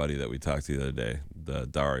 Our buddy that we talked to the other day, the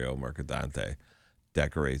Dario Mercadante,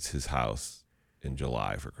 decorates his house in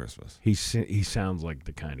July for Christmas. He sounds like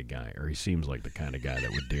the kind of guy, or he seems like the kind of guy that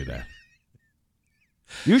would do that.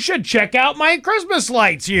 You should check out my Christmas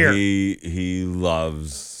lights here. He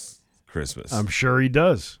loves Christmas. I'm sure he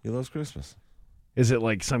does. He loves Christmas. Is it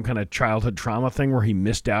like some kind of childhood trauma thing where he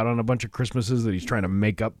missed out on a bunch of Christmases that he's trying to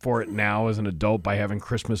make up for it now as an adult by having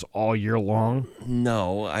Christmas all year long?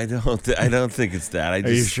 No, I don't think it's that.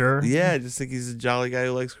 Are you sure? Yeah, I just think he's a jolly guy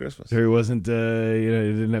who likes Christmas. So he wasn't, he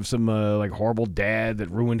didn't have some horrible dad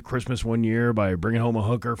that ruined Christmas one year by bringing home a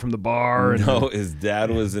hooker from the bar. No, his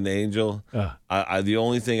dad was an angel. The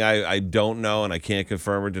only thing I don't know and I can't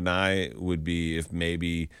confirm or deny would be if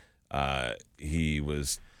maybe he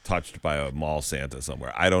was touched by a mall Santa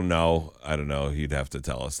somewhere. I don't know. He'd have to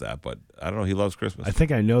tell us that, but I don't know. He loves Christmas. I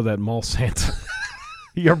think I know that mall Santa.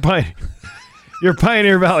 Your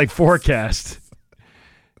Pioneer Valley forecast.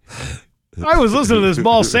 I was listening to this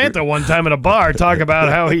mall Santa one time in a bar talk about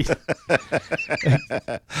how he.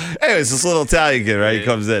 Anyways, this little Italian kid, right? He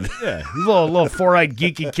comes in. Yeah, little four-eyed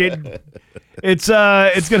geeky kid. It's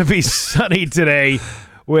going to be sunny today.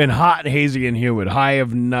 When hot and hazy and humid, high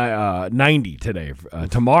of 90 today.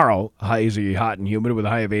 Tomorrow, hazy, hot and humid with a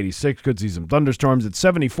high of 86. Could see some thunderstorms. It's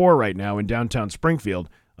 74 right now in downtown Springfield.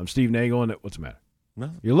 I'm Steve Nagle, and what's the matter?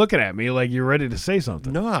 No. You're looking at me like you're ready to say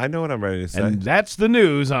something. No, I know what I'm ready to say. And that's the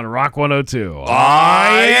news on Rock 102. Oh,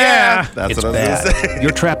 yeah. That's it's what I was bad. going to say.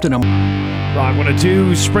 You're trapped in a... Rock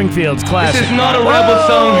 102, Springfield's classic. This is not a rebel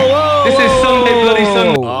song. This is Sunday Bloody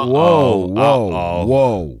Sunday.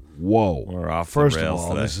 Whoa. We're off First the of rails all,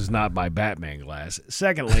 today. this is not my Batman glass.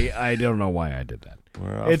 Secondly, I don't know why I did that.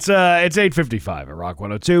 It's 8:55 at Rock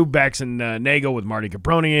 102. Bax and Nagle with Marty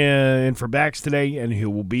Caproni in for Bax today, and he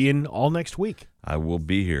will be in all next week. I will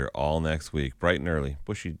be here all next week, bright and early.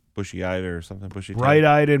 Bushy-eyed or something? Bushy-tailed?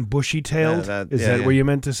 Bright-eyed and bushy-tailed? Is that what you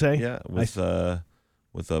meant to say? Yeah,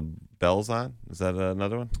 with bells on. Is that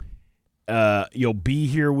another one? You'll be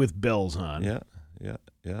here with bells on. Yeah.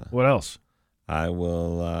 What else? I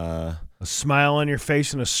will... a smile on your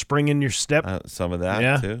face and a spring in your step? Some of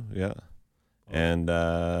that, too, yeah. And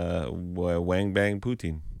wang bang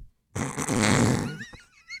poutine.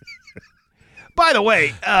 By the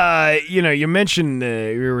way, you mentioned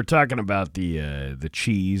we were talking about the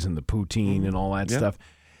cheese and the poutine and all that stuff,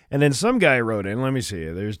 and then some guy wrote in. Let me see.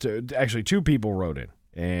 There's actually two people wrote in,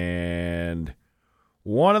 and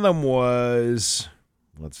one of them was.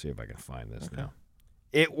 Let's see if I can find this now.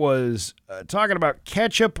 It was talking about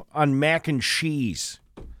ketchup on mac and cheese.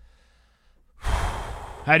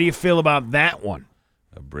 How do you feel about that one?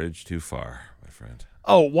 A bridge too far, my friend.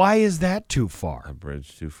 Oh, why is that too far? A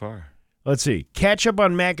bridge too far. Let's see. Ketchup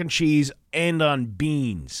on mac and cheese and on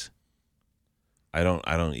beans. I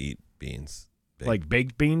don't eat beans. Like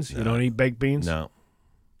baked beans? No. You don't eat baked beans? No.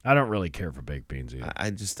 I don't really care for baked beans either.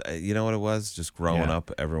 I just, you know what it was? Just growing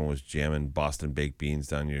up, everyone was jamming Boston baked beans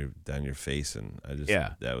down your face, and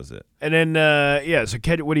that was it. And then, so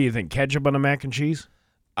what do you think? Ketchup on a mac and cheese?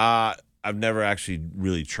 I've never actually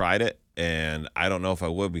really tried it, and I don't know if I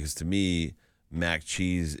would, because to me, mac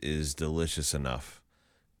cheese is delicious enough.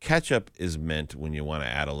 Ketchup is meant when you want to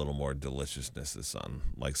add a little more deliciousness to something,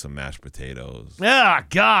 like some mashed potatoes. Ah,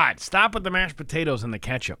 God, stop with the mashed potatoes and the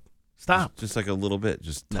ketchup. Stop. Just like a little bit,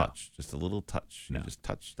 just touch, just a little touch. No. You just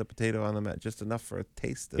touch the potato on the just enough for a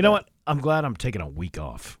taste. You know what? I'm glad I'm taking a week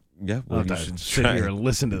off. Yeah, well, you should sit here and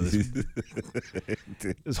listen to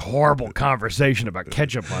this horrible conversation about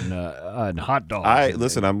ketchup on hot dogs.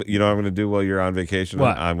 Listen. I'm going to do while you're on vacation.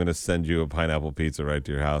 What? I'm going to send you a pineapple pizza right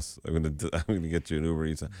to your house. I'm going to get you an Uber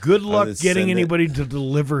Eats. Good luck getting anybody to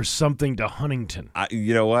deliver something to Huntington.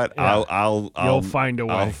 You know what? Yeah. You'll find a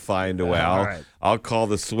way. I'll find a way. All right. I'll call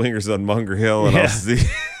the swingers on Munger Hill and I'll see.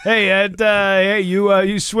 Hey,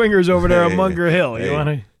 you swingers over there on Munger Hill. Hey, you want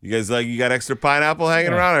to? You guys you got extra pineapple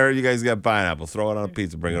hanging around? I heard you guys got pineapple. Throw it on a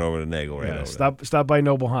pizza. Bring it over to Nagle over Stop by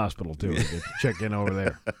Noble Hospital too. Check in over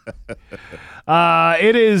there.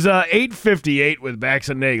 It is 8:58 with Bax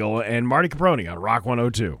and Nagle and Marty Caproni on Rock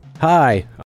 102. Hi,